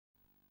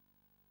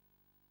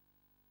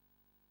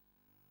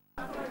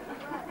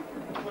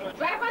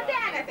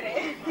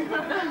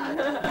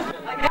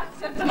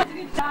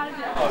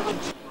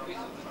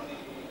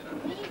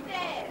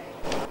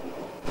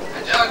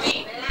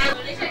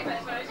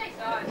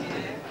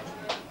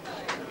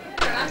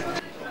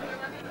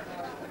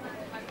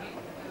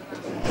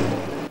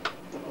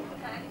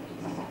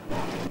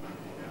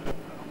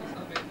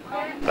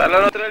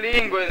Parlano tre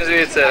lingue in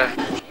Svizzera.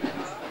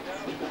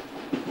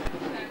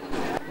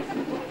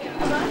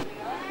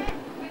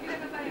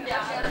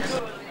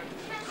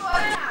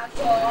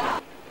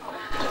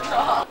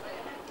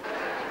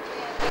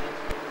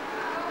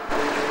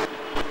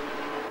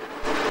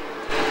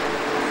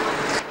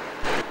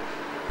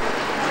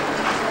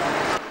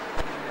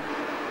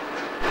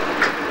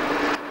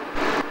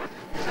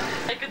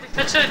 Ecco, ti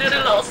faccio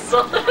vedere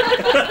l'osso.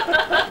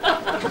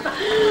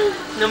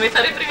 Non mi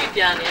fare i primi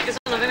piani, che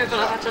sono bene con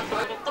la faccia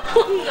troppo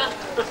tonda.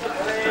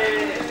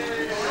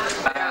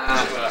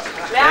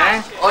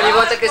 Ogni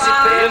volta che si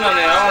prende... Io non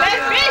ne ho.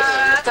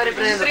 Sta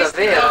riprendendo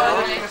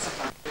davvero?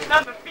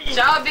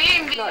 Ciao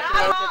bimbi!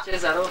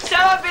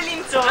 Ciao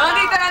Bellinzona! Non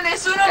ditelo a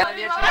nessuno che ho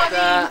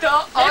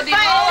vinto! Ho di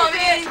nuovo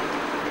vinto!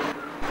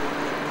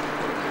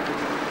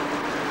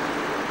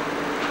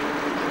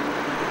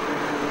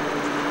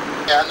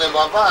 E andiamo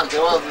avanti,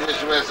 ora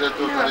 10 metri e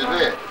tutto di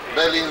me.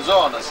 Belli in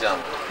zona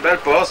siamo. Bel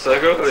posto,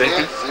 eccolo lì.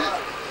 Sì, sì.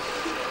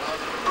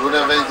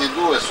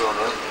 1:22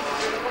 sono,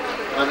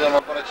 Noi abbiamo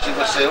ancora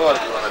 5-6 ore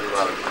che vanno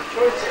arrivare.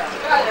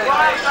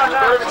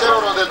 Quello che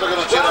c'erano detto che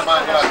non c'era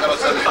manco la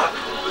carrozzeria.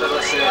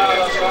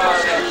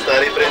 Sta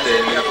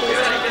riprendendo.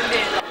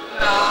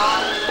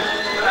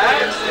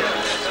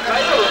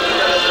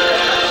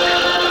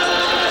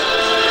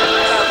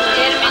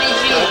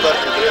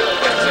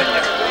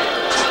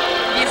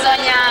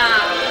 Bisogna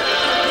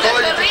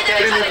sorridere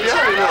e fare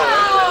ciao!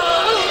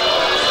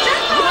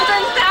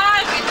 Guten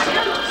Tag!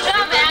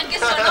 No, ma è anche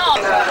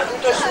sonoro!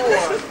 Tutto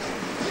suo!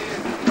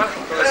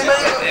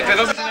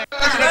 Però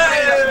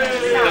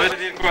dovete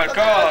dire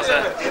qualcosa.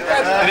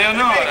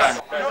 Leonora.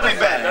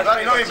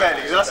 I nomi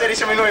belli, sulla serie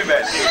siamo i nomi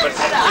belli.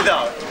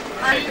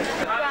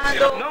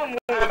 Non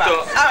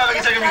muto. Ah,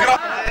 perché c'è il microfono.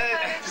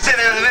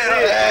 Siete davvero?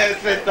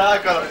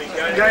 Spettacolo.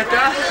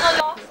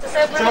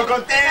 Siamo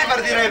contenti di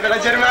partire per la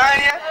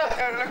Germania.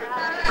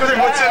 Cosa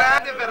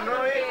emozionante per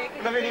noi,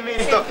 un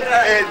avvenimento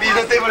di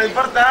notevole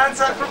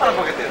importanza. Fa un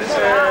pochettino adesso.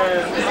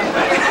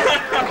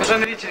 Cosa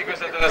ne dici di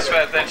questa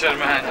trasferta in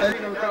Germania?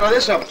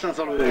 Adesso è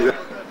abbastanza lunga,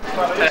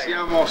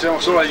 siamo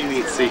solo agli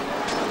inizi.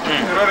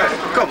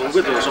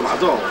 Comunque tutto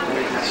sommato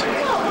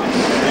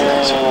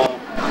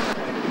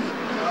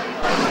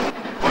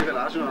può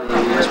rivelarsi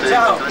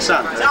un'esperienza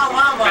interessante. Ciao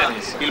mamma!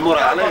 Il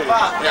morale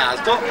è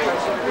alto,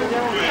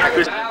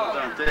 questo è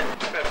importante.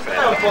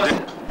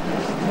 Perfetto.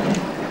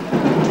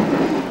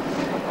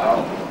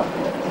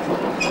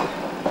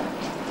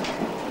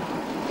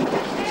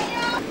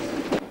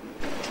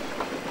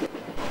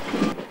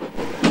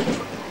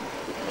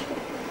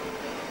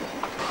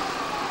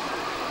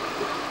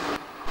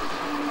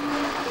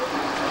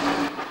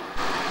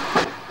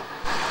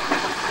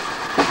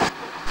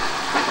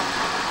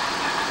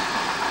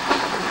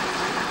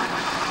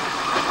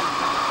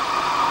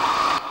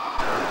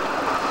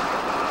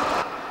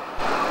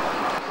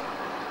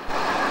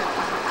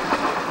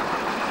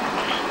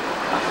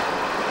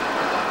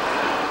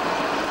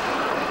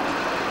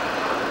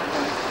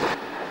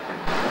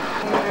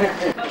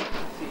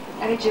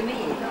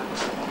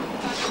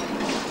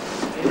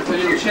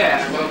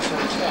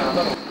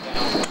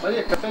 Ma lì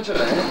il caffè ce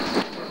l'hai?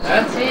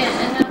 Sì, è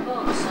nella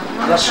borsa.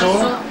 Lassù?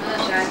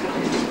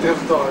 Però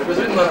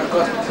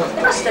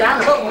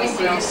strano che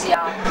questi non si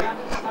aprono.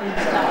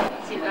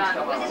 Sì,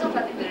 bravo, questi sono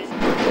fatti per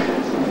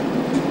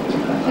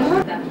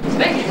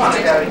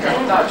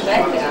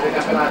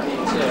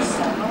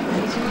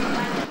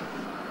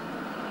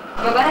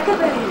ma guarda che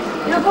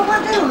bello! Non può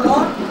guardare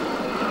uno?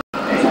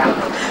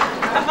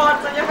 La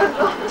forza, gli ha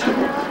fatto.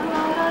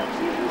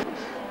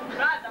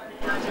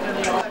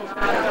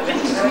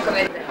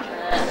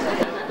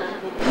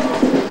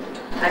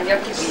 Ha gli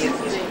occhi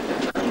virgini.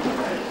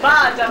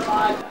 Bacia.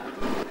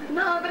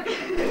 No, perché...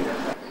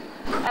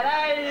 È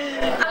lei! È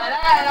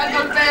lei la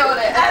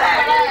colpevole! È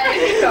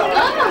lei!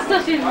 No, sto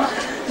filmando!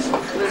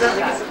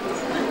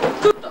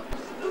 Tutto!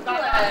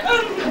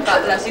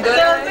 La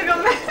sidore!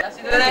 La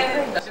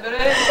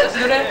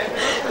sidore!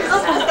 Mi sto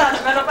spostando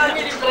per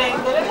farmi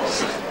riprendere.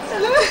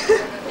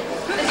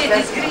 Perché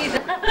ti sgrida?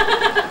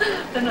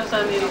 Per non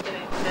farmi riprendere.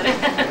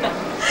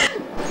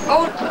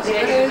 Oh,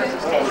 direi che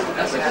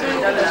la sidore!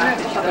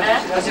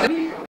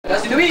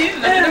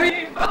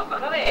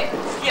 Vabbè,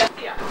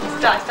 stia.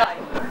 Stai.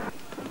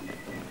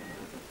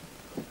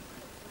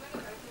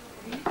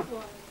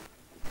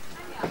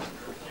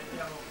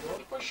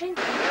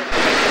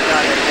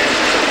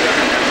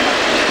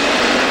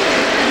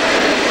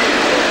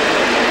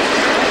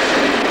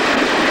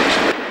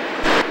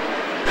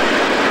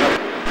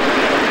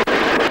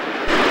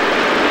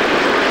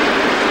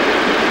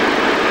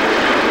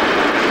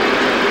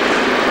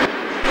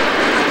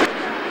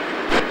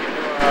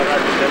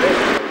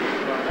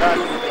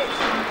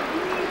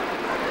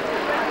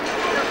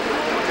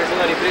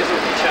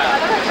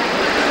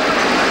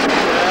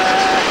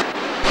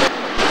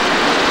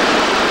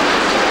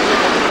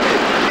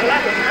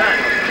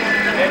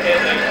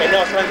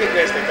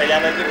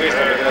 fanno anche questo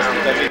perché la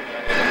scritta lì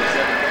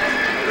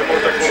è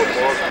molto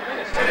corposa.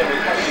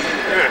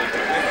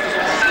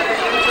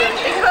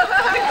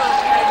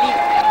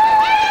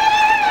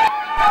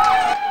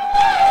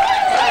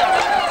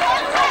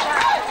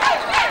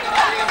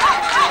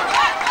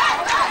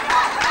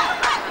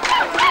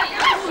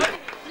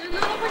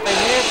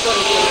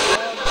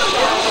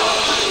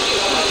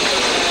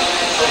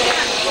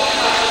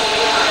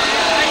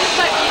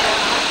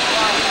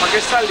 Ma che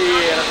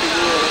saliera,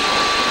 figura.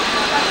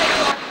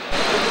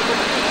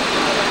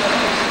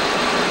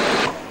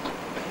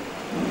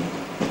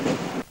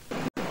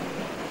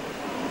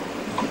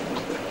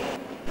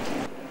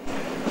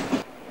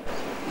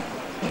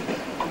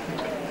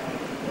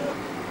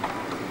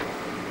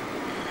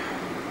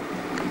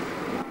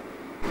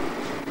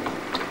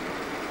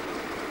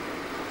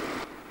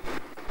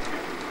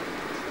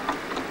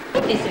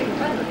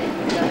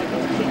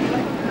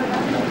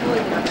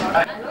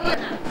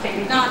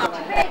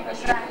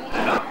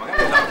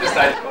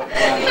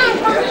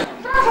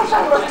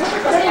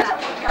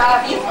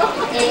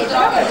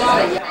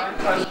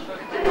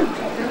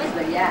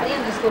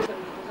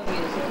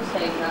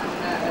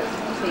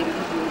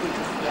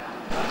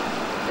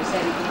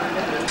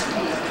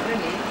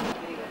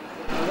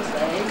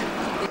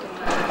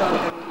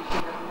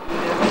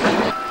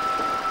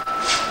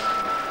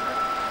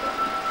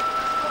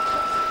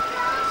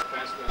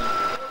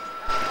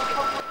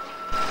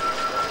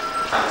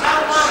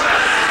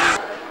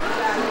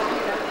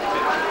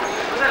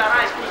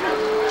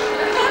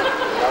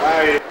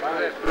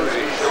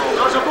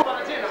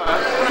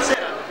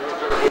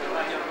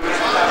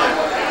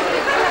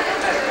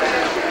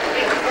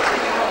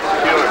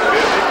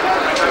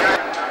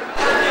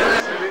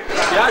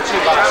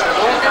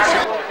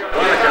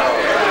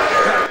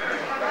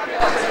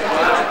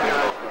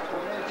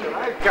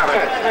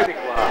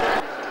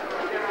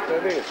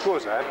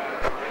 Scusa,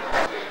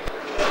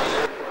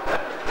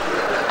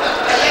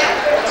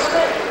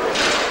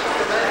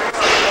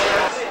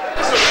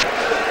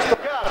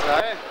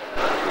 Stoccarda,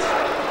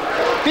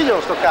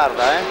 Piglialo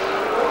Stoccarda,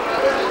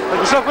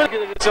 Perché sono quelli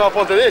che diceva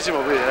Ponte Decimo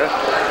qui,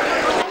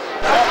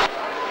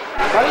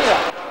 Marina,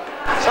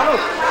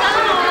 saluto!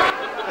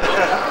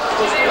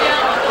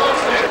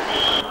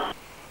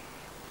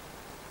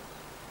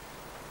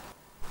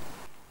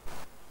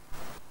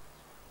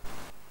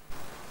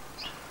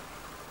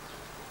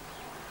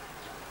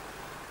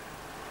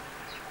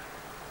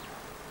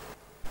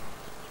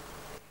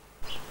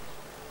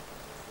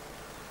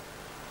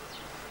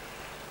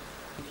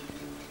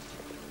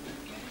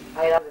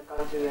 I love the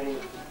country very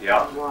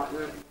Yeah. much.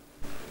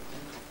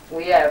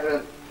 We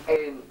have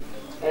a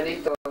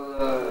little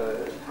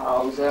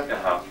house,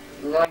 not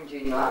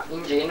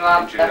in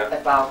Genoa,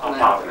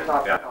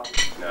 apartment.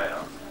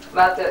 Yeah.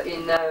 But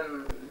in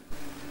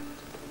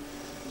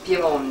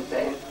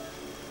Piemonte,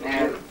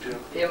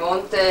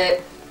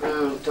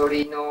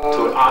 Torino,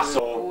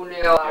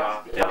 Cuneo,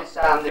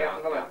 Alessandria,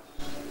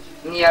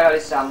 near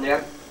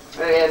Alessandria.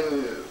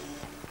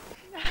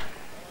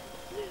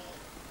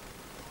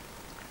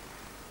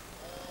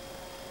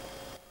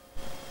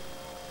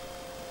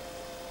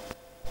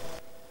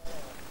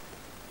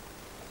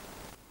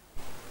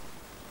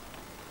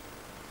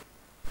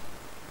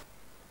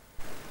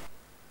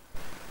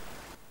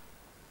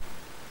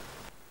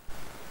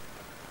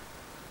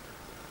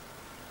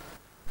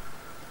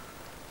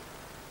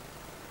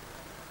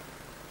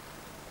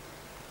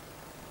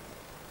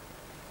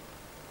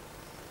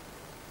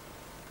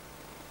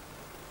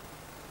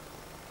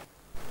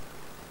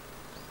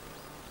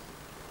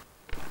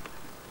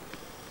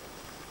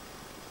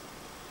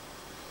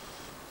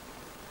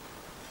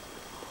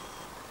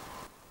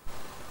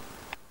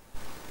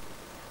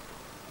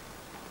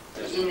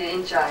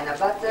 In China,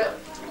 but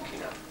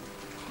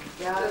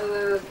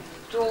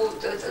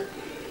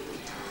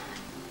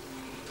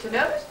To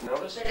notice?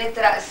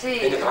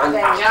 sì,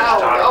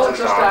 So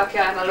stark,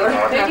 ja.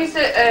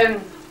 Diese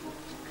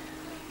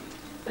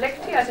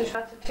Black Tea, also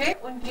schwarze Tee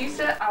und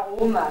diese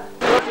Aroma.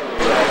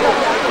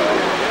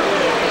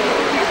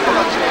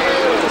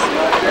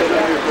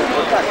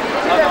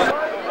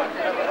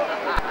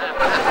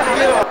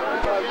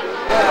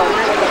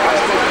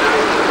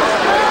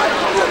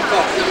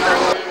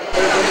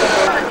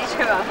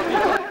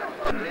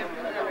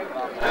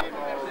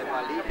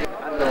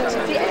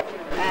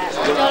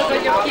 Tolgo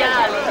gli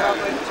occhiali.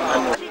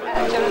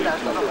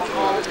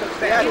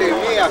 Beate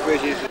via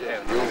questi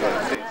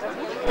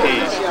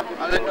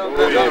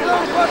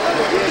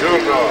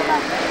Giorno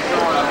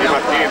di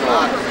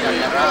mattino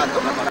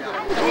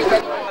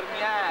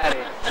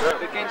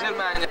Perché in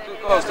Germania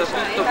tutto costa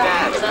tutto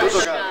caro,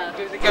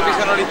 che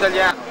capiscono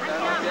l'italiano.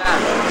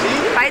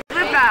 fai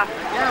due pa.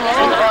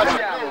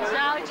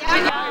 Ciao, ci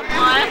vediamo,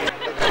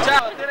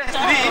 Ciao, te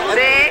resti lì?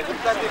 Sì.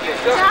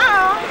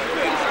 Ciao.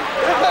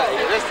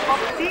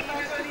 Sì.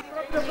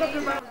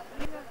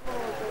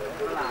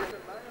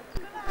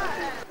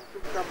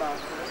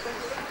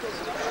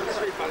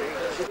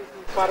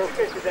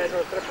 parrocchetti dalle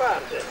nostre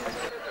parti.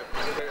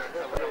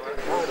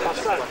 Un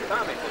passaggio. Un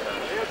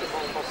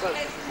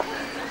passaggio.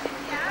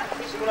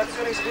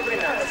 circolazione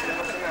sfibrinata, sei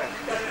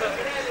emozionante.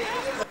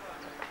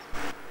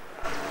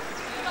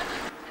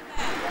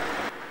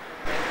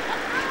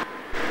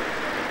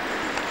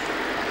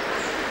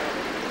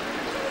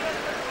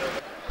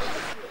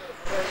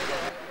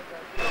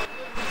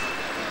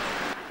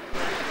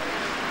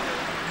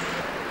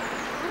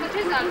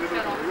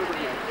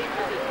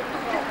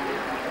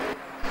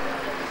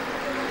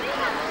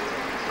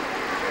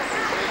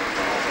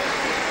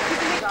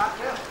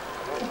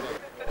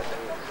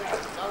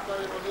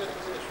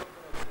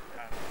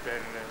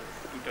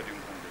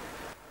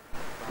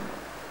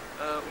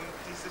 Und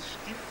dieses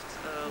Stift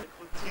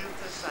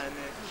rekrutierte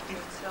seine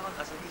Stiftsherren,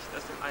 also nicht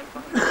aus dem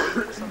einfachen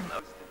Volk, sondern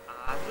aus dem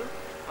Adel.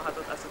 Man hat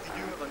dort also die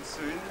jüngeren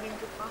Söhne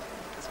hingebracht.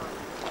 Das war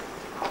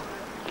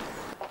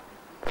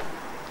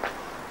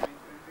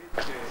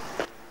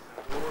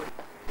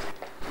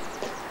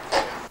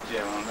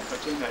una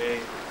faccenda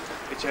e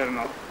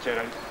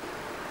c'era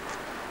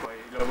poi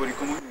i lavori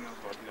comuni non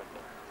svolti da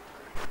poco.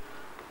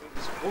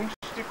 das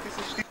Prunkstück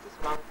dieses Stiftes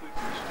war natürlich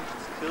die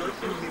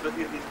Stiftskirche, die wir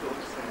hier hinter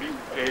uns sehen.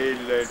 E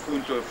il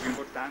punto più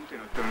importante,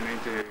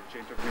 naturalmente il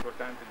centro più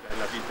importante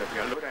della vita che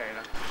allora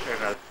era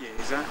la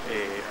chiesa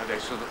e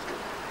adesso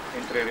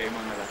entreremo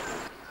nella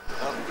chiesa.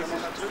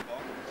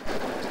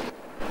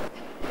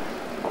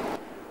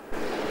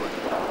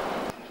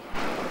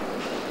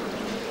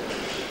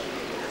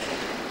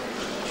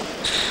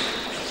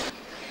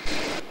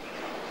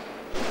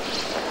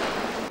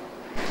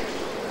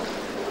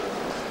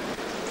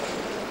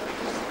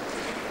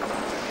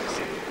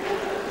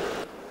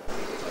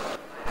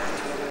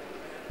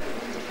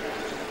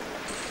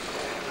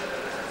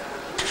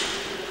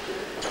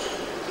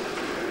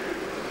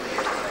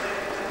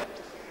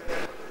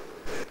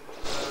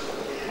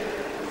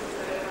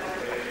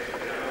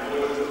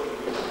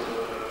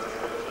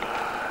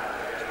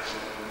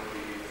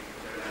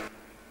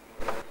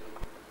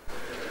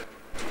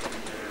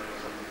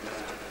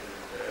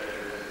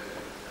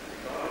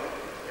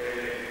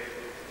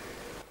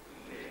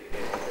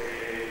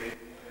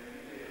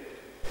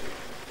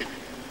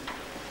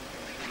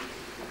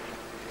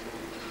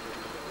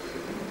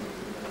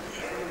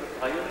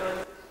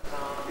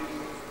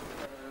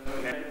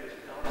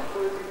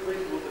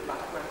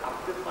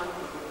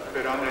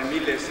 Però nel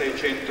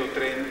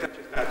 1630 c'è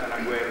stata una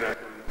guerra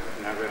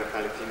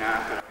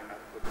palestinata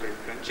contro i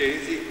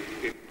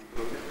francesi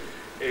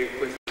e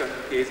questa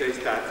chiesa è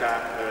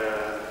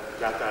stata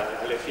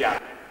data alle fiamme,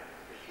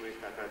 per cui è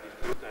stata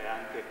distrutta e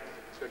anche,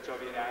 perciò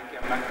viene anche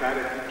a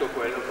mancare tutto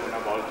quello che una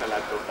volta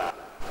l'ha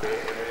dotata,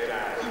 che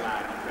era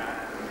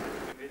romanica,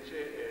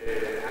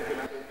 invece anche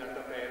la è stata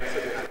persa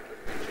durante il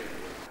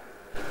Trecento.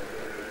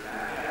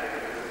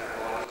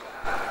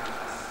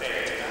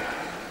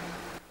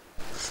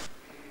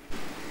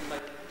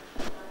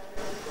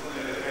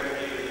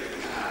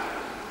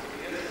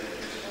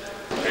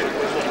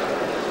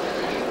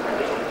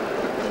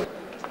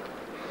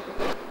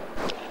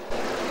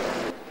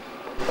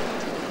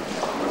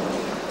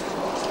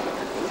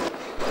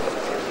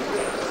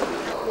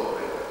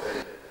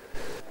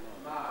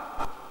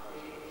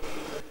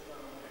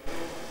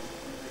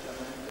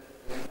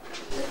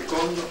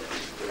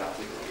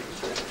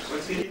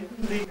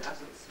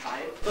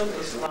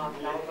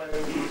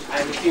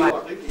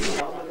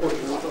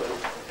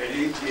 E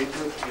lì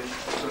dietro ci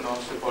sono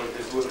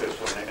sepolte due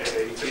persone,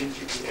 i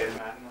principi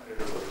Ermanno e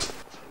loro.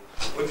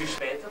 Und die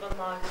späteren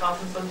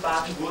Markgrafen von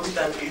Baden wurden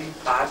dann in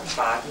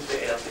Baden-Baden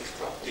beerdigt.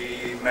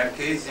 I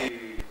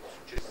marchesi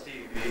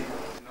successivi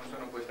non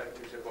sono poi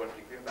stati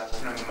sepolti qui in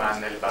Baden, ma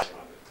nel Baden.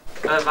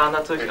 War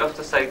natürlich auf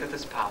der Seite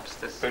des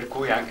Papstes. Per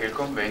cui anche il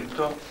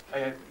convento,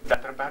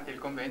 d'altra parte il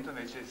convento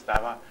invece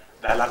stava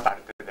dalla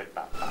parte del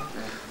Papa.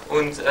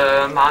 Und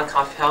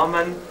Markgraf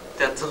Hermann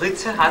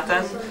III. Hat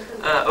dann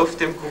auf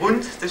dem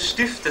Grund des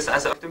Stiftes,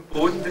 also auf dem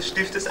Boden des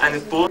Stiftes, eine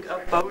Burg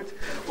erbaut,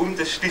 um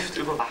das Stift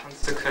überwachen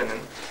zu können.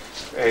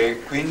 E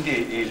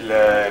quindi il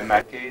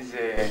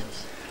marchese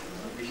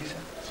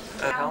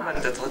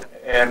Hermann III.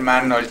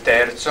 Ermanno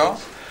III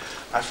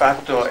ha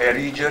fatto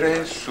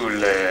erigere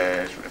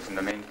sulle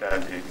fondamenta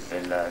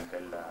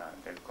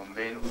del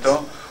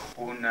convento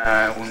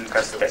un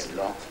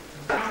castello.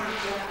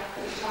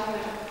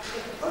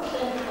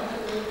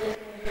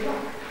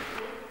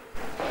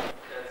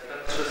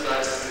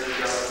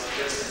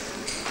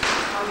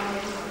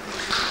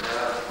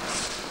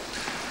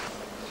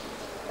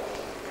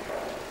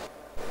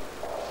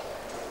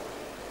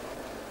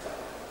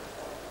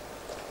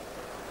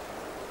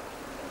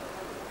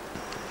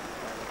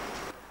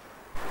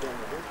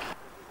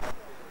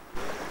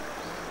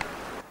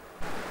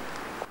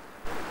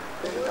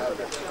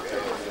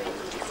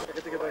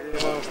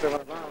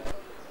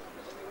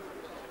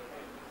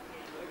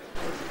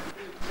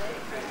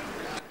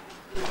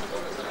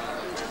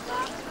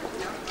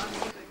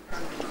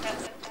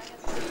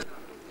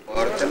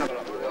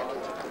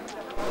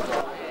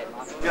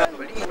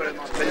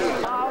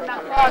 Una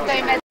foto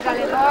in mezzo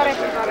alle more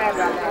che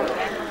vorrebbe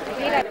andare.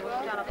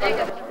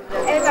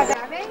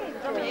 Esattamente,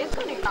 non mi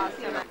escono i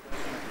passi.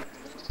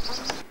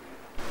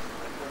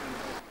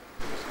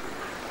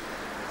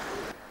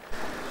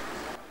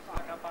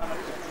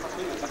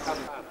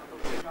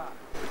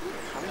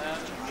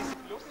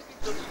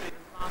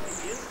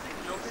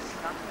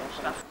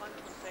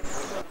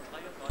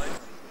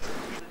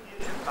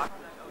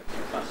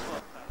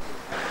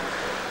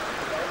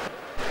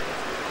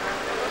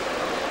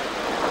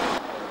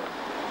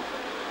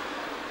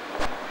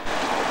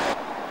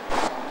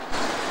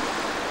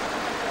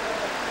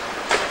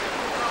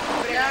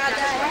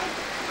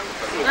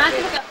 Mi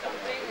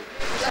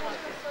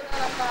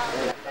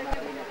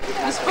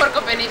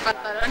sporco per i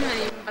pantaloni, me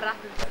li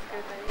imbratto in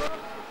segreteria.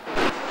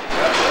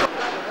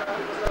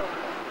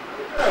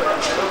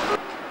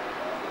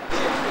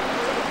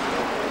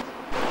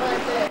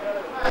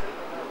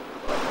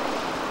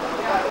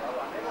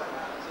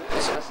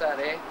 Riesci a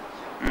passare?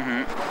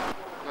 Ma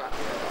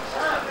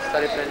sta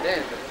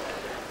riprendendo.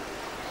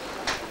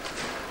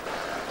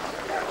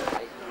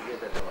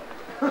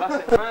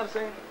 Passa in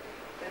marcia.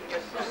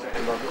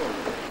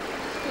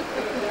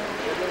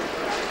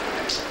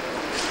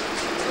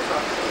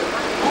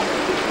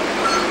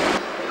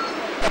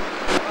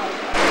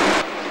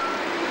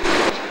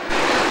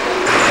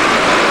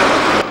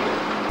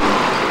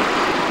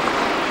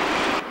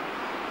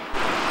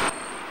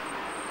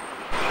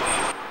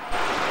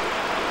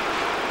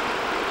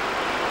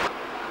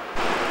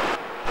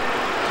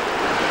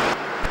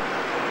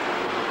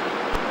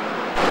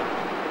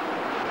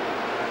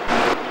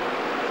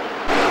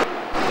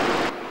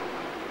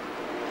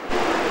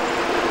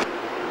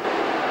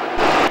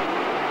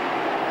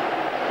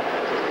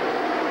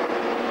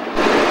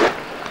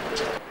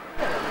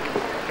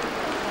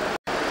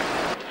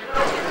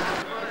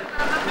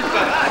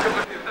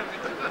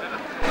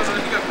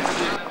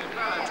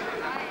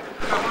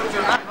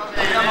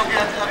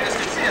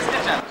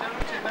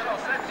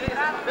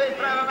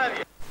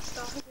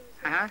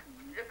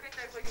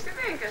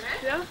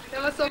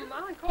 Ja, was soll man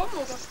machen? Komm,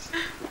 oder? So,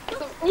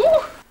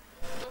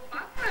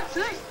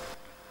 Nein!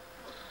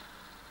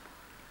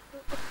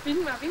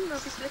 Wind mal,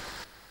 bisschen.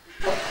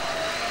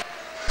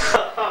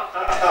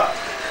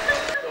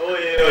 Oh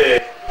je, oh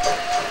je.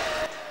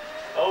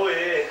 Oh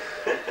je.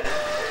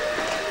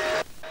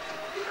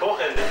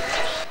 Kochende.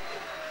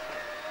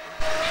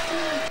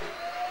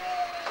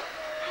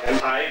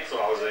 Ein Hai zu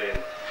Hause hin.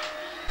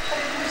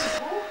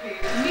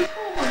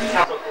 Ich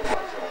habe guck mal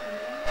so.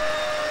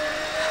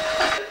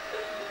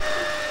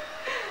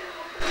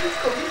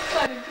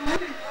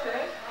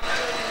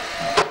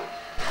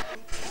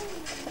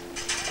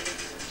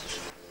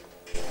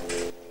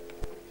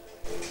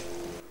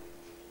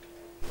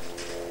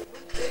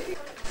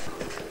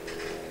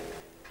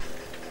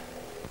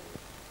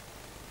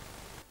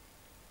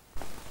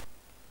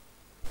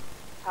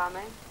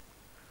 Fame?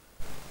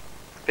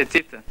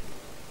 Appetito.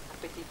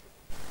 Appetito?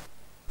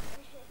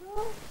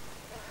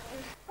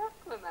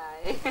 Come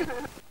mai?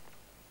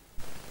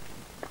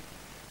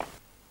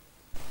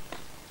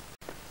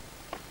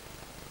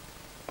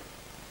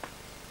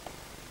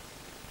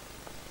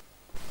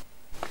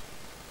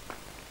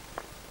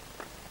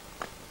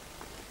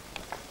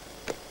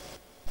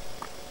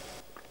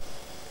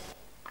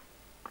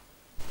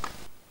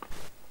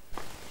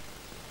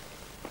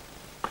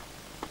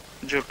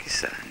 Giochi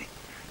sani.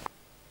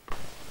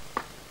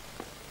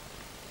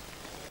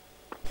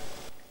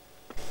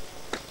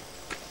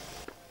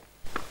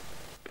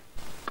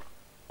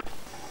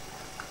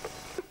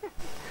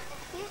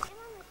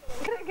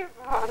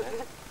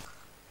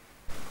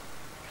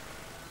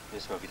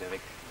 Nimm's mal wieder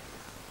weg.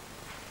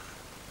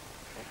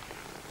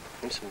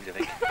 Nimm's mal wieder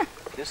weg.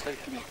 Nimm's mal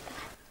wieder weg.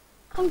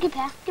 Komm, gib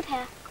her, gib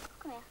her.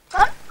 Komm her.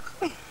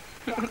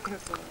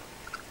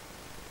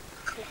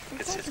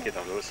 Jetzt geht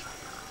auch los.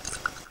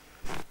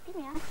 Gib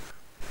mir.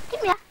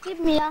 Gib mir, gib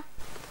mir.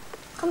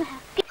 Komm her.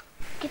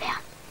 Gib her.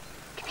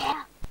 Gib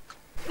her.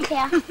 Gib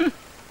her.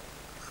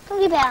 Komm,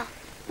 gib her.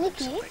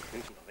 Niki.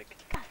 Nimm's mal weg.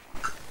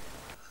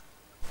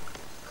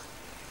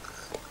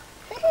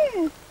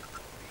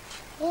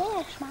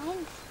 Ja, ich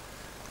meins.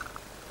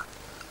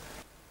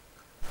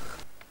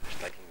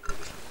 Steig ihn wieder ein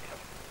bisschen mehr.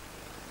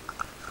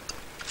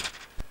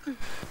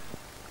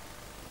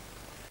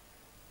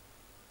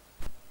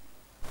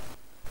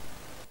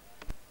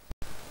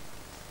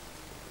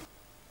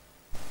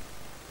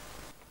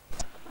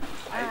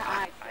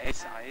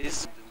 Eis,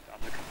 Eis, sind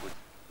alle kaputt.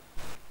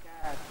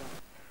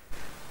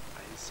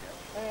 Eis, ja.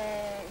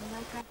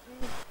 My country,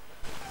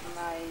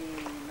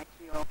 my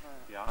tree of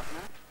Ja.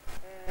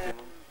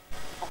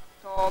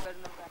 October,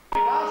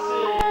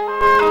 November.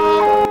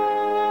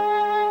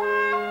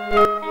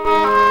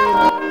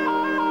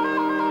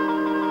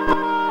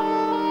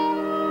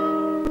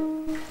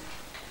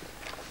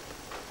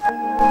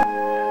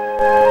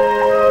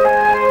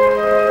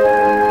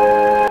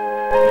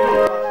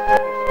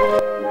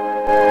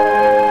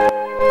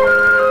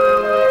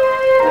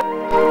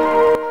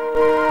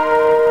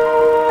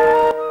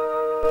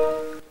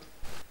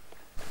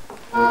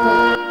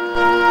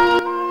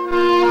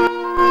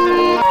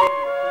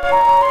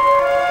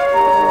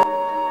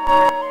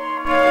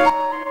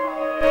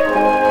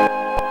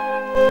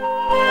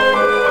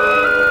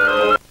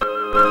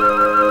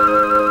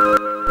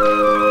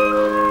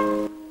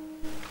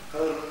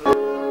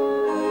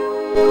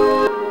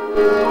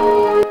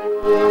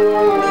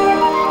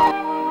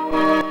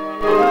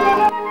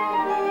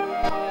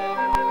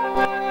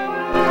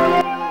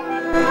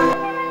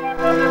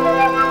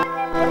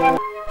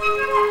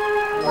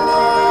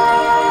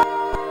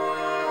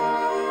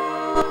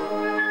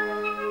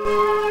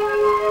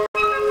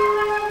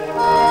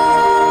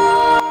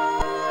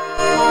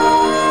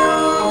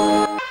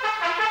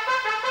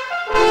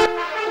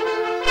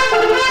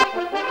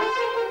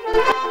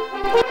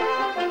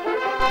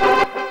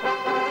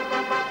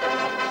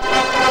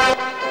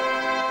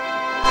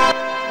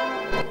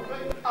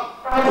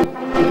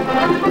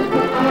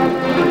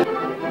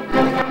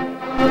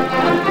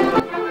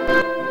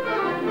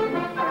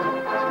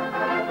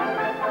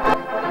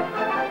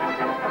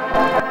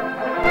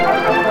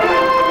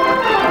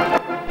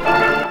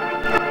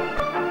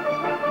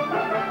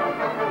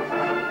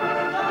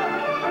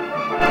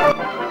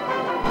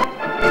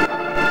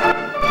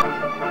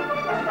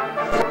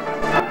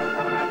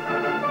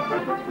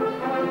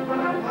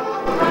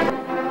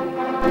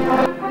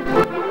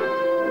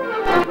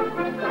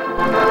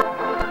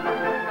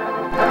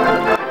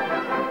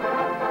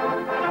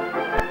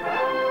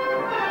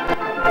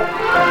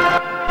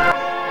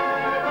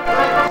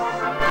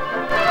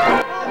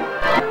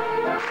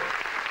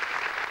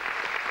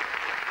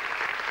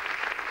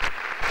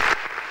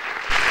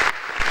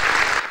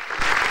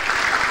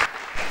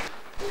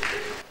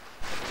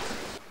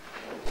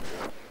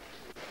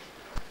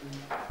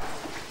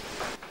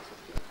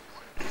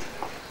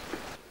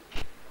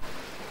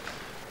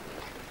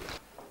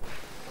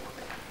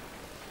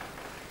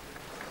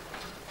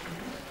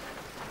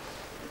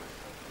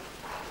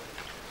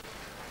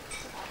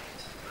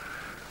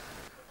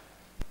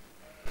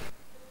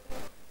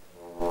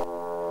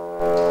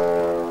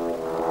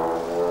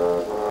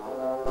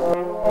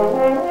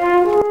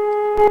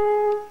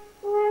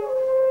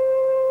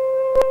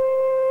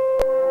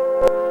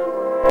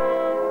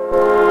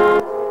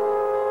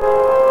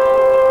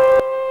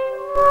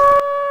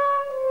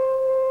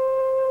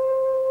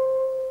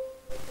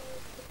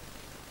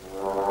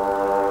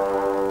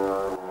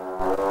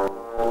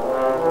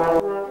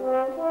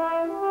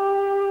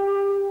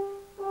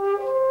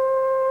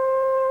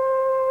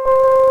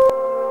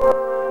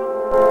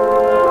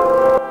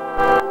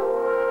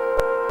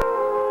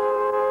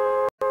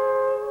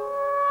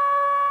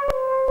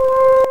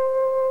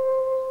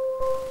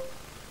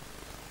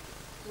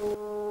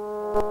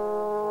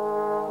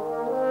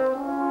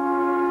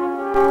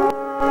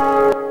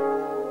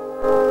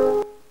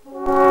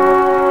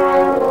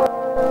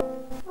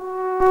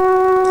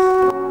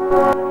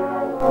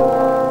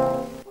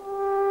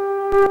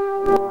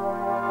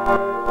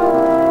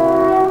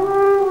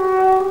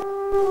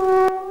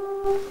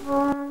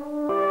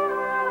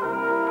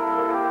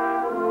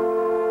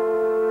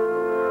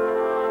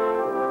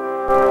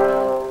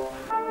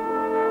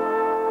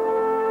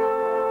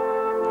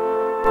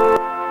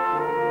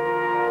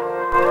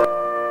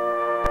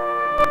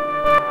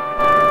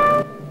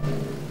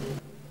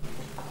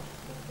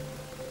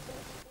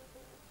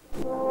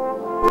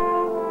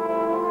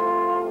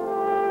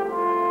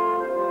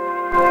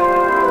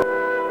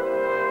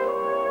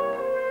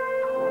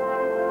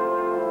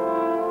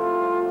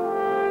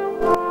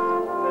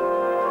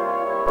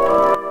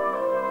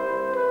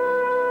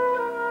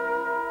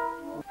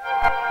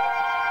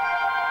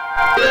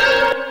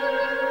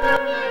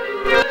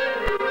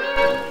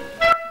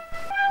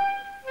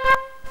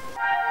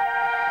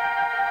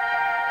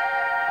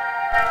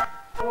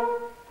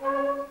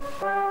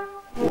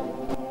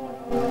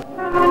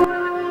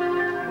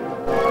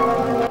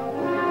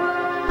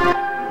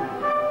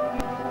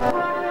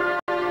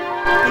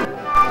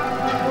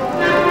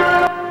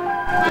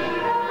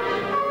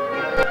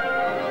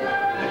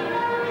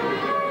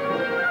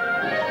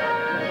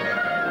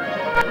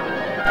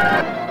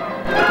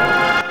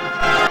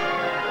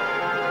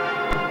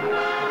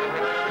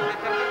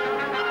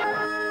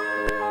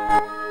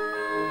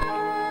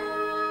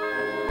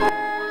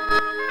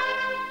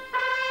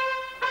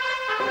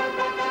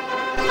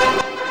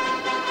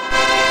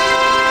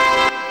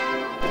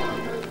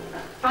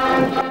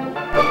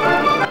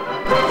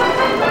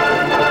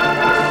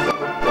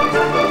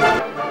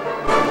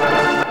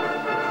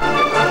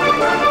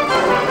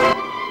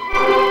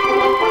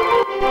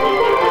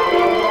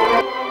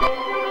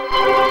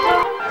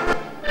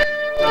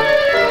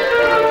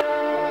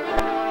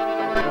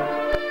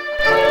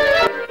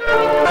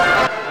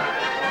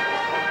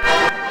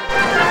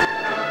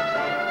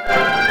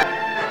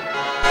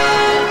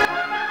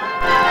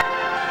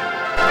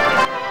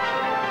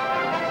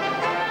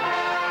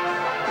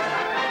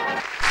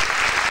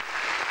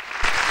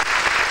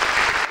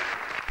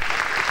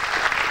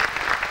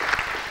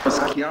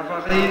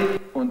 Chiavari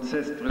und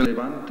Cestre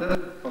Levante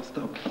aus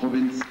der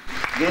Provinz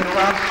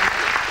Genua.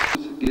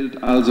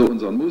 Gilt also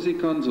unseren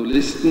Musikern,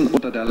 Solisten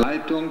unter der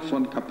Leitung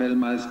von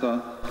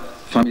Kapellmeister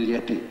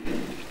Famiglietti.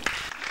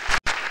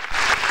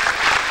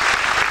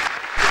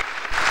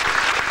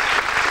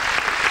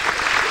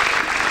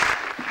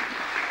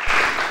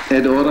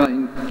 Ed ora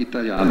in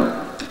italiano.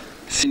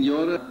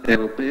 Signore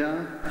europea,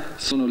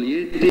 sono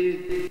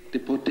lieti di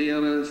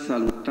poter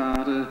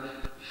salutare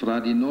fra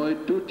di noi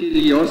tutti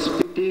gli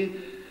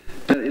ospiti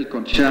per il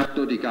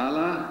concerto di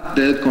gala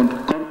del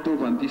corpo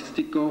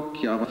bandistico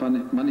Chiara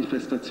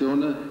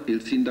Manifestazione,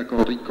 il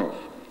sindaco Rikov.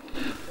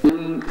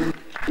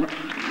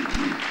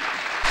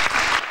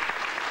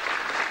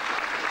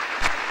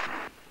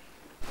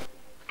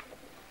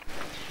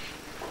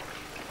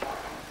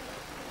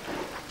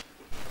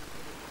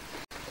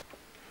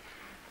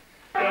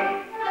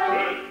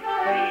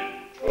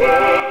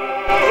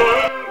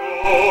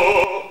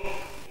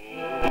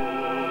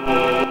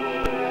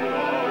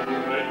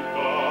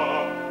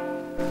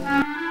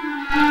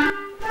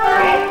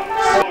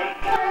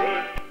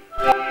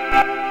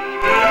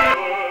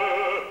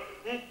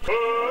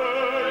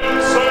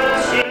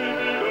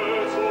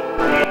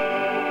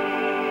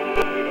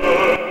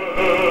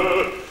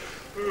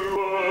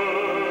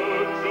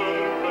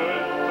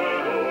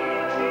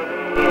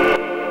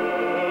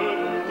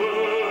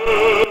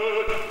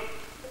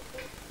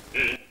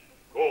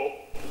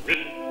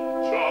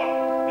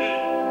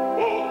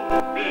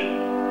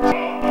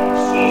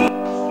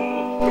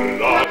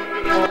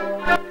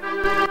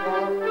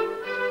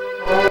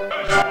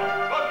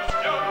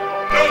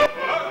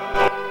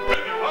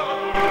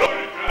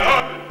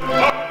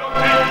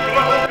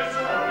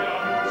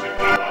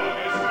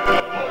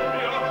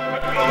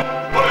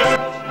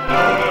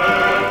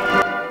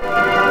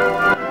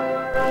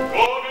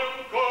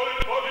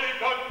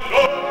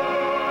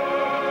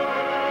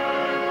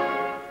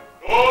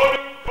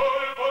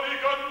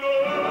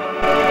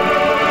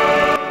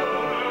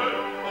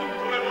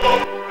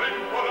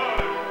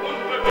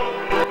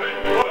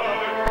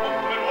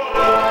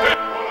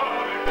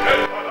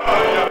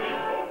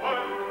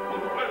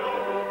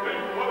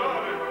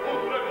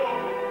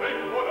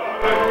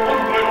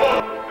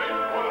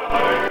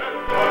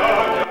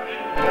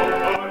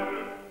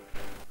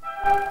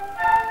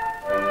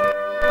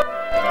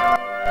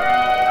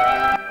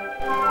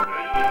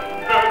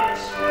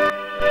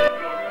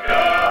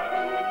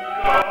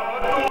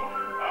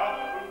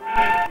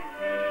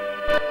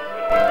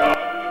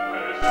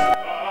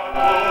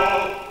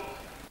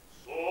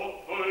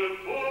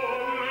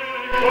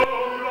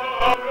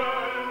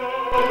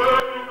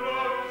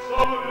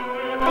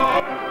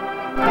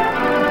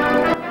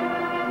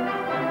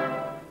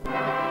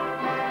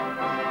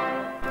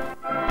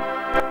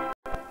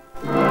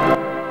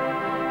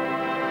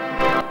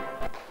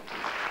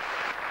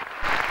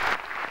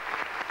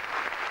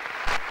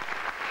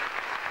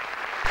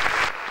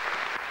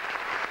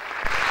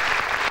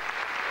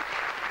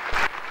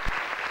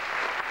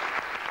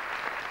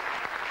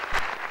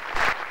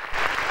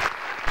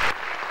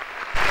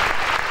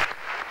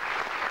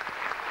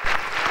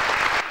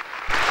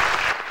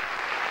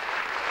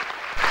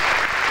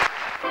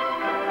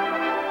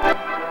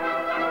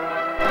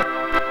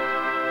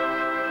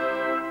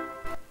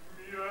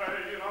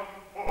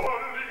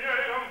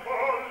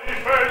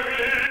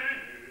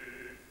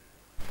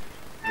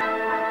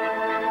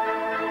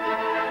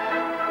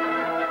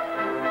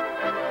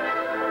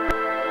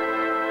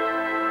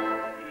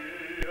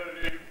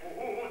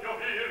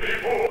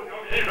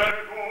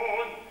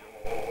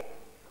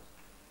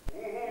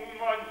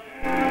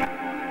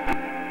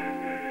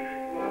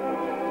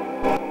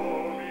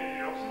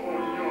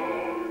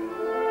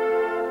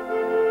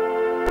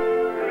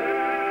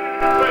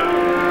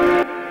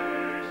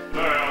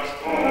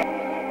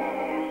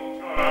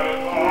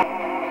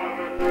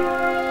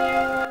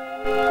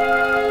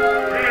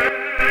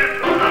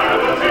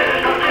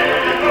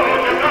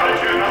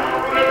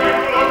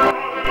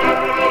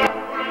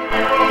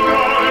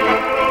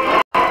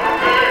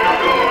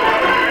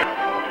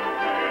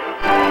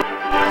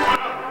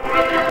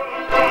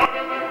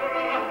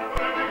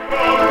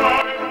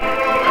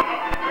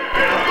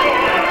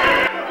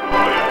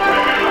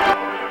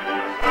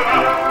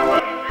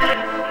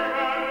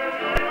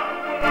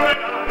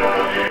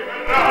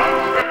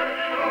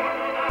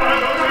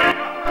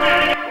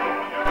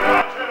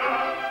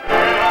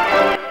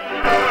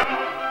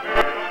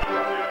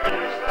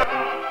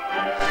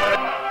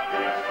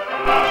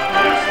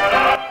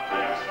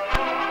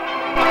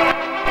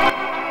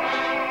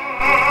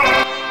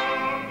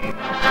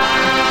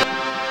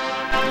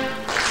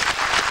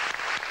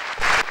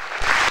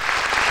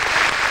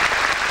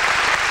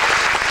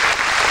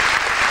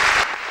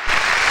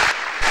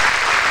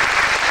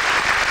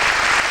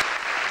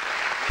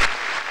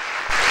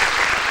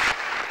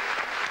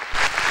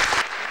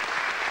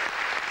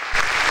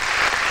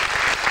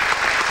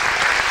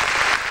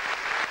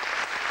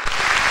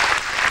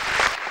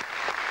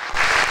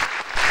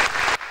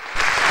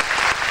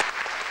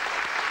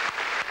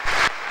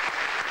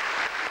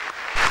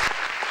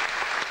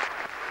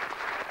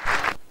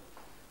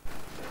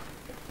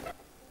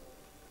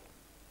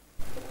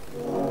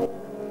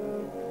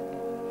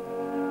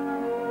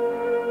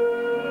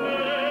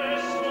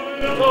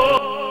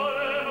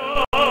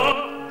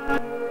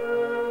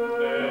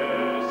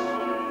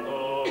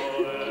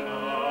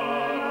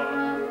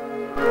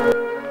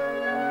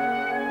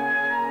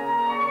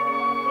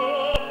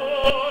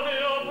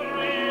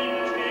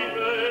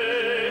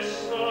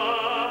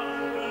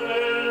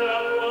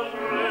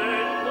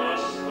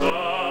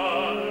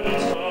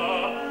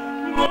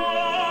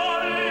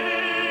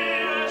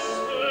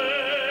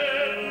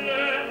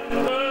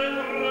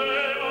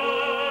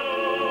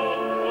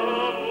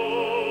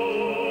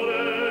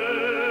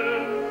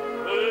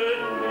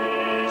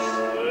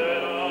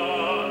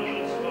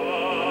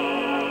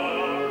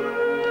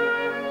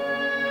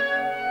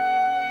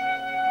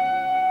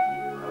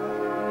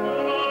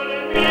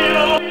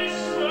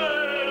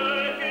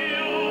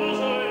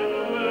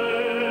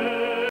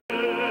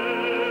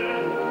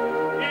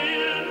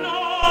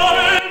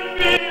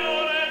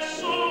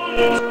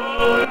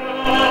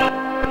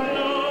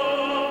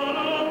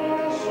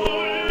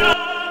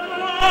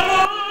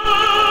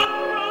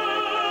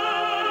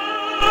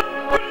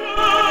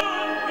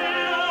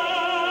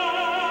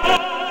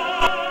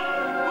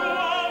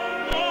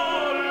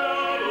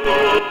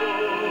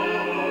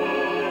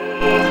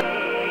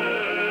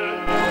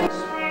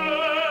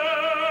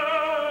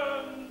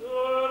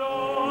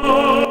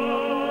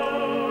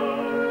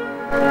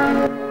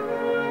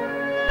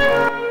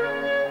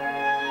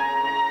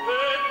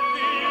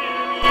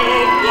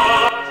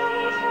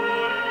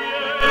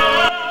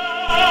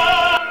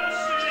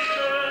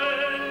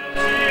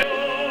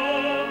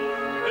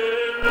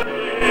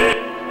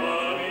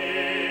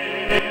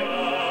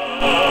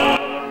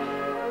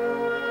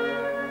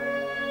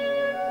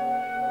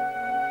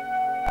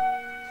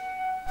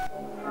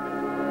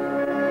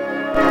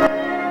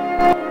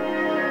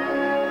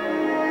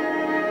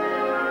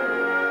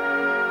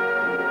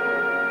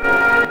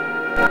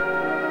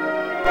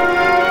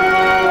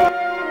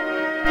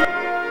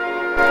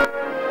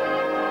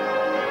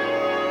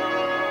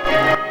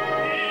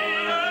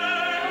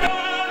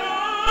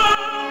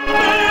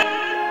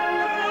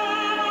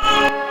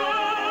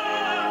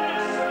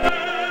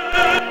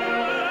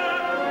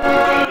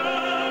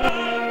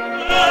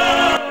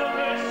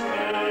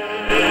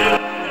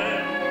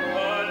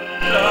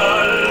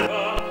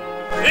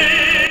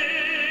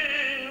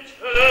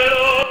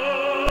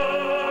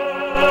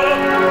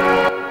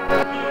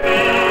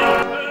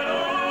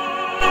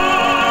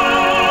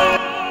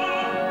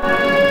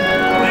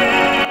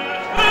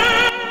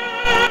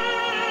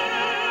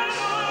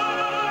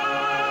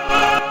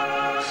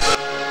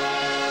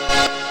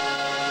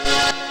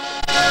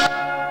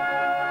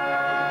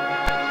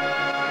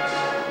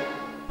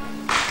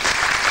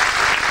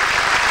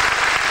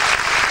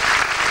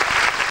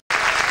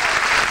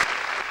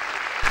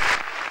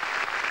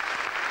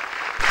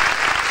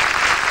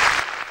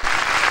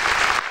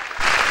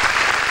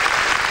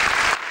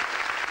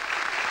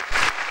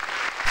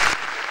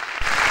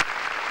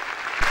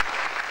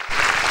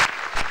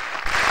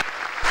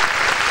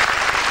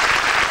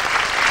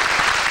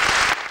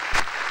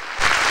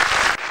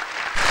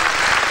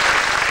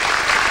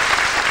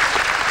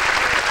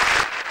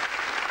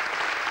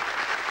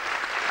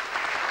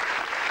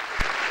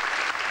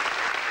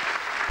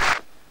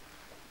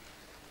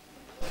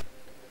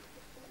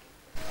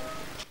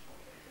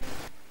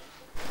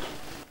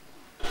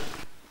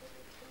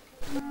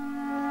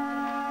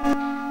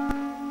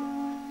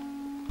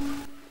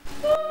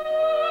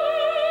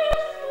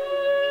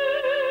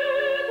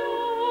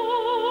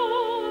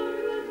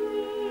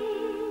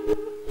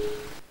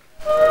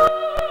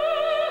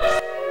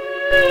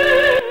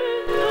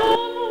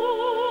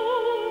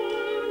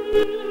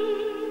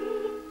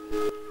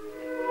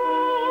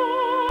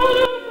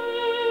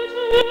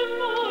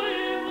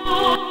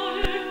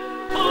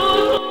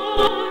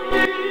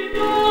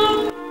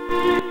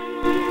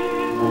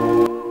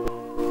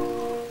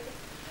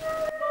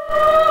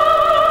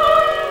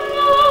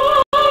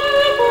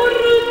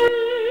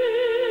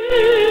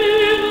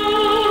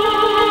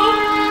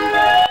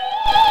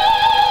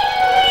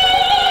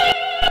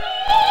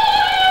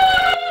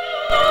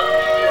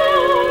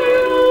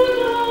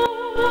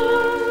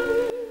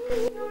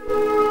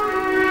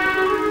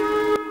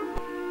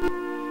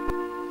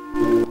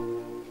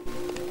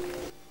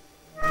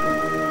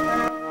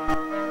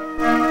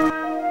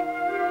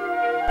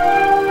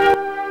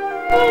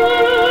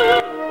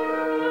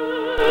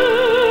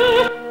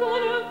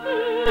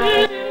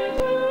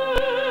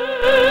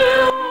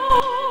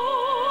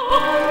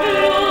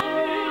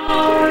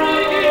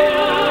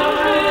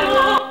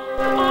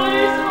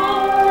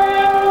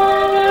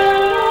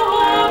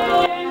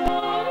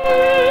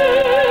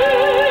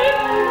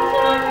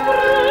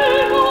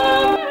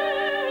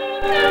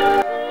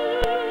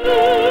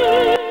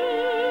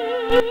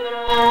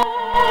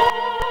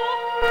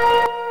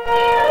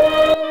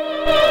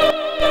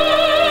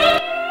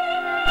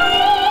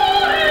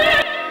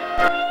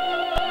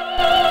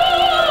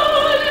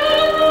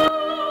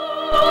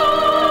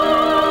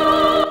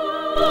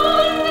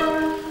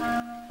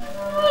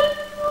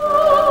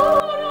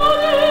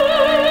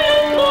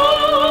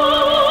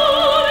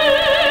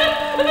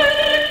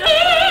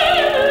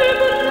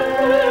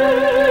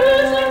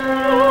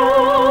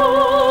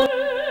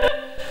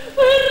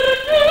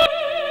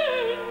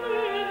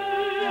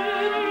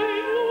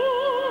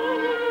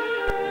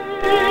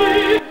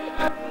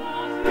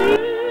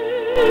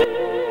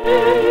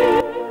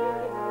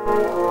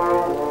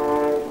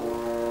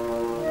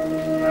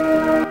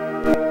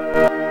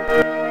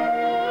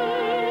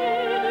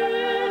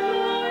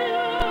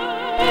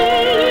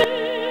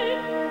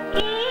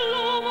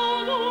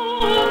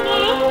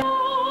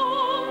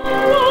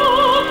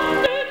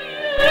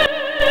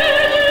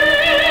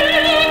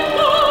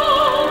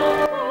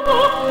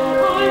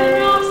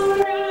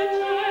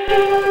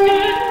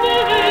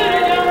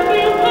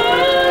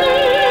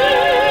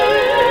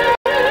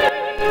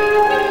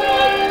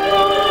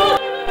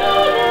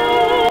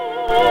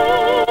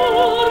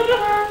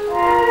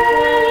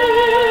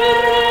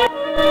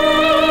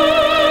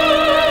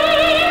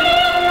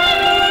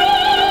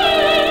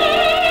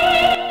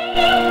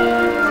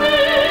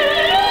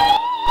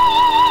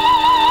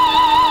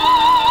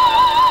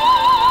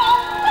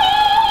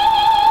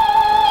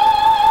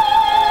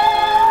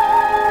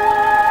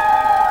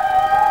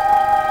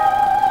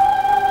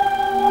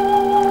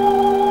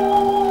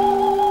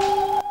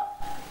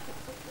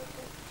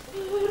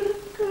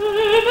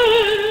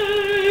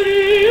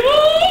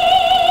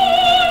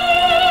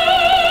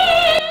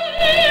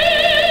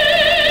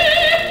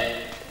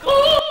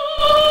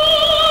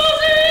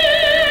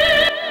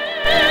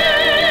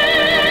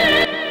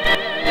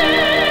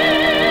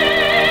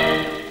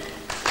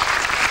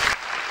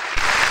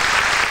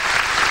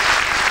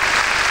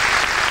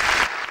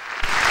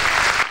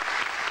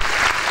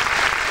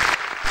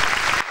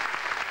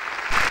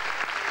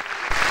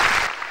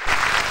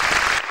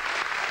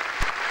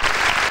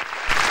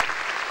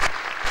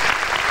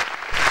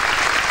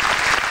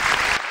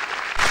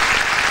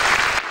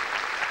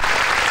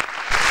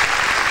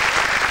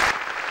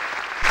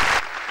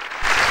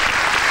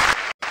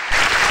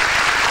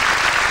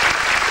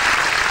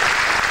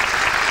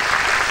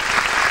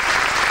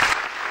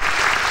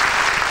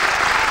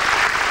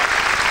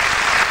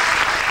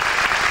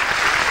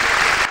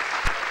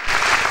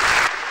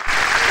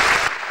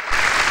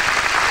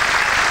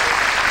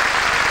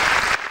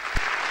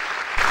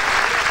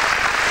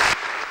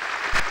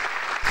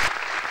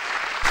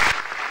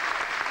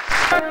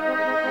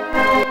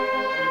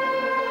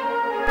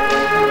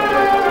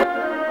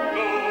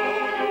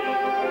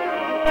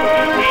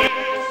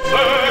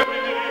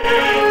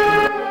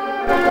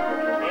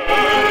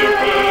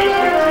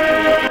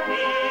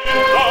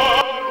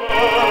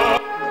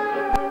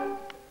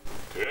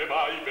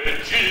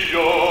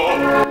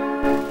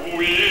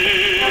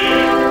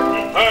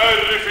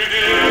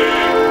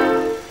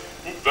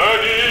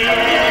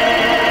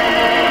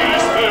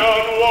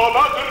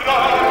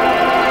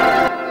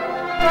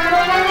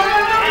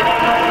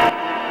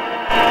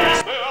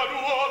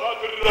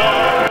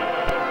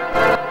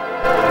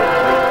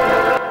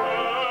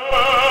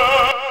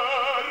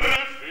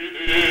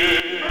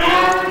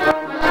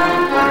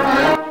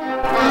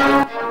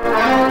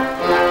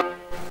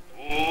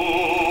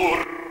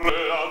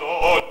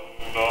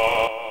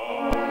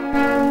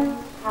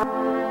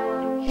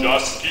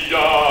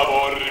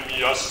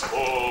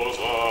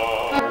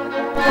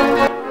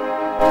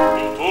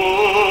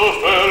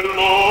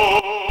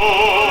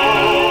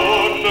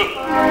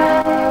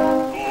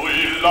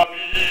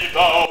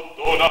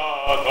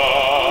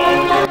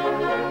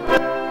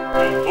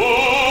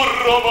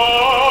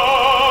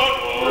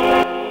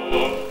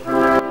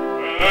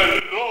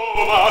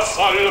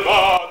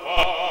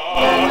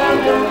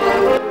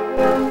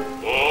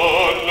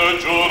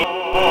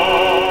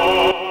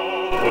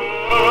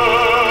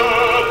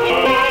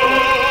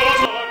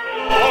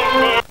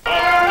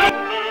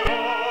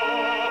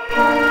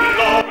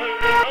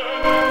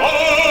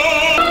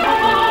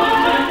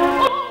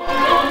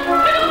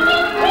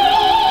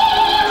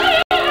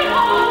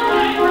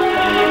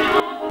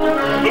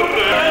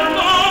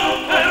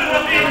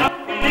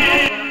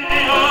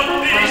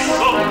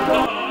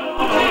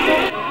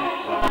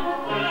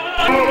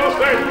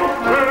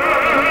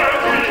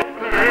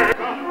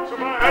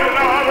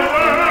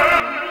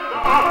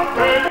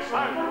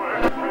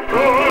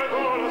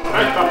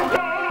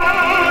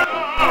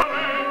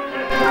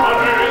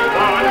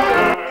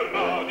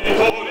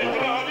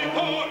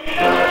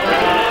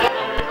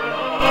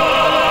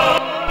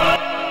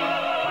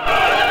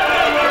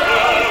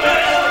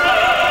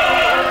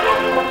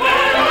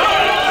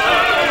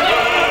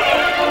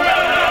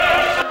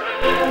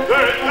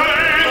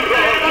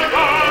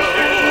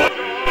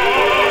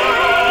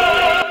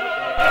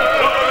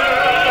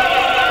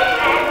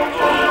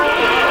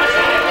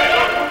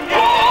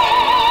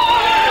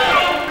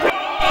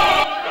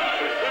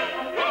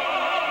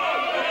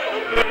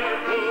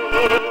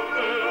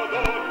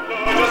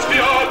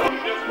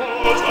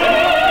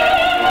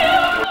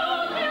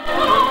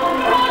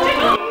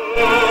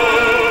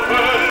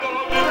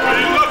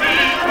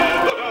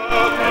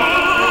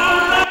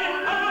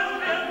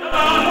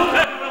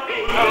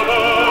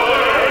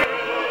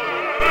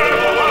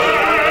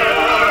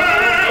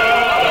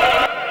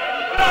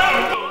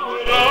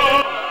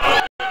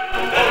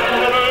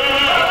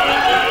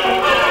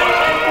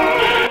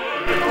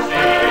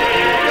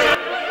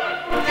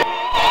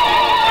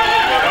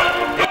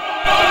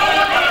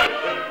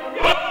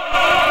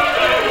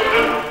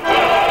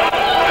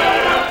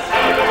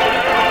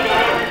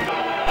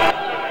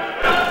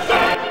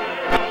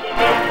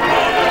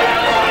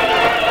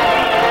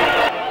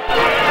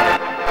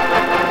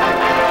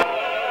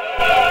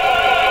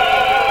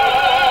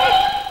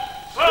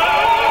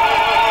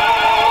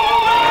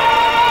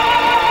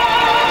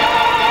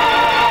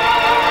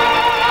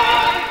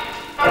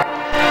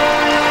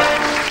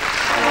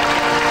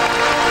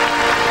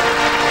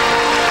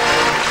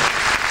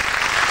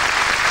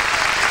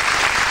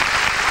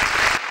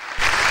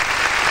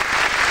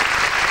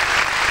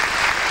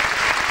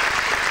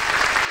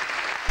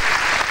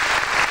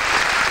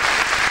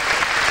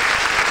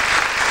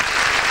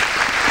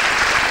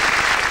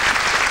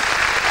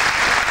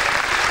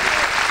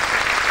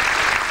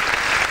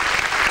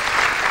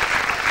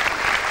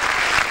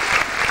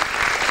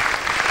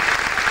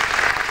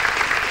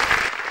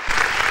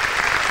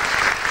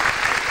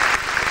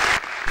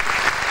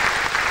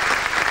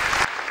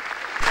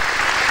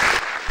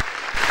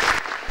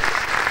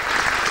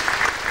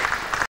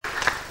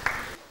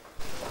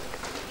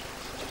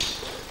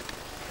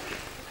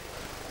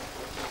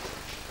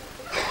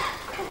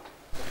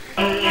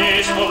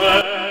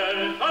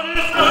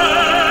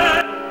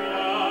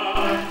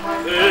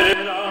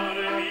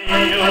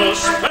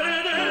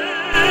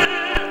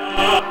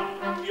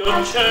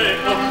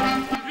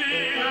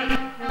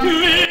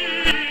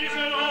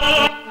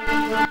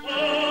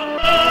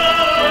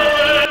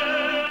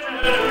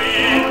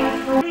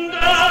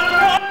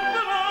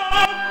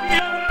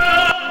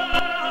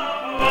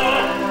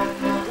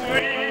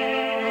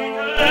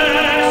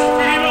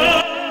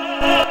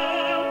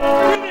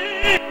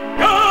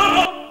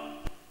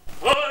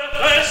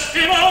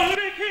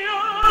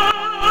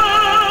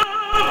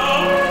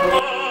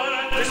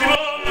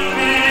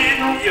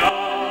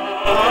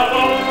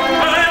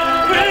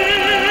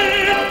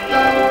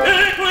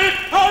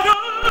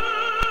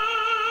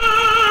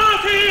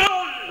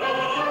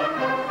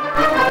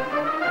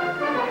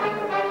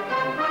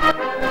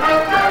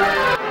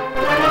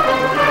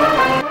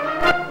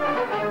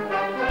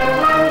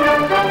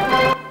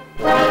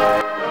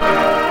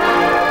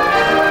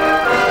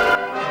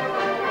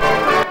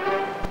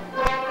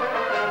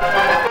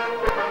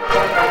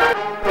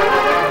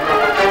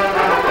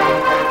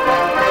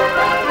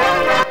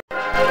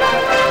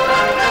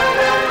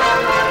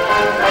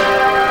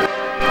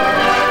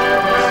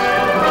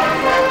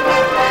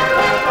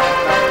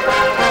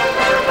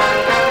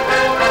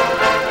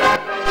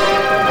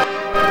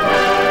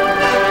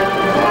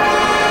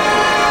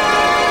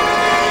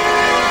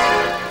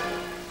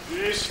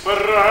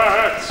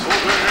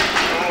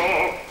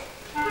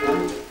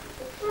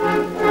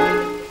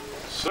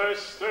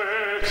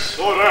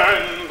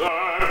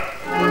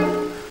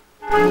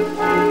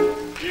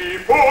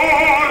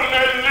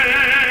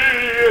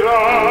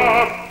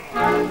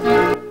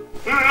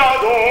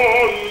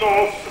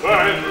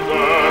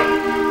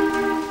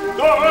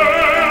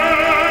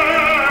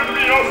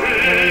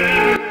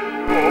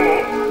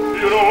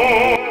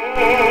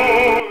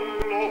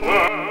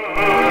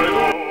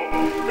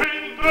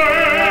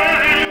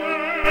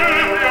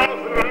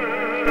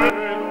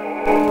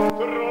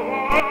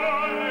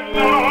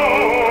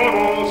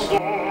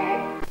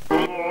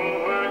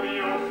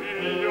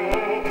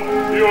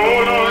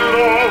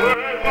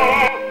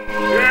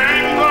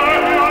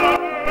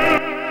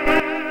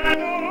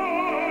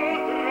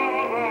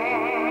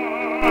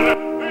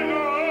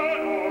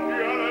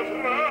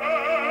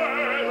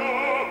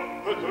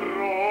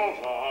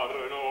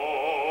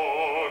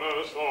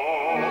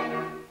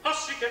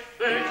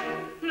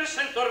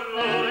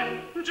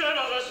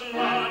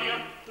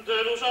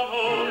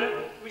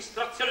 d'amore mi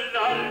strazia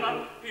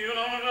l'alma, io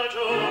non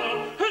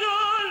ragiono, e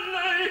a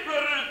lei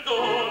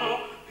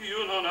perdono,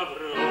 io non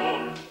avrò.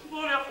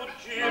 Volea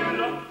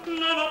fuggirla,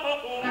 non ho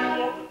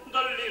potuto,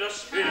 dall'ira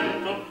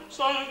spinto,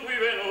 son qui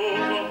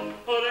venuto,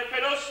 ora che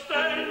lo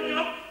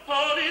sdegno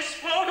ho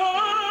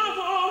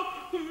disfogato,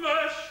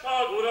 m'è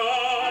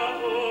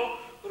sciagurato,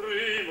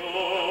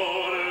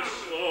 rimorso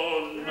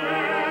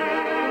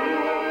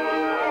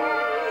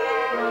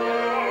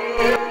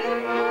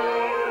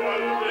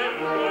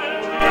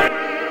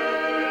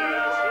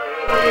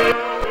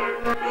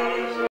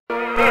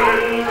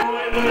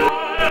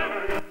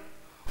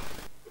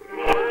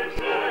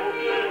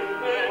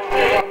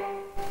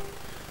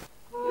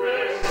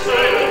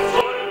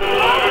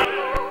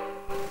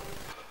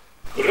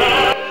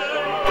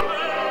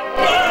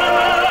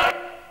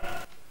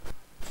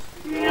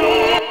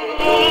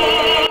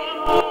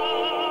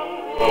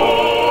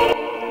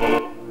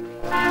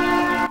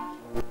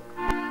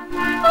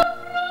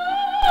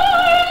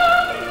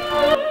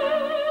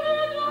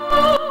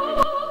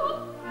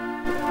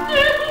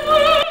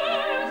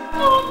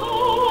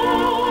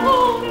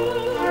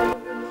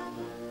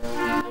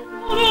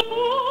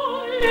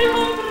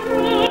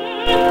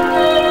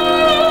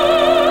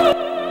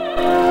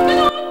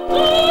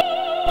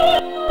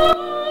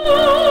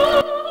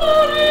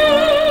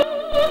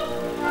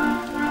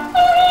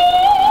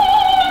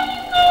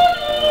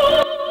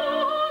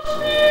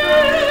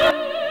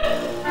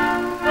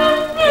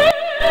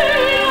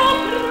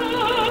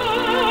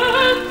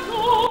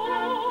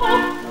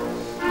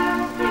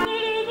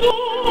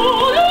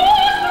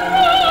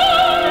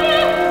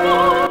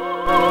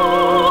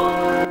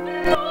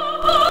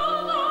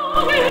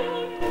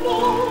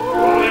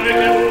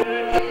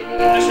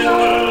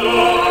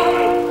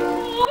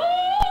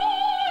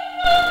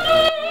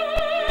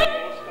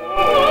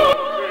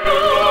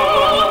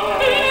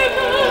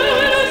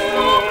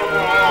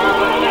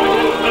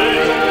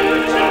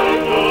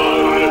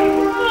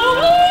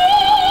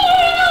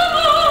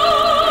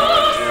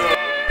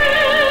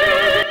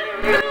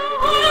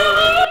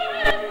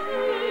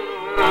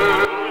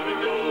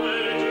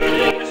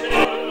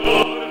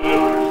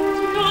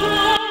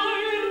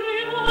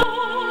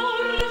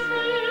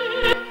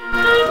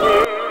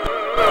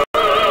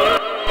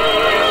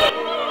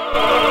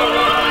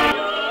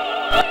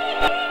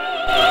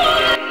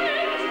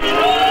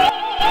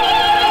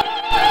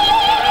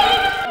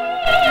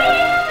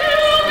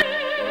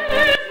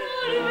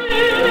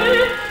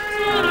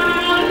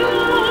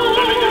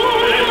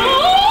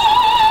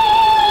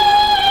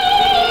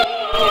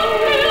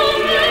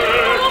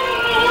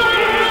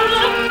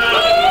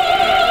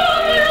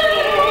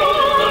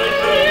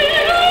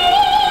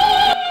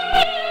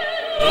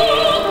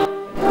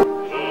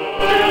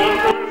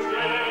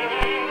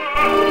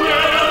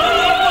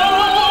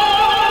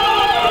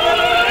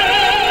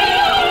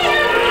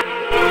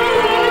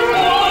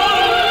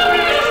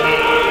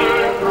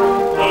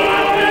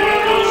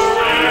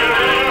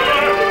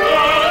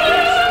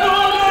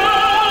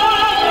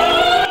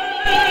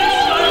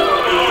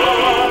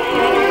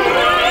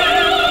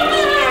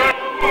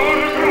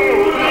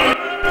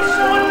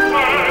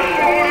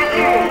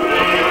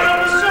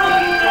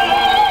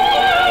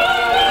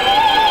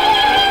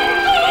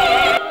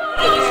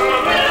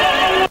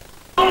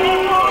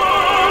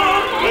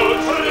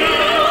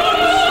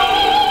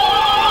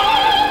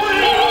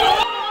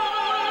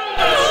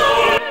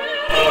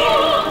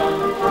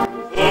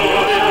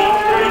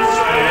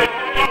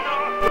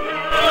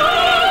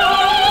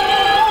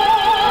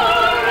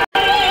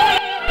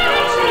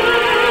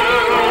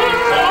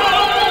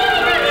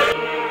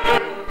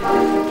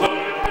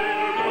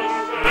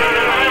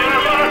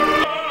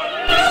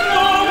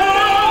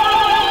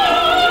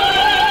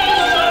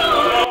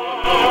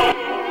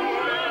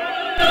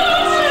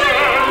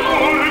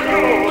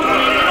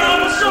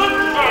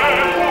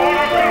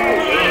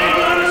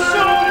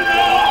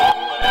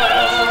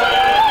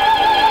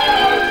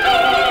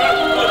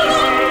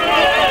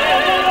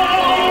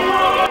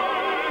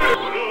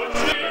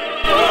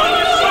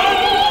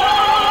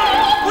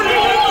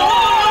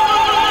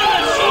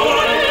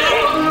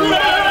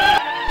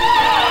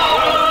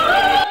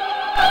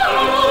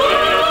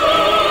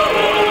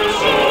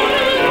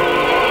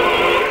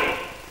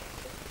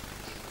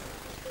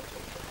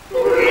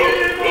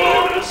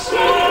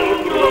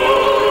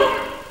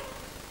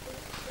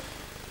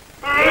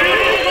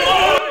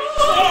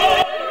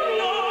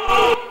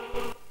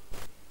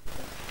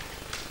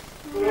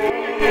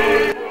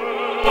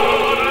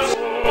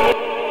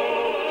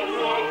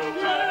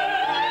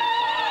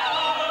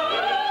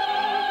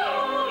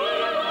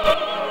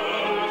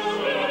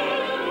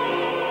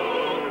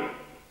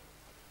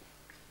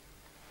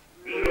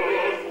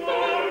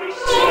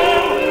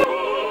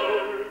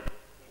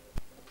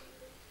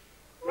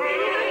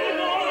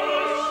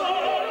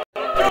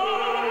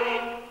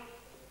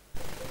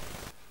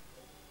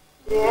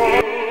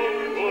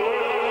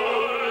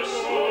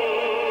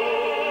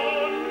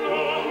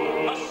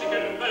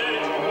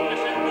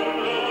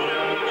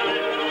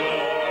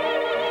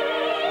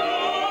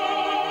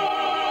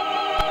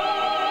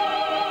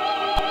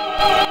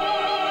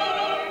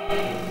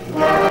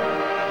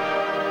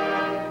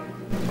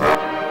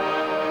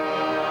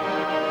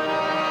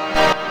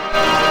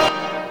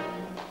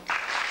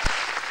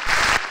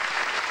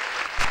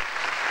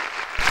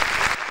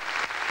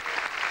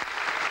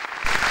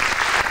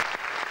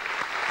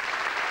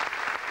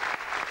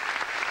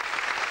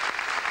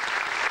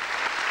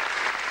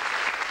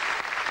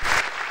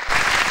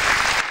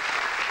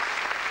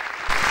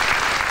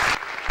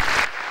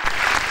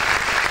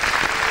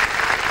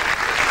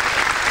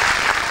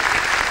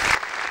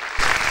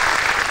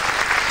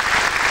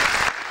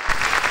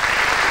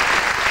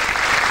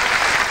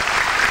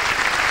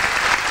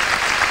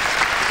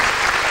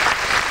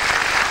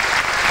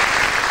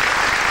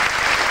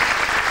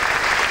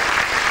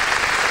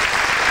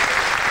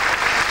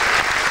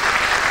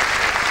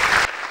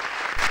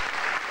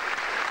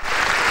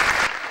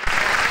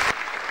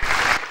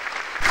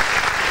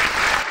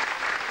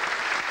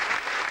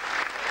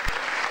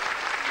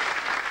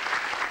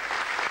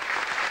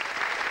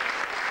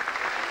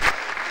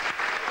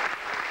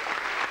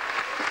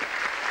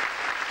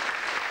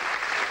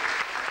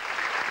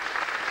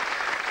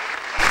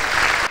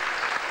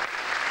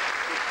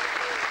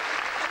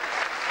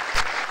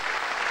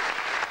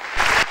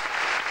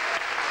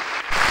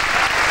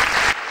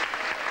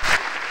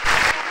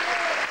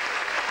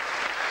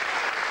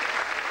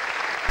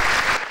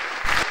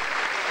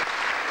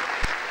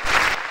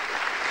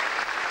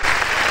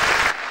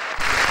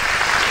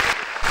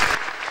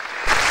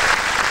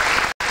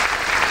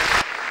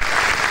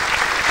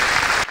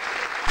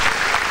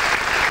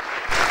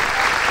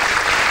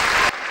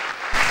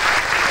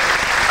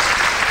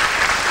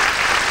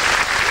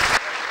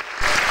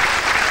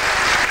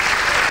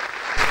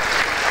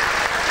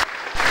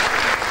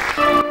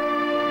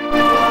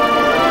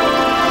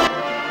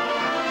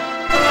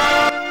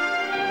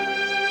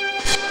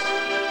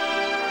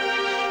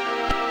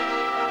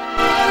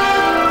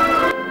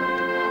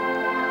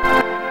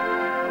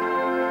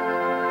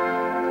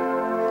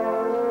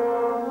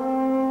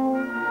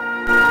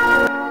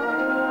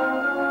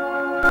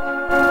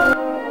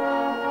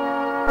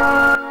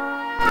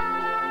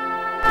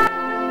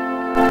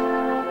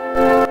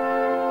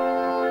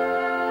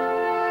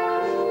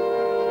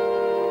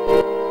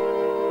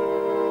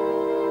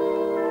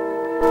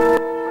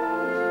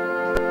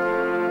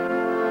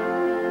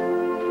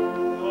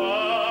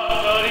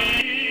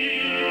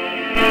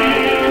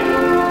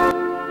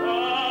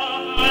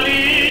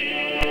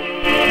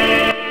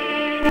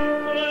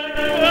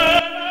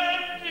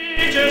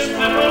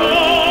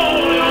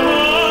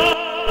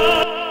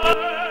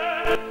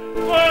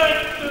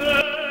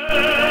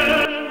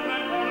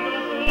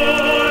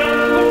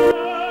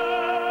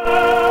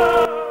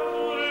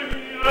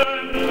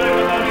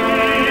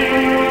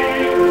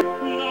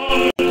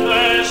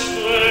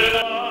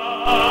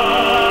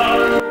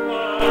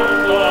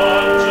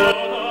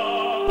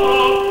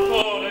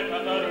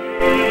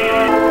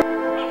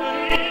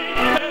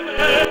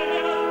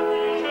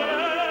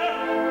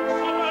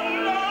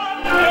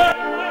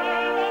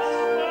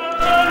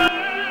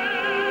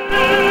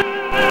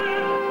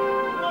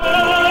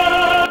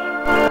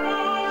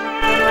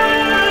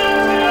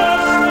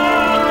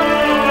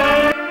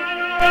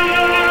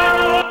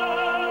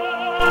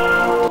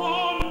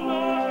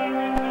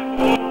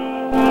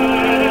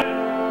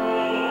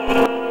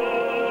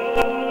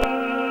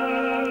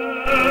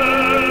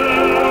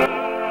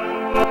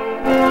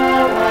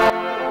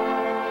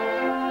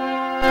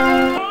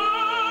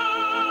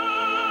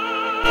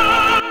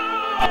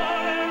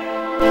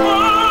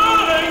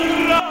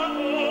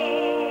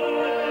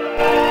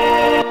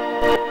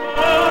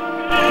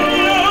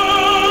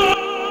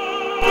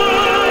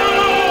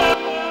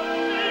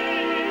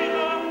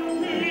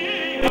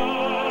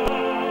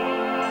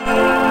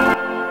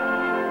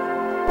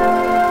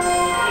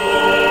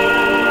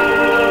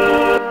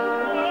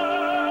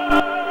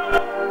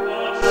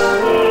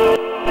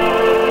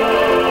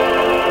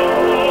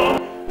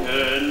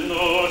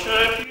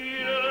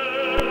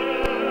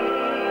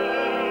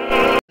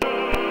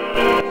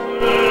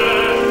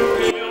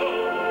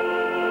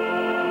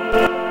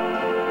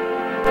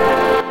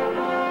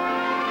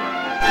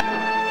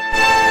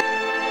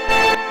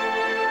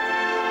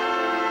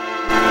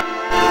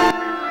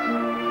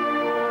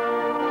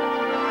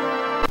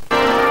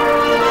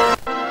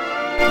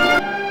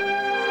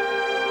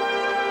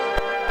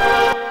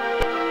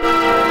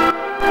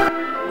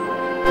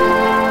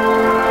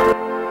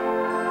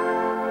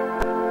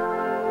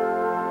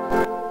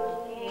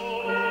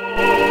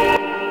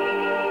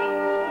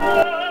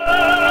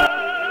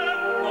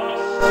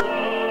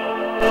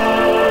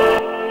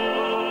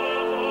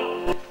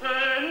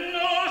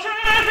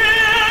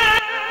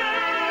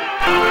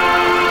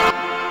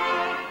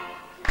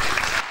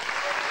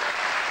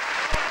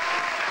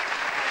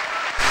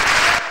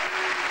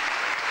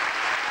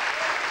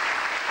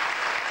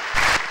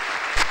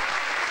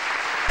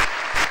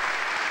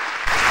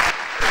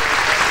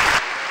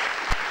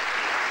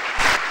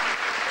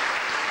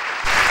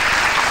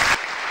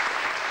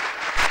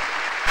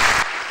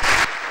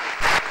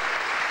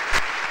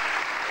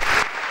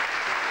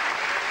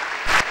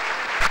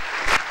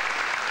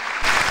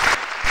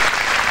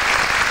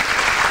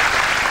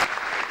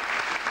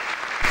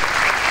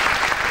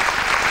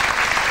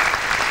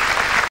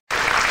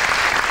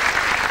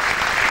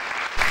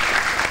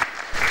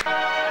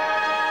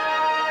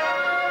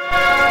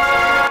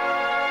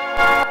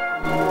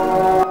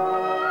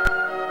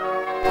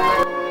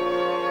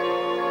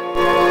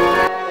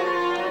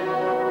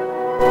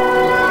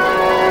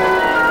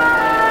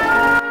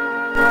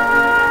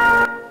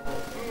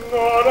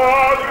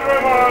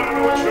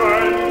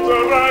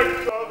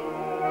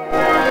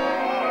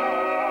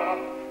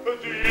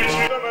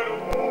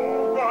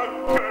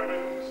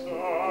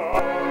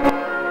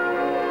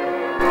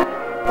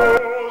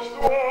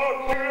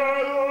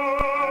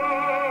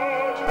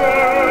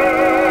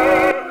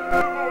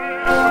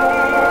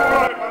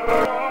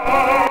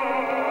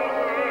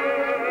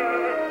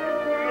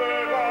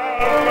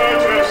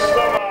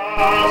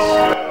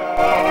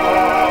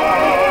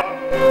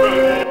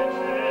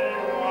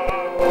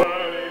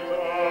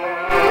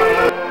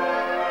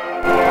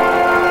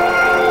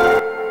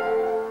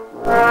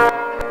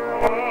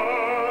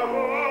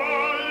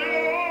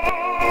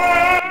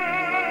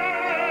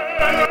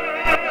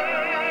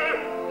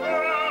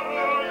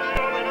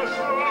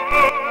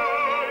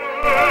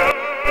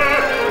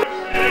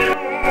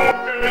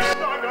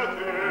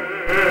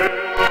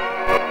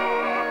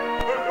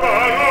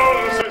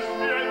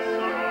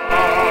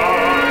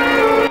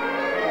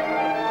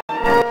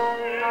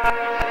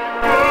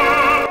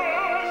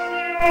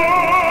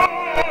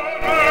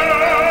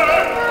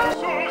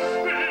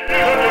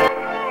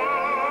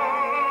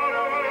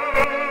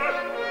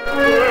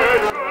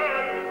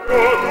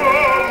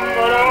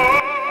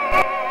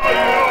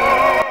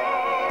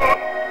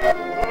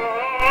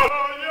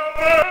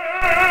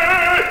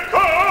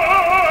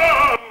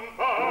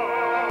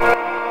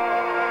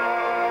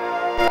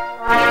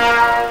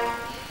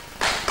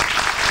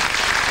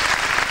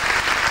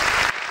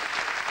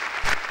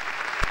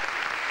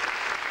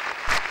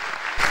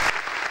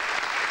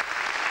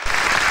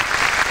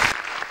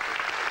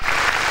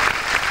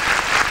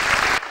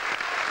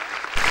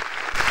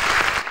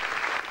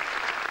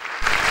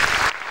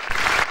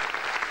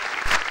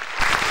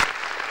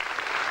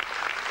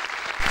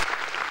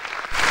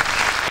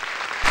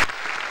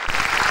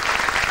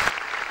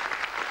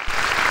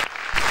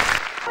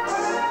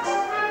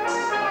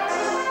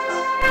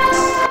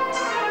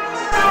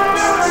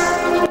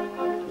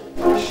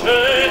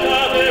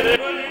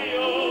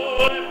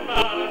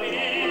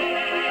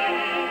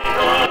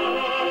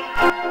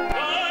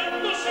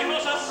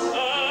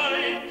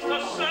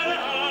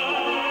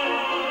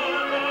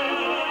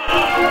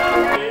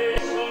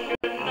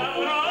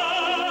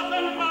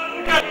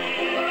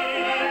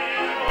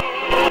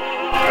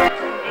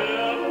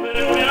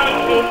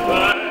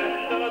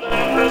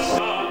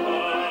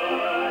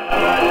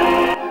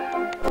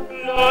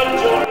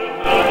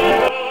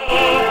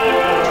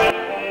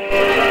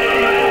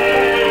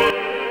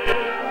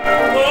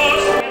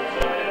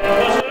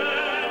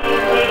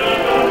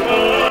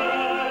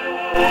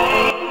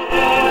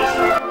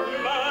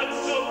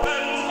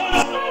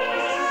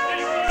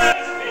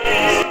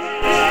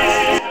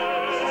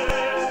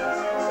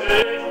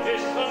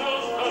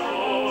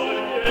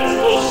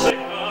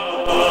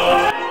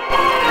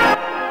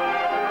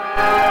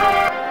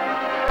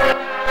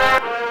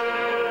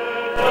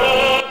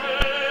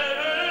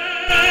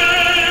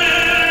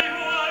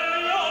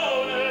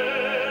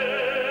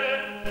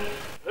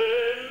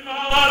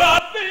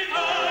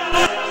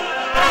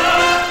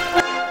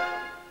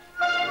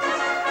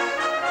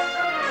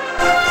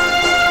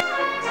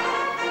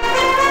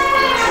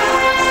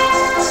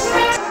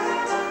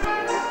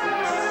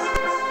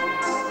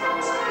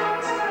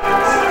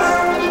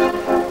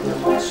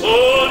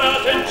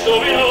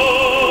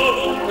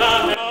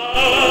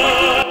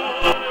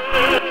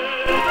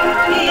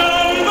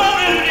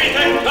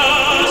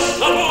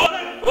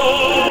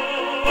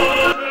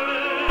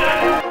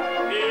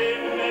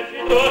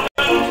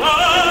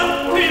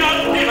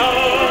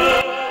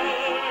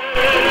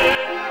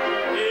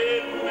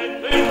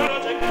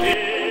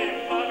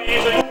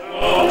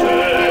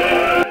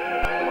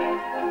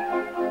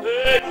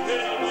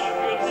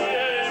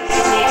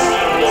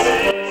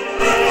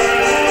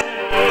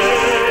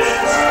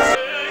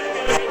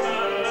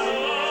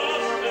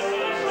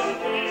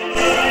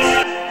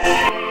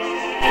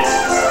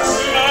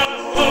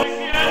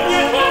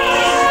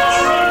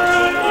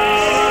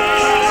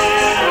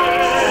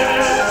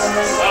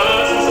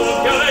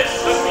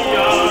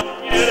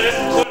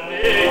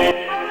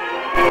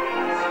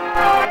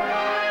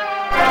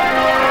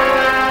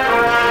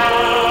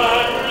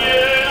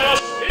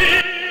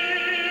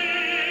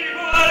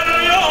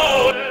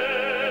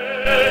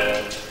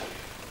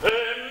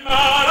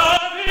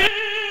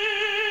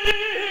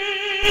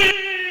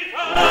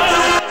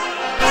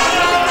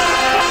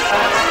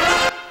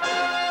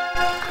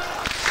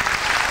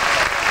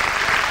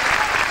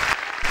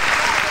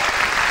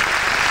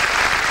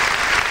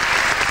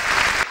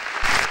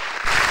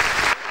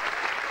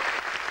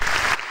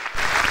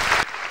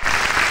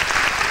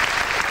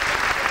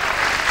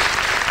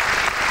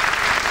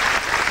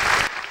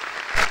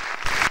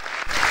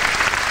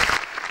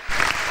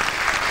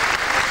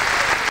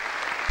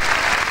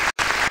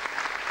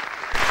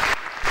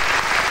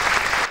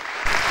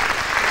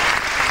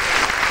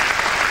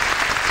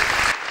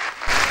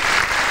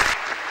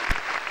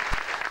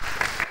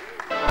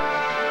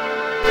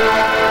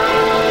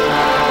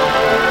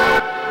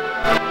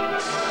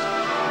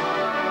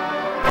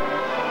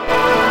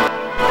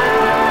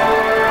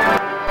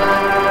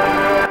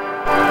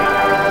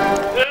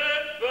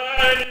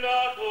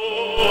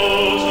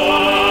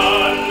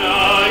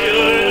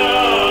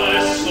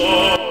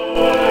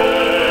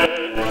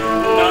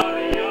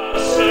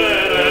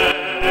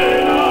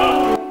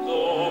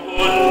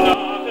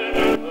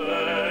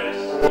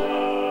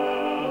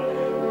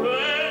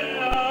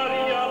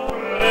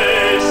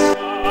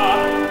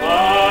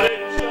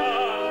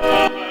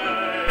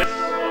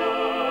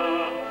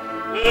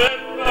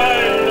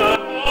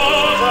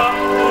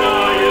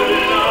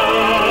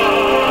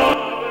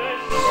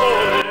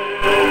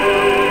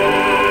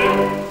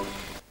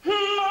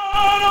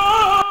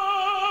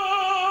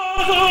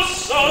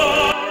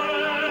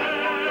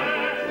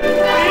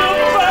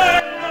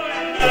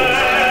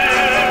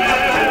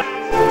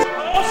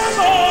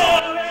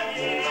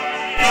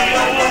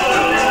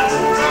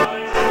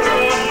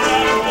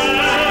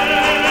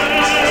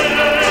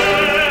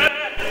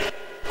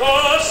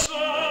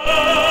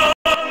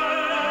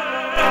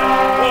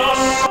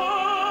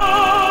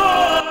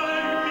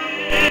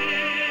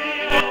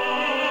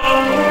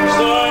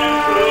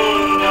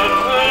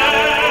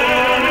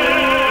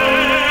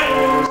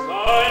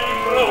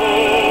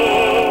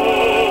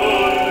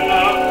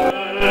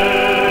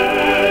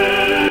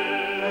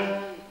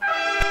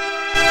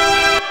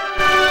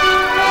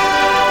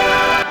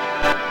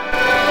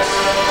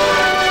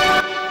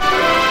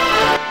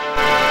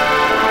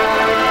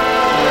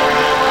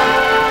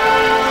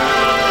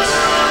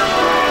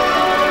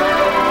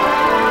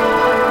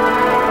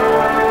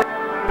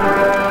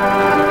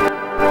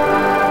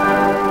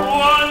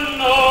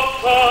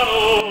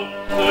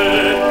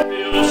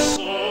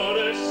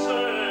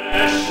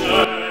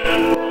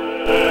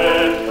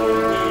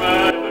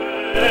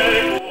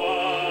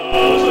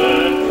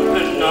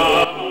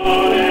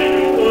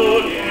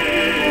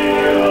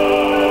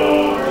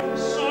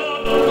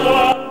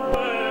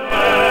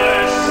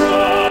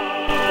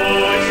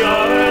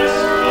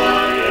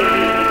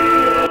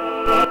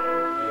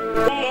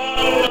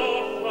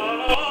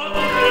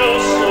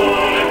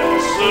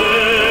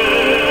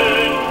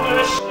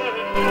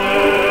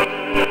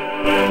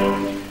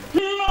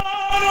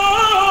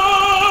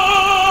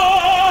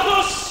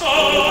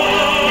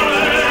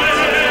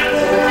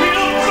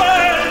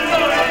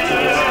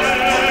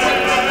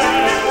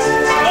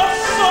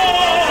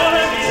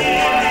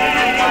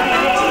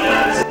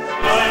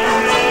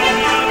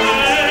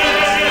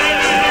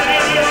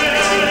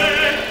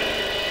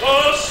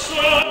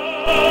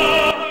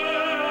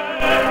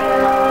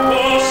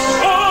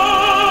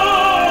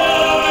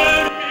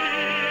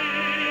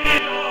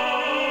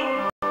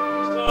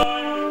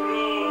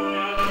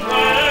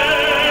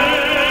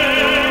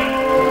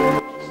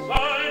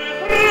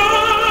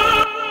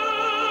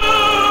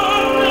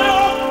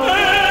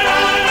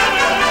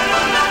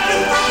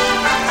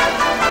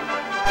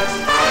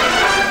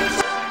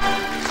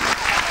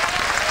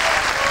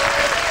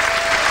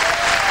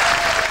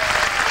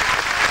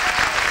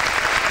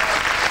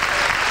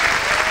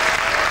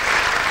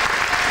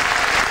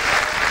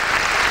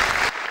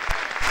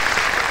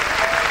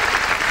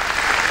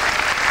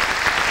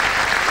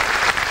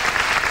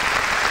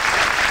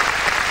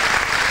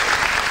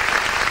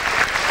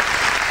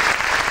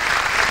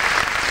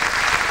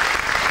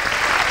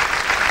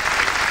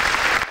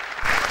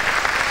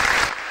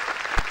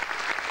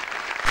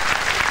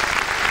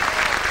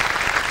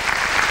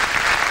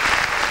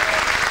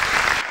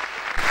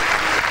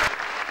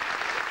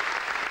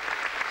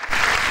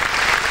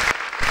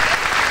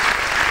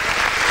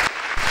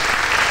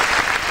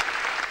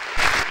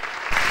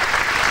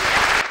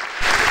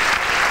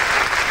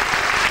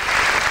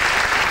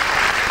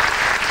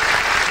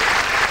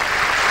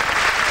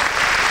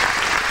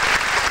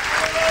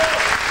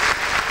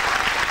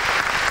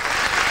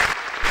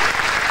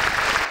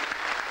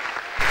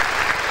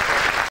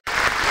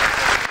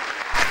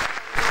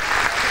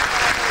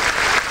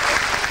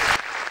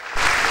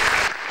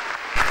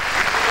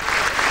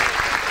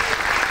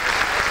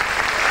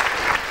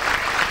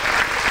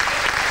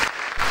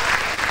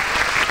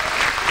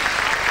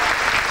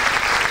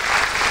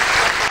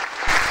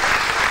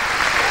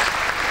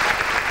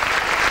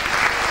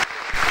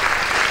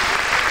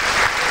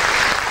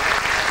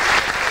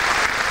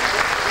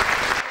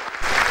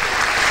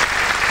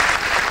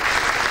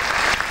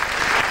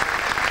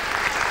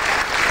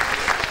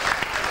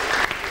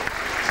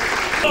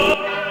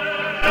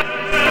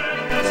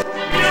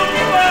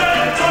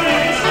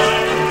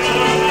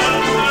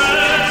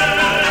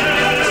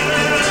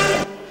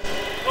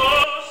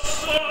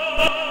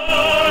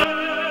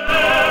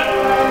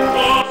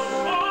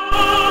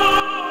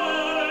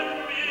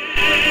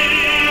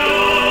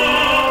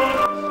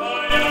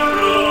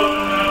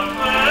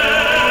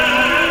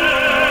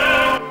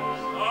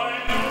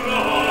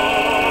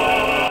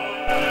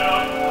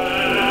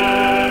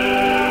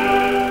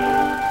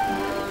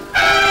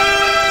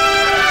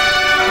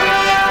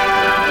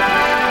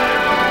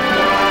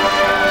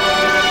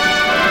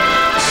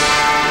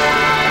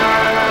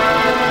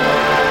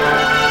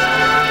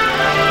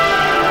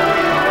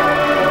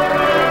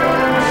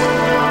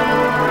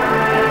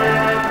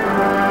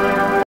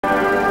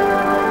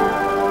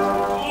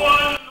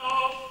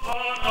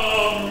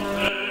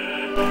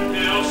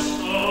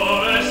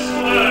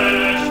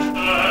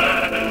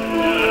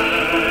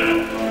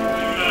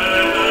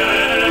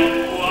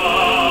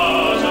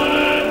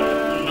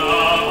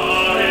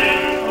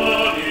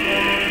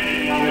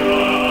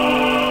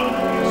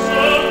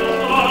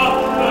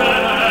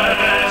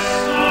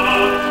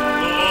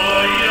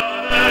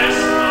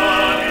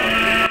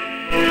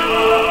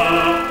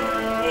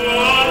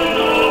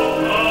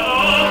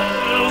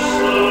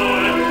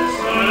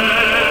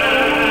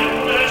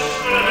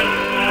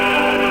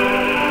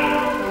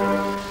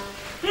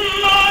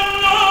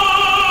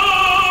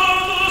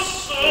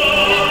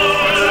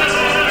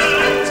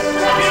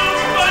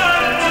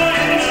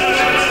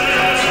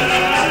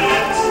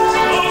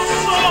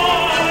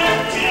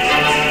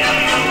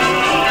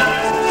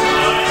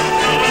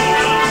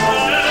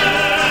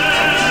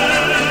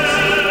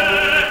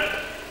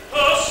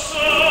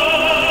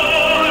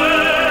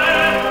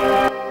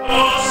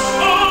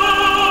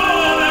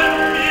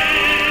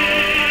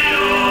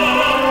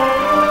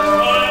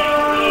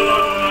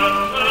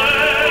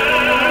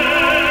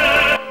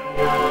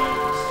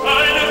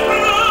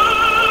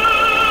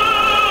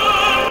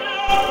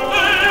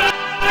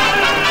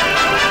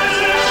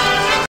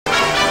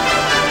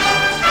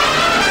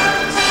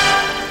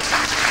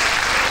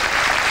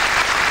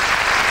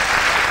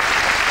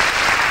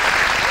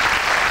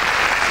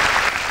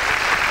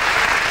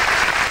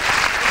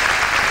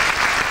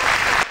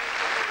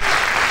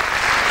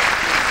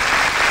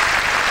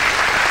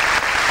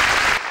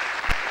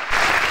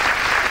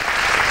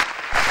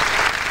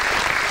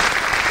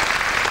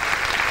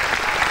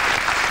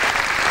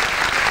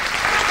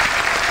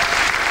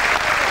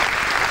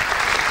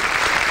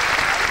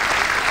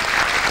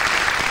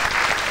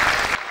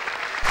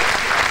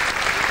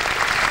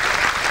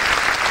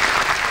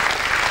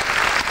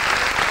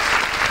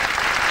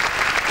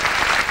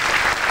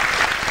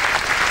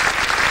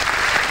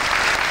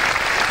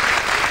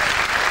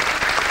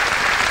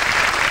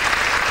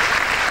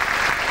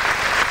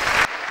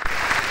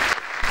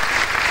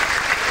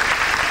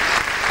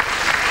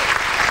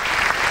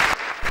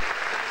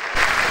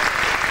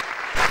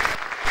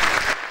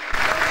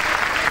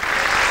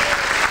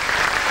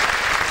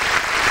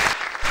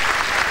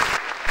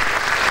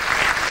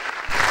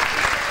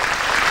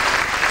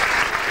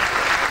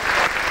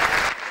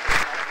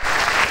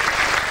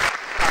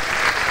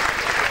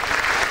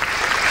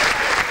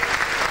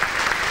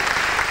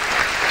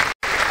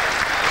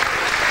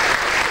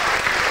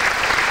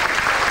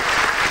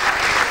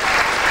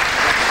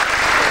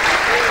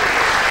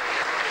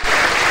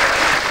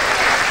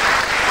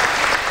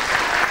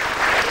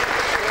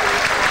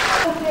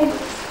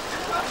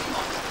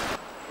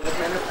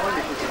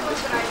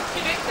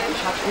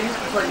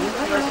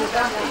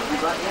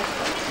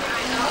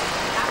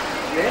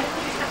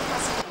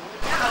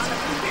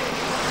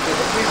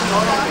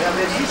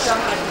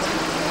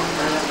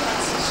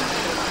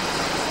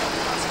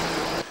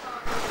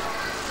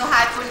So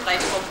halb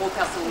 35 Euro pro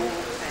Person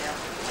ungefähr.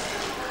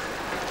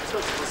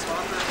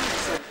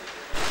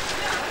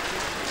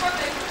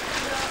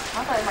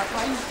 Mach da immer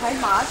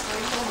kein Maß,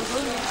 weil ich sowieso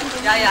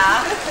nicht. Ja,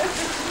 ja.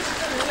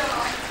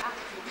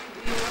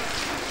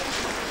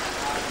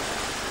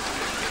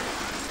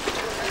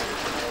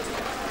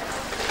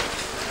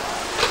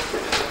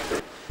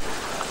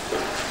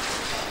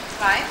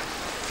 Zwei,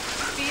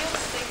 4,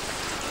 6,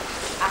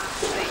 8,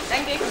 10.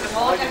 Dann geben wir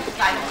morgen einen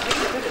kleinen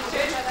Brief.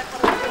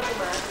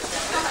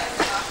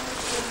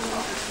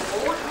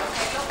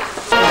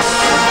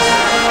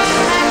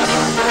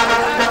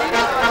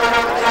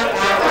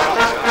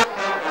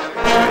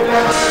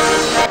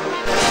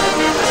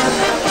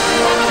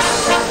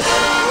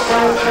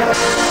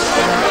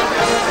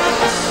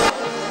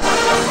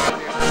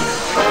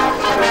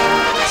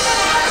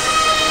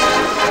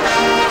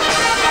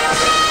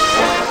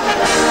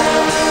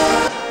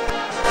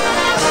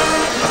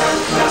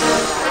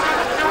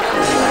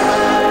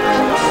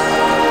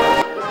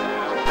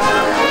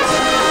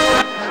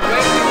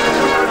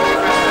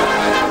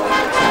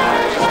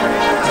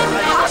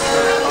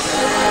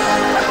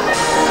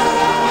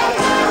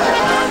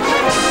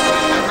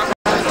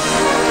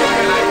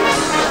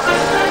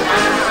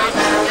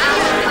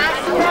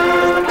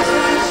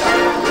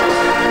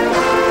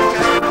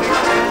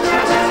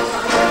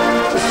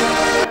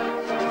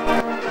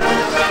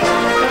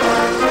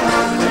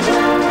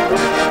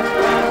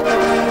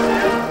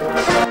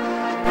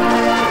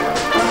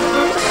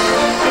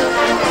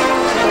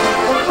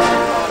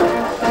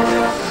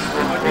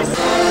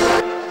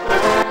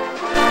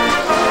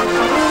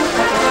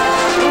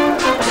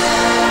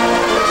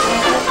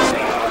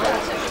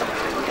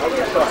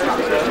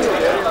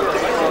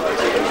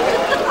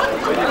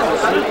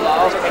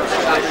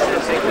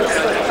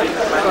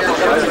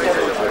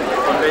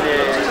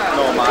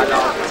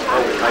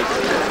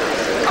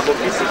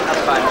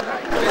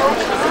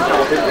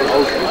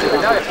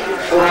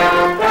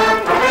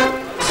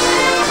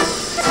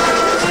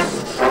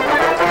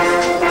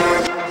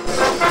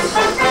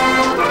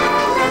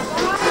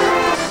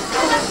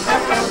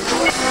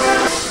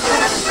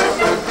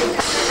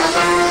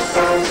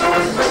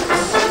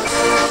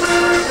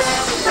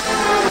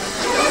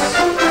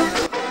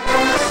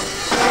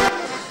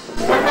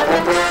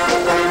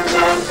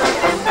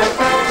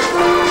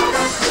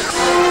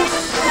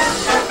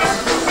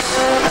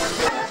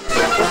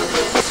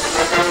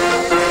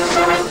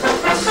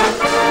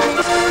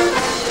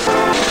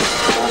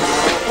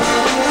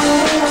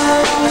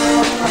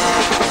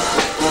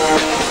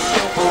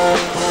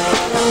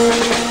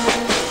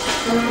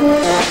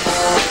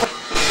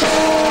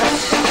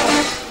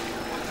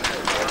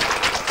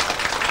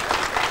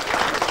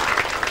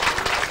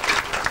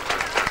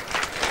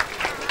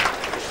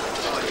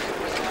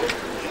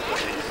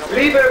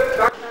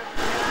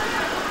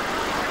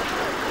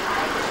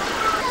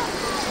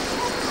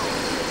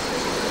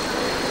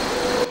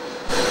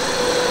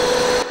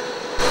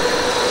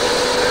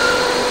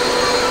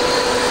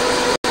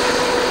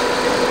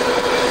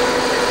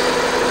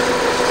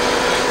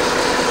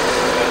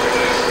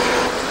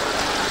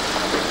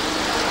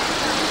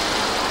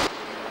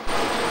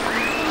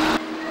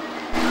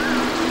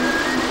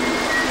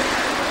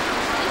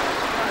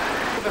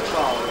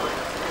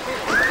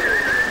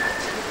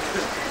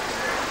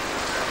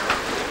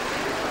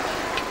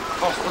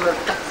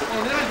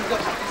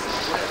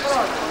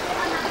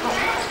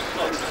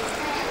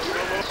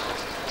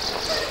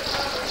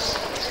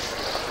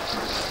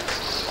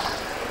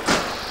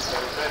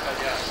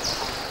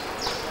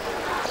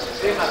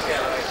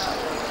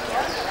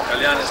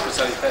 Italiane,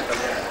 specialità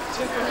italiane.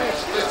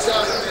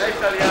 È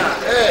italiano.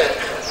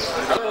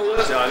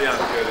 Italiano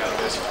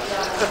adesso.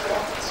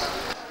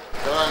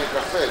 Saranno i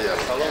caffè lì, al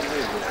salone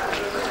lì.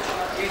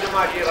 Chi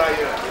domani irai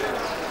io?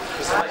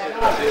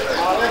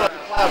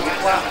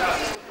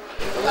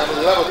 Andiamo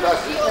di là con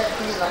tassi?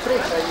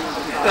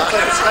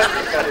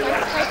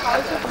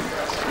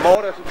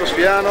 More tutto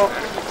spiano.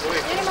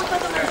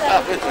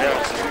 Ah, questo è.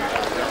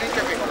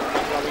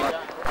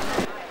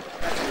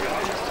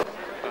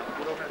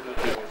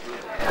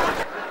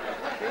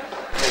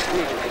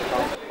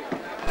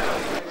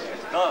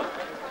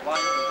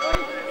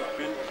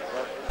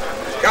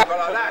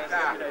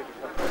 Cavolata!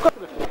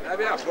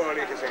 Abbiamo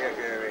fuori che sei che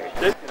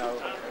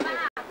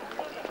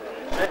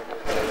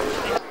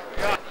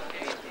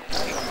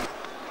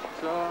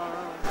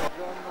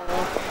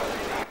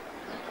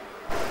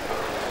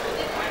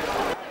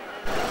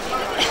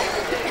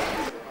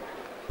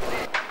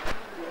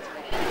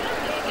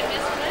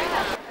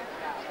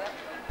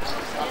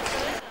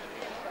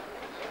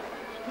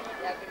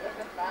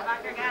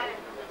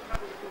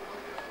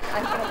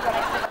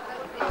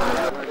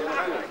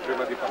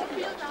Prima di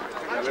partire.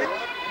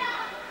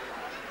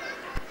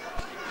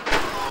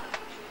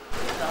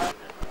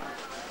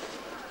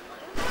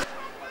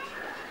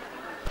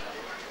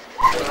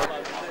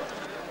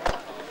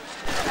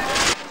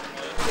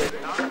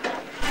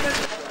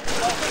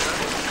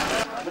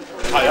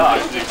 Ah ja,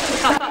 eigentlich.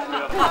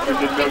 Wenn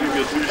der Berg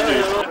mir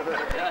zustehst.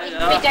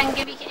 Mit dann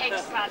gebe ich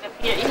extra dafür.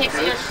 Ich hätte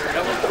es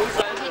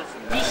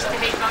nicht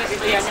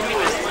rekonstruiert, damit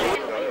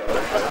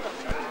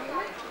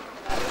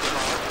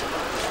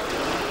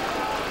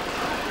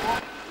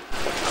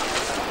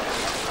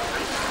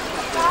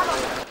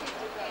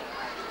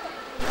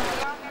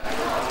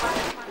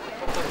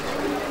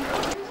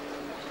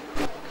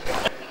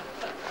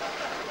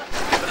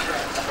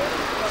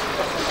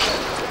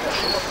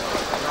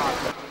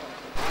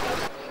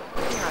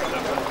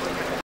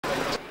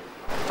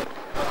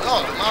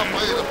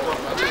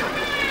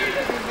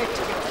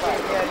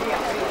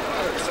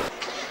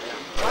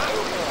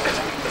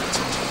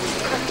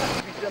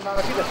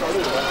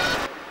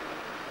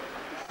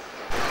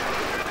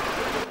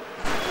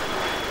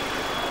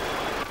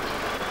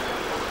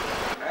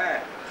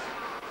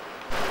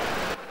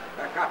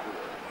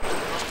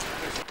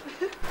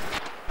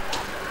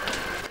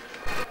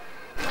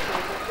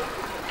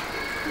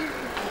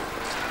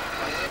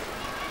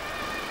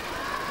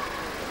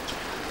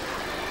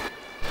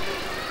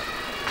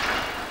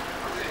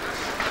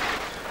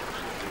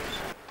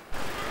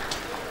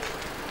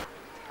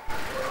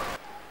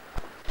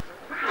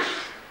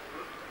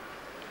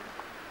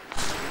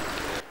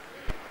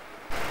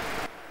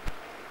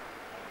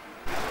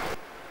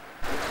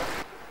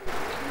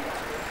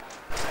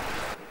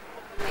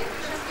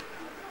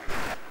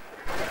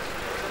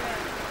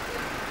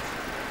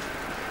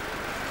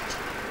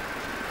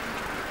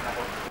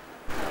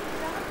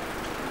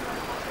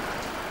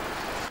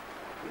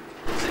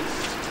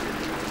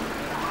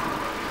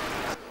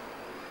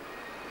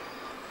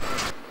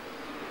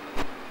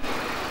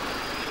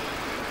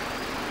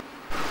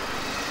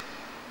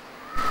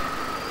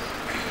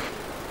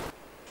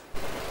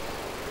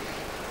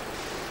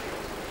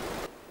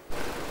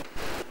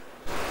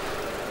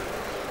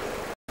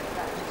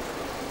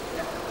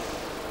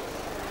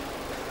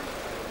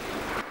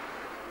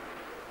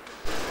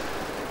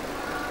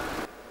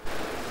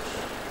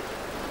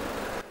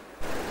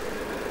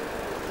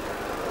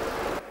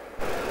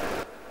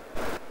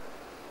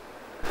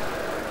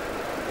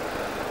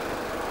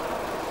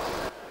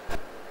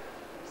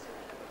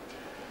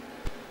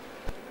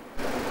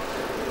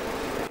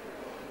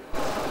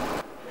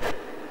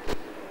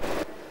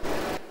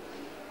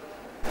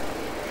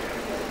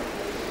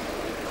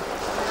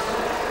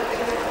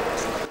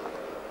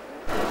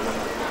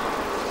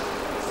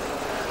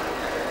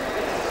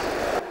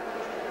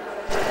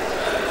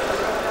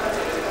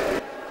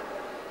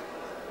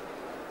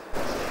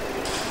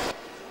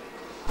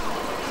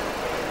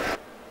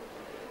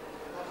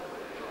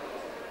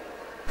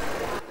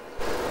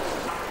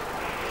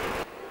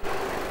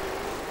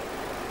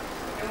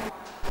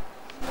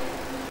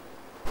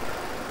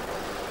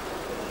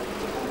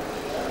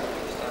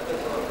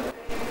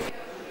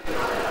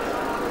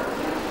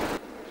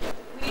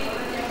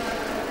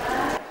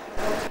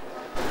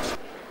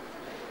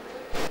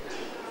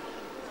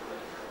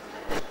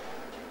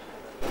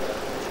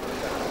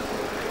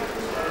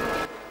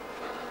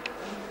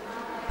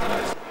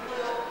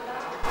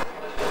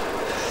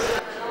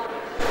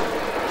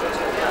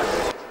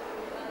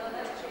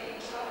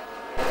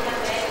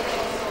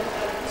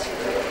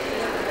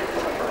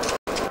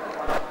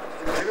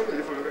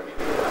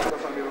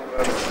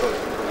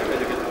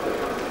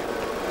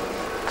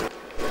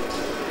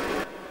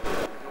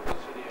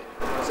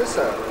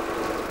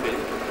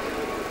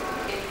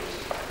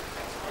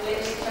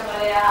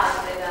es le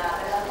altre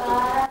della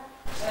para,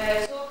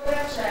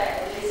 sopra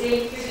c'è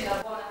l'esempio di una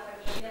buona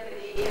famiglia,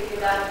 vedete, che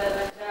dà da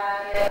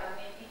mangiare al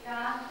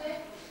mendicante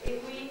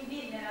e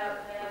quindi nella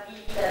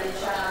vita,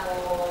 diciamo,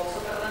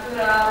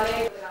 soprannaturale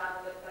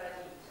godranno del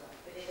paradiso.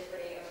 Vedete,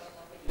 pregano,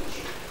 sono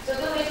felici.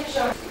 Sotto invece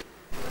c'è un...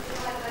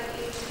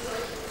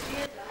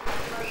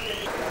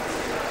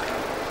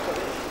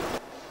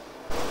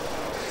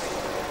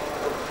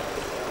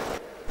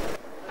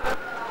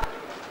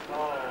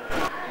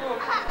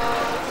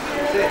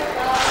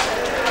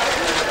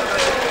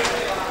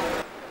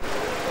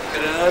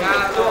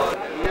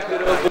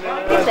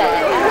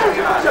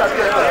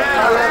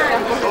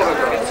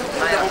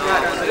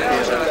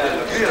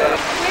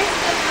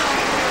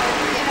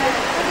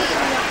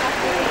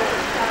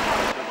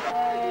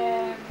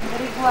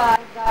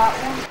 riguarda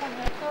un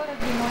convertore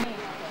di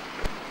monete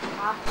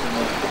a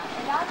sinistra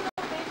e l'altro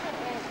invece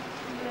è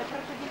il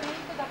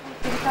procedimento da cui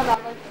si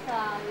ricavava il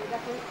sale da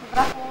questi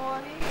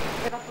vapori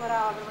che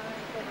evaporavano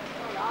all'interno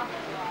dell'acqua,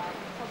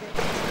 non so bene,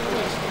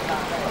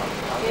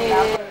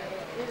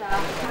 e là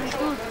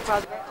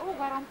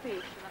guarda un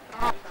pesce, la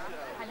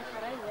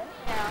sorelle?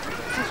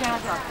 Si chiama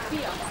già?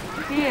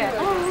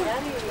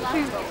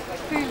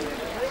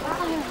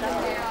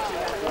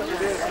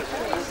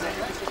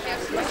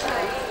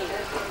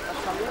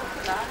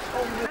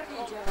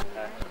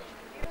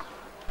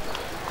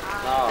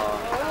 No,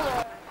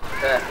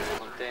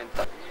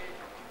 contenta.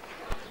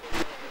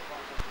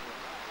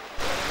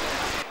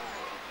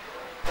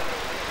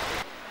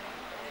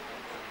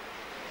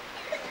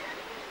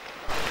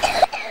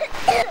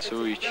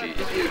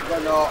 Suicidio.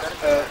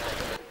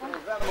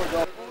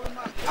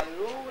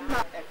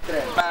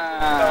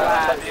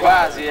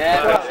 Quasi,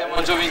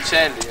 siamo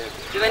giovincelli.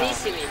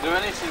 Giovanissimi.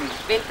 Giovanissimi.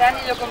 20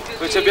 anni li ho compiuti.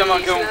 Poi abbiamo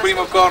anche un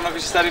primo corno che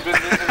si sta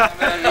riprendendo, una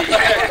meraviglia.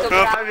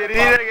 Non fammi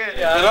ridere che...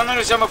 Però non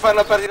riusciamo a fare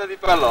la partita di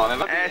pallone,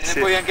 va bene, sì.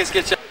 Poi anche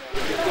schiacciare.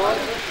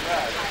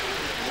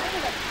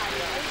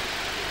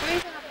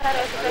 Cominciano a fare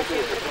la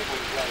situazione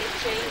del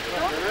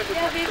centro e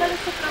aveva le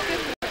sue proprie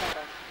cure.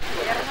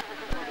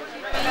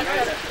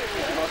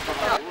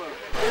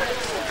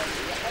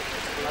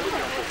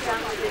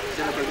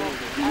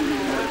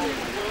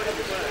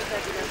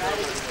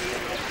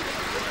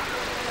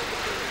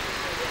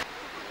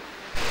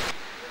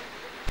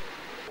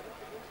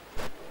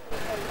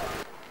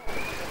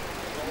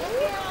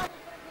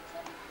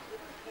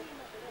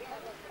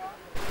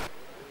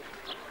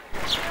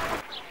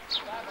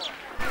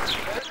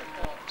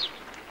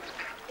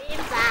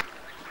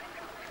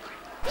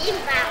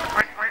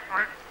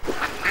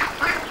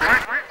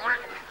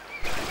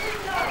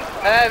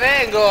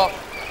 Vengo!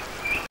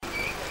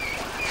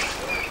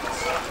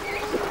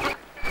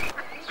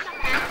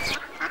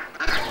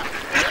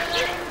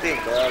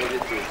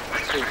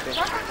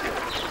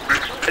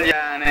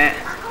 Italiane.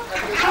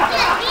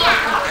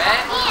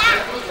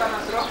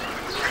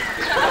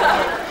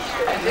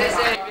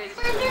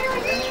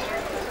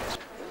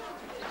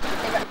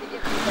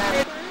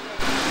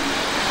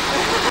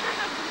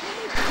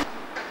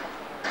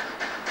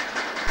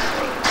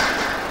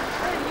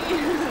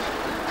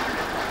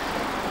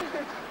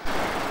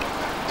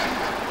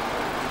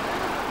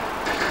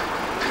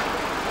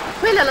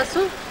 Quella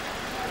lassù?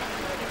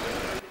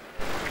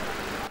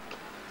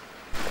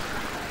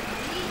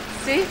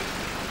 Sì?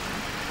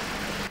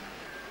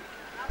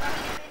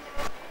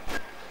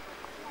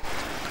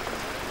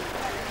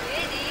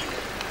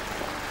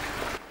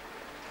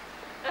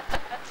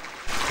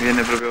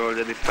 Viene proprio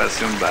voglia di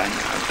farsi un bagno.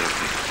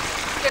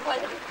 Che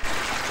voglia?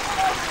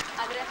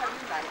 Andrei a farmi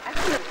un bagno.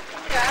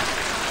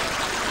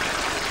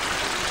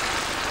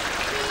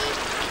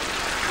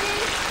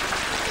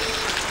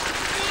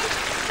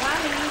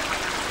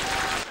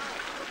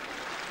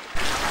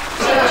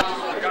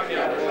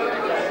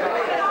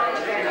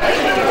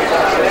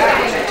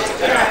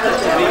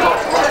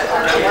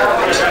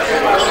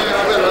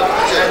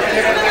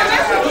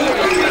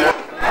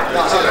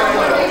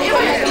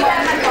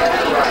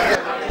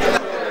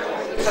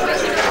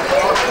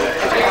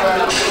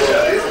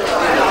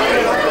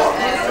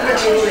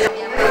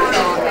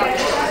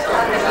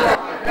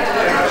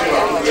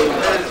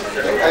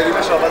 Hai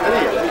rimesso la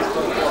batteria?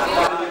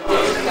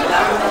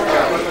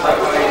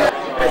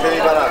 Siete di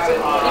palazzo?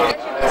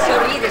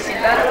 Sorride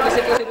Silvano come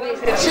se fosse lui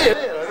essere. Sì, è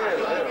vero,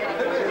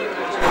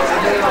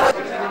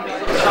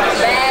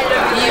 Bello,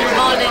 il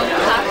modern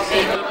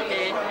caffè.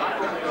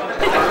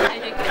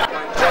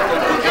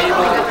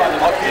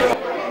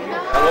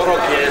 Allora ho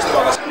chiesto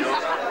alla signora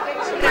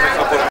se me ne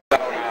fa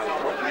portare un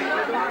altro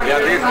e ha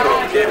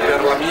detto che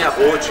per la mia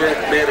voce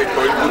merito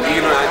il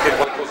budino e anche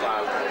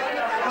qualcos'altro.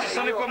 Ci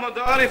sono i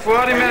pomodori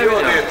fuori, Io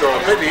ho detto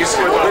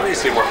benissimo,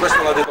 benissimo,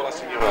 questo l'ha detto la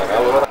signora,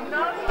 allora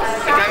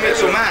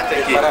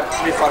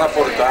mi farà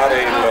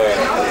portare il... Hai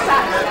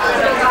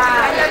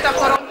andato a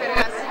corrompere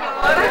la signora.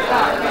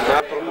 un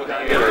altro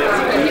budino.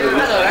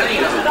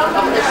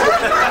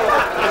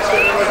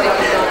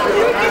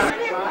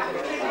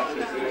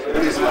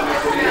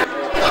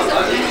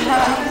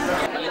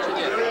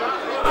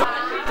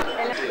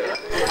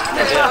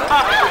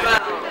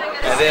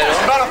 È vero?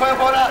 Silvano, fai un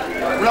po' una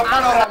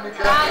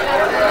panoramica.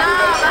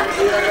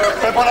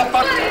 Fai un po' una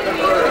panoramica.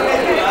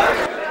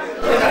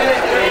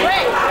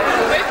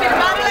 Vuoi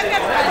filmare la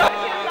cartolina?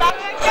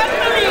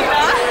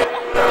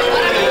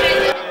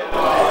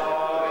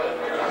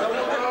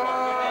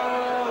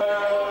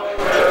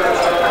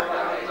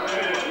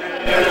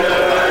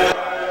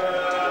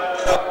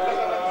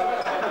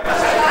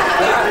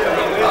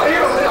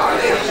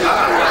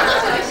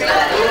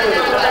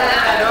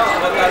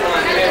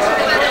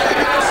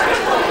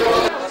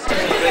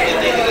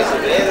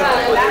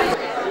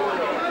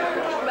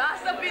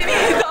 Basta,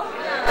 finito!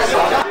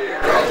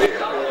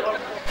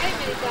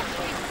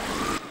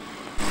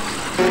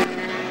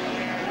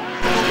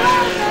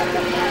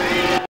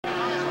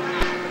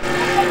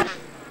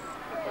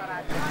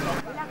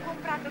 L'ha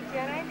comprato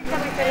Chiarelli da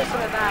mettere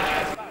sulla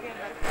barca, qui al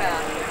mercato, no? Si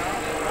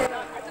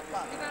divertono un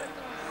sacco.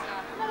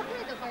 Ma lo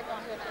credo poi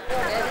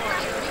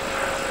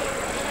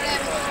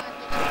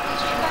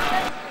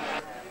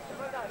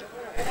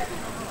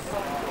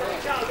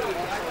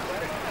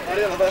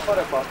Maria, lo vai a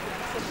fare qua?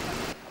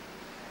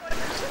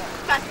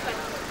 Aspetta,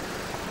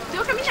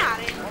 devo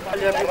camminare?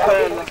 Taglia più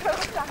bella.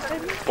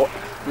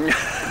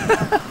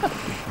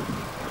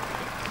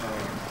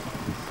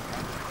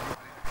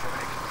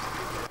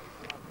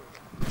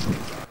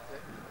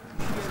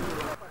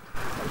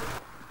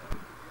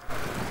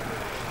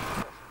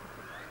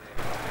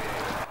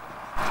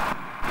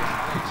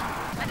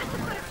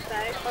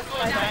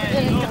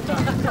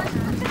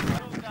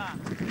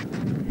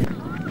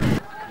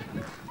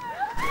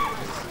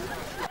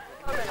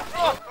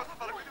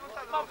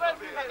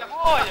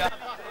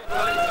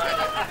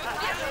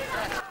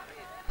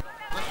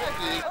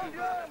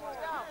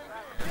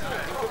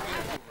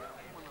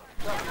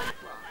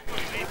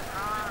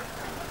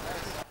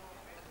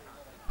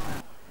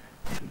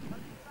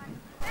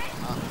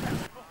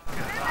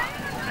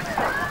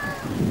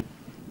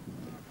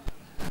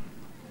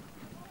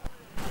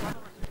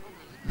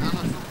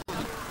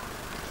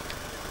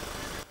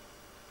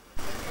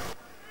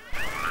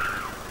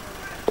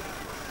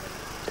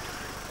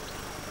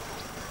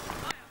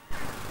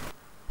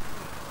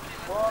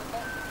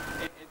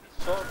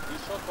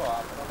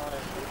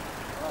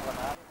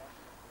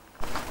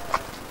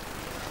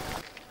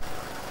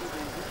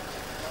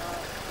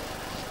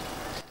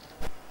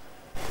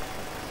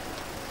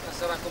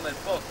 come il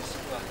potis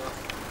qua, no?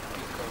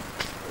 Piccolo.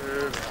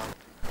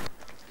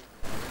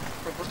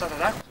 Poi portata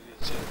d'acqua, tu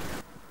dici?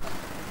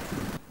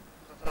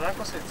 Portata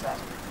d'acqua senza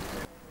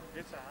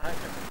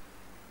anche.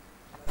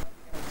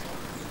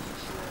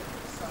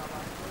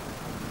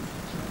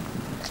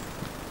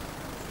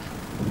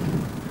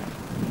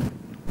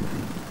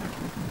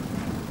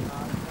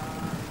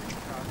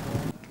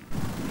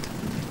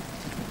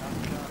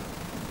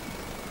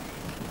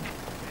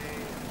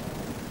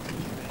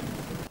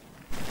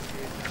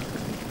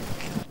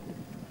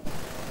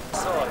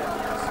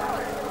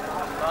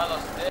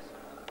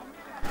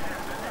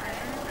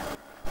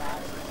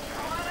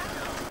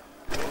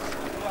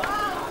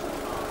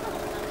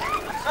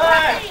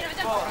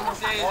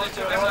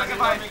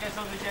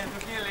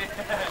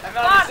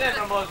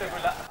 Molte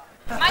quella.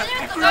 Ma io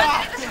non so.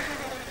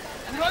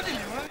 Uno di lì.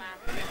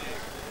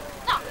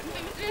 No, mi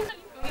metto lì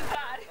per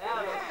imparare.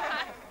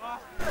 Ma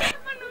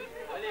non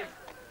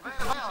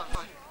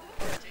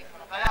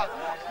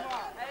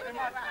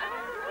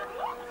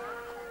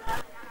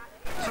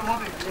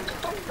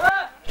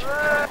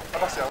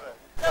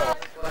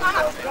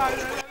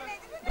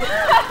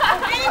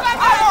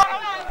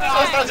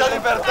Sono stragiati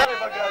per te i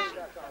bagagli.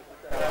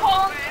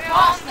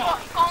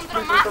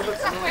 Contro Max.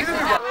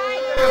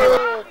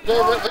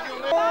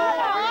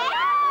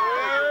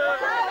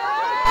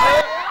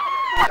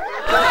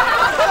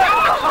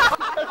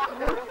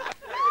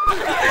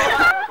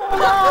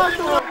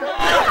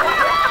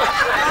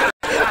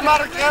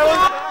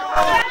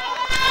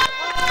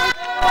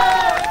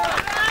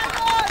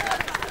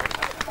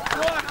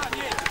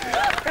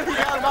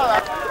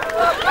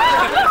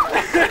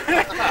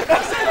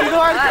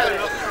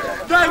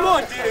 Dai,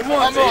 monti! È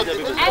montata!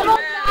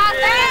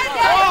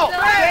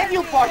 Scendi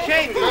un po',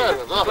 scendi!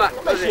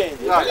 Come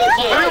scendi?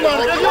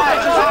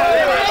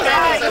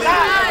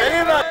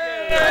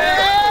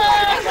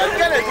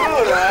 Perché è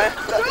duro, dai!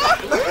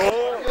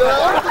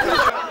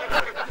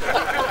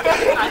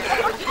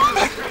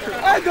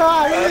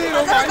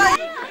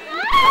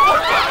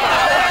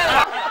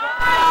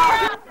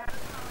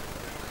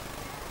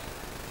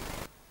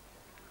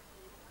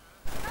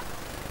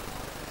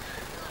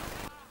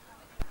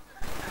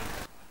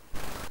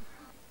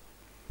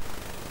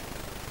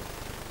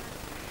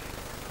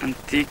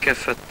 Antica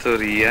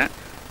fattoria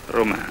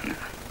romana.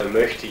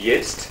 Möchte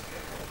jetzt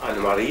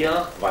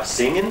Anna-Maria was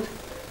singen,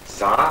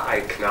 sah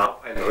ein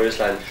Knab ein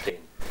Röslein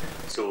stehen.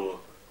 So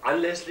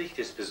anlässlich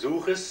des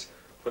Besuches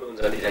von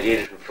unseren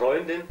italienischen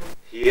Freunden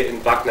hier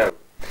in Backnang.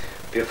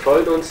 Wir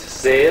freuen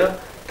uns sehr,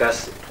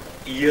 dass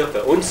ihr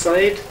bei uns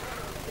seid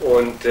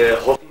und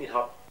hoffen, ihr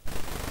habt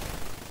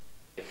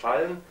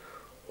gefallen.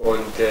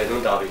 Und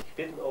nun darf ich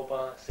bitten,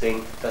 Opa,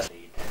 sing das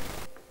Lied.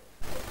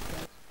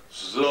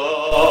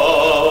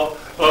 Sah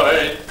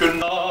ein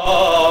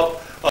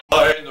Knab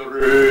ein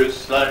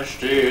Röslein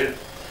stehen,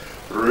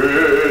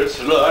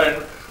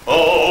 Röslein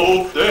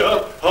auf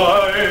der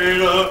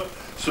Heide,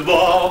 es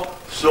war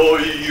so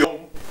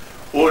jung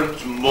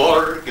und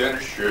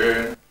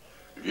morgenschön,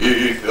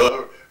 lief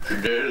er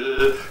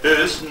schnell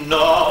es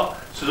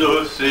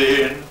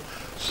nachzusehen,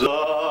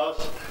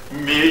 saß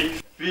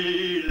mit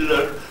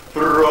vielen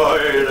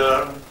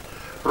Freuden,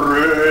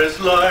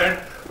 Röslein,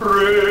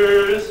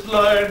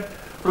 Röslein,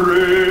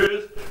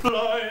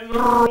 Röslein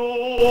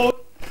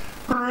rot,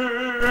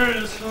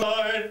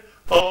 Röslein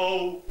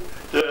auf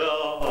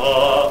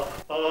der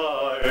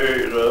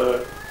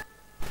Heide.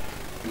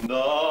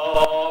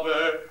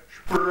 Knabe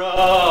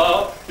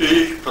sprach,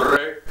 ich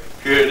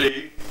brecke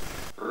dich,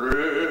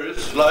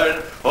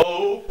 Röslein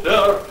auf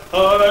der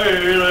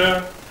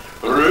Heide.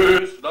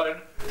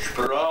 Röslein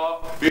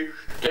sprach, ich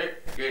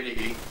stecke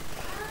dich,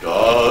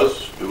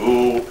 dass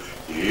du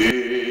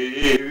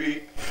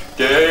ewig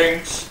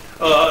denkst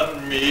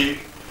an mich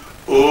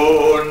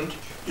und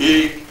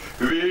ich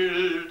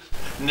will's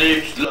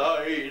nicht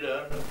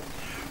leiden.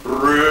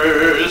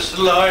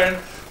 Röslein,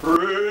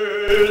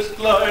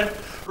 Röslein,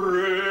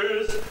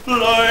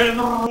 Röslein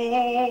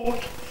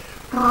rot,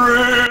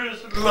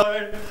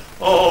 Röslein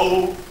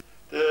auf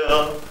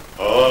der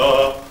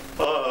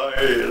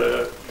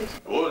Heide.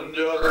 Und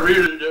der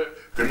wilde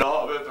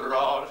Knabe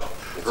trat,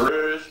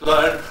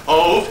 Röslein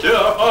auf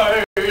der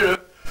Heide,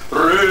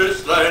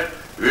 Röslein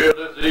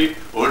wehrte sich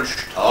und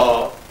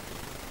starb.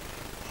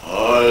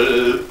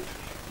 Halb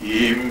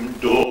ihm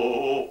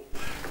doch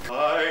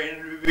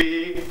kein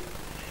Weg,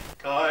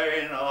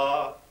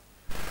 keiner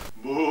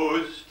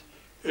muss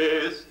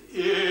es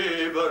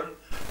eben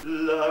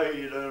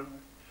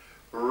leiden.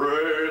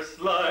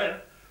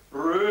 Röslein,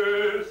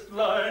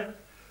 Röslein,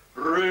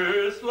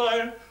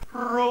 Röslein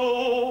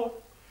rot,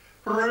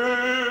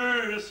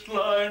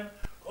 Röslein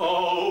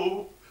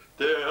auf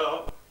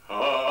der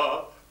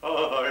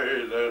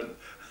Heide.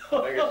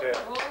 Dankeschön.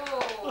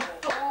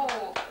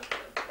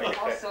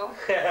 Posso?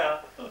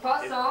 Ja.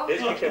 Posso?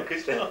 Jetzt kriegst du ein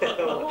Küsschen.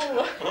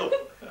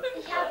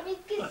 Ich habe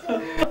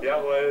mitgesungen.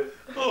 Jawohl.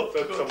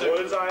 Zum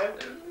Wohlsein.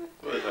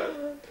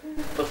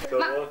 Zum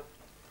Wohl.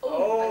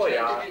 Oh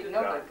ja.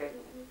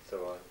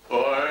 So.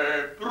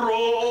 Ein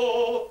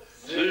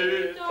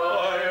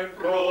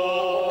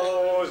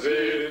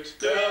Prosit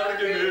der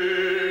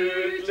Gemüse.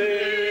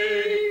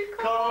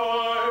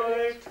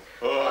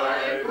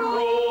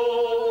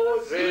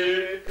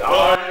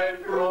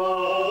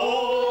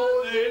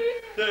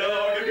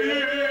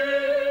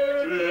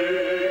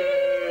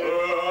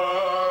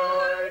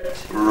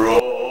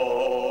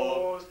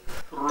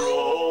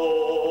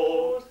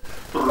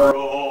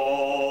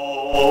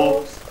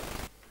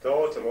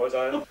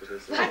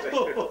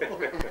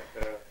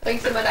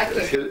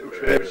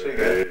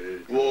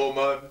 Welt, wo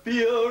man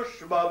Bier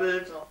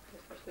schwabbelt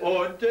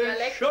und der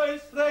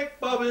Scheißdreck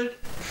babbelt,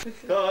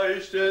 da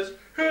ist es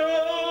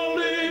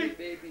herrlich,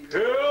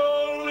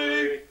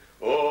 herrlich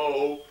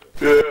auf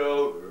der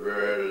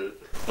Welt.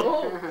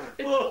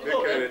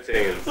 Wir können jetzt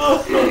singen.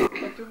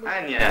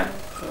 Anja.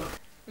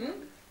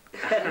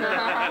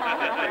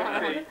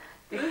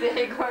 Ti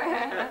seguo,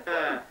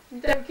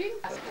 Giochi?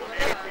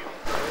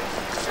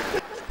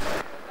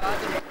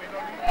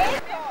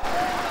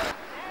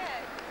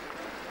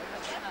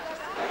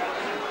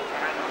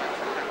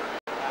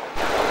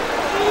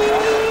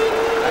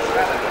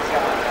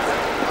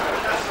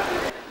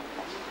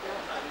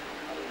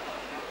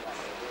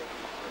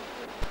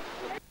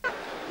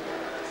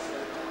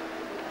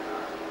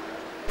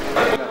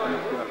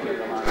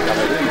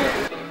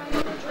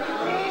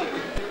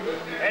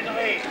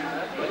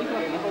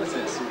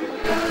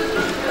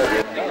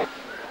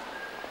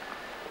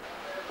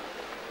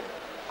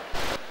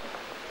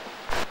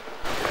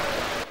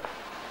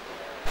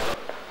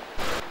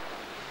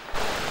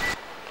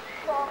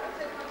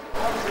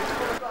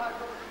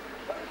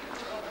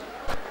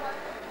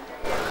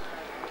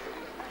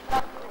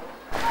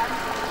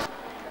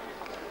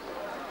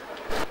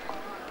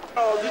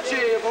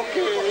 Dicevo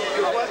che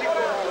quasi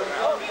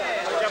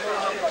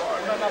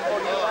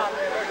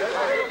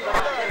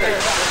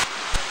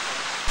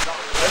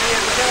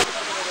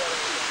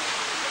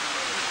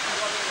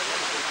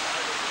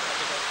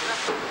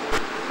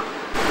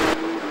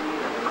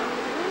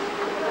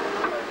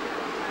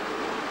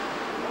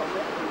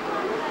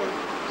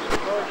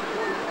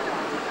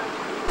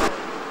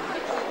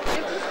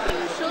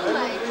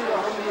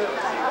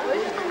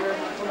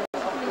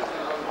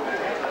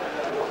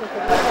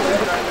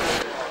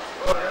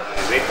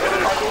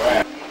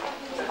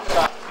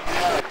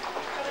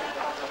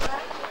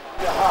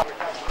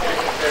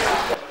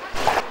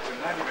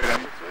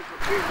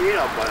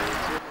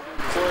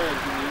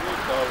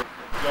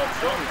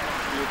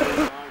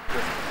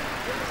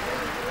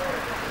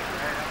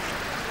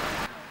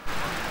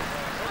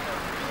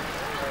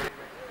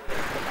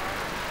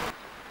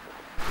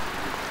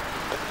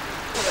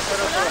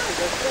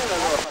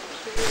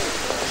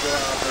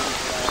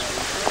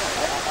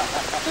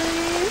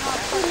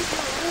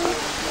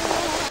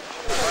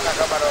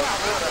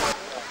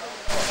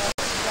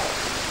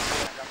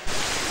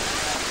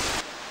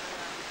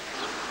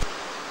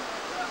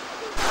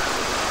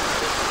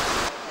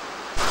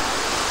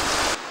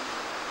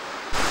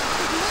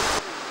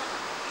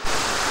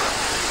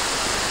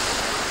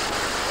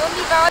Non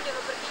mi vogliono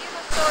perché io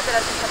non sono della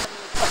stessa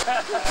famiglia.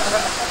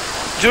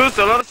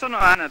 Giusto, loro sono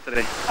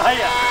anatre.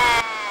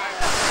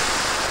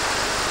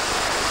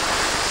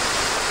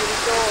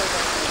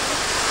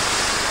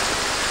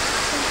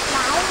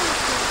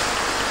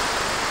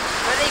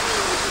 Guarda i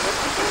bimbi.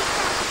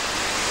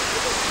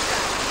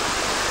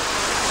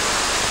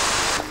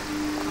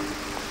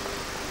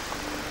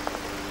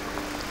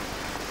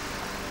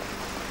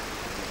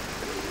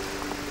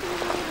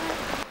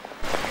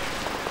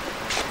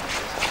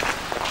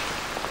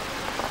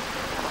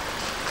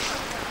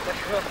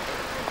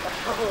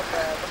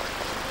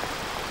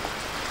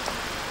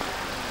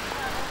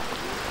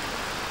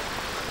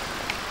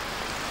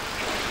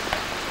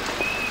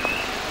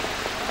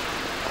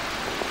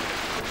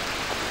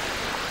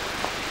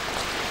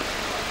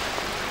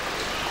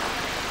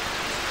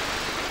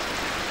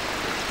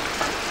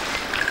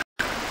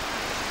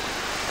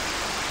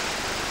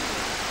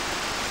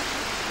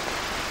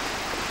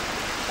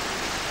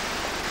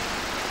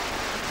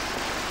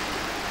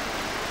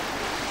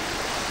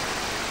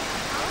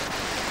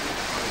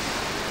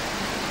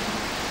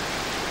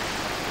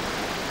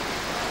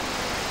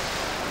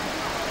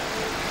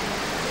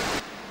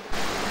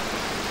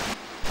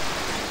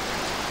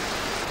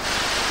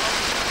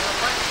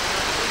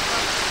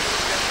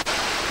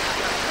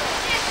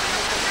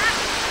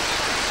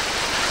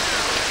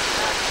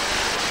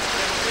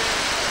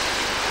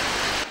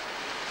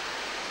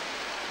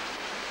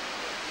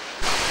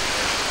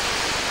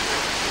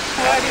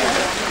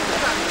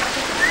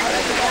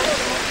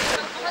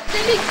 Ma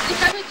devi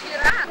farmi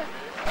girare.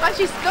 Qua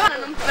ci sto,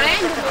 non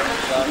prendo.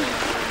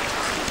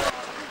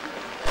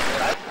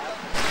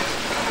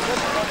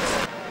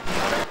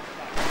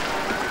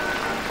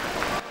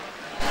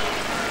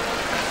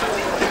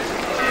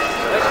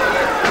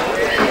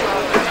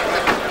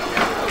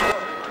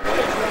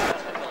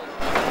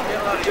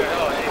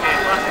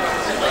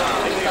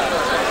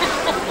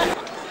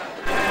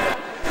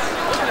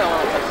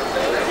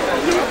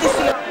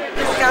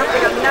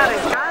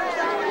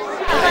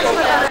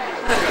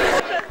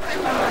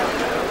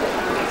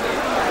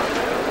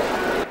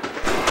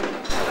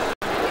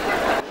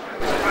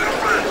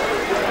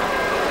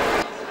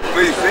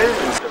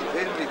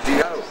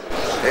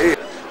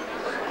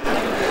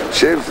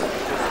 Chef,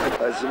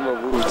 also mal,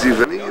 wo Sie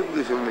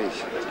Vanillebrühe für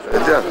mich?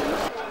 Ja.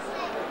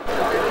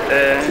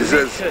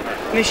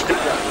 Nicht.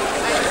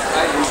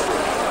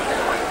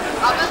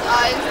 Aber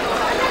eins.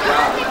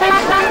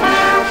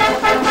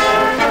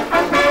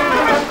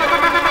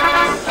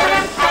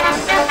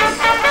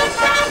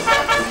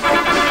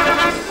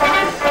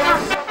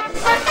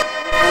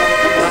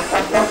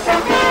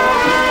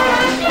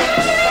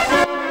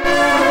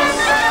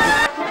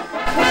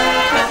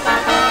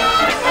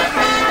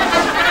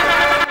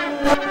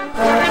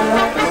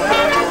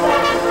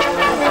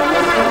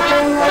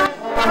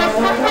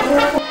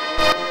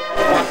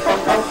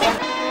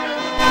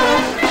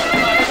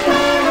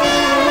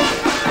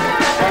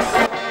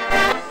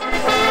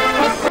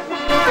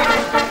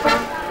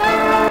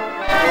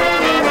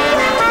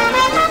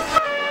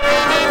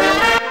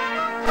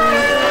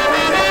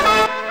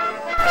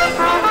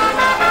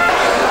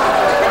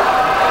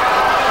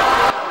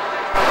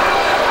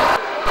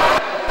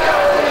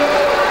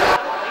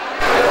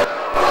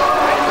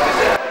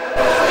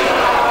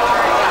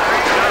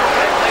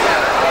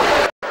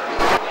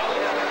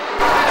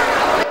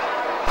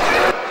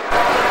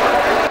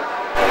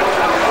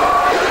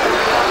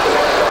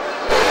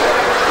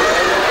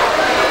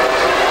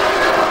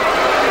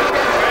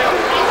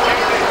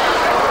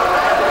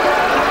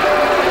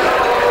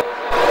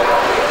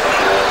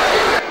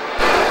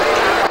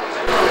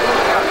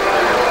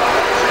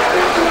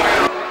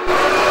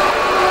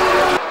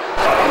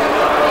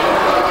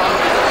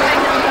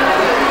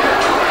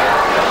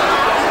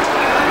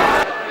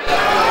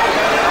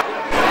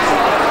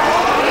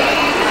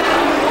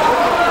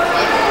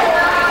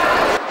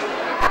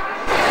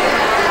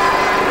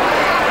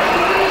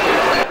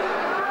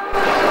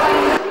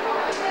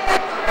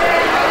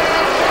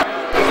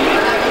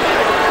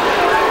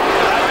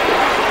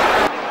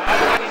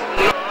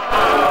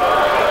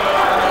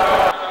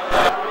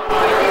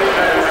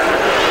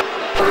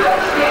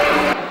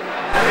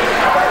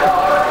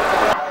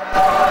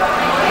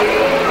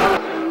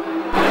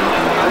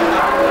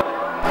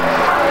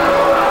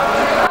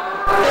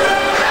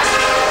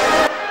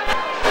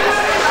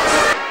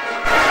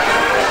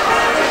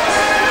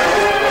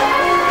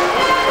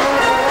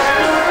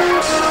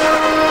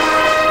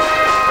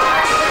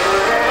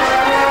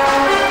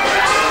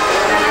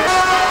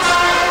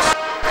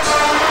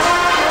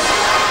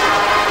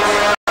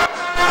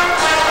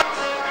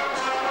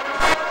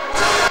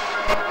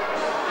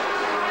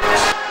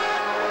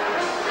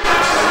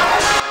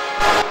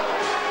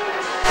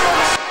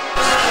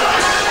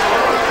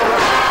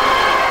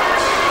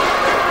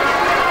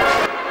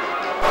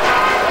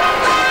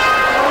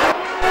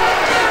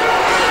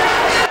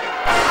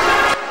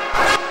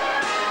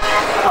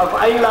 auf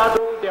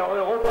Einladung der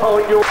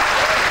Europa-Union.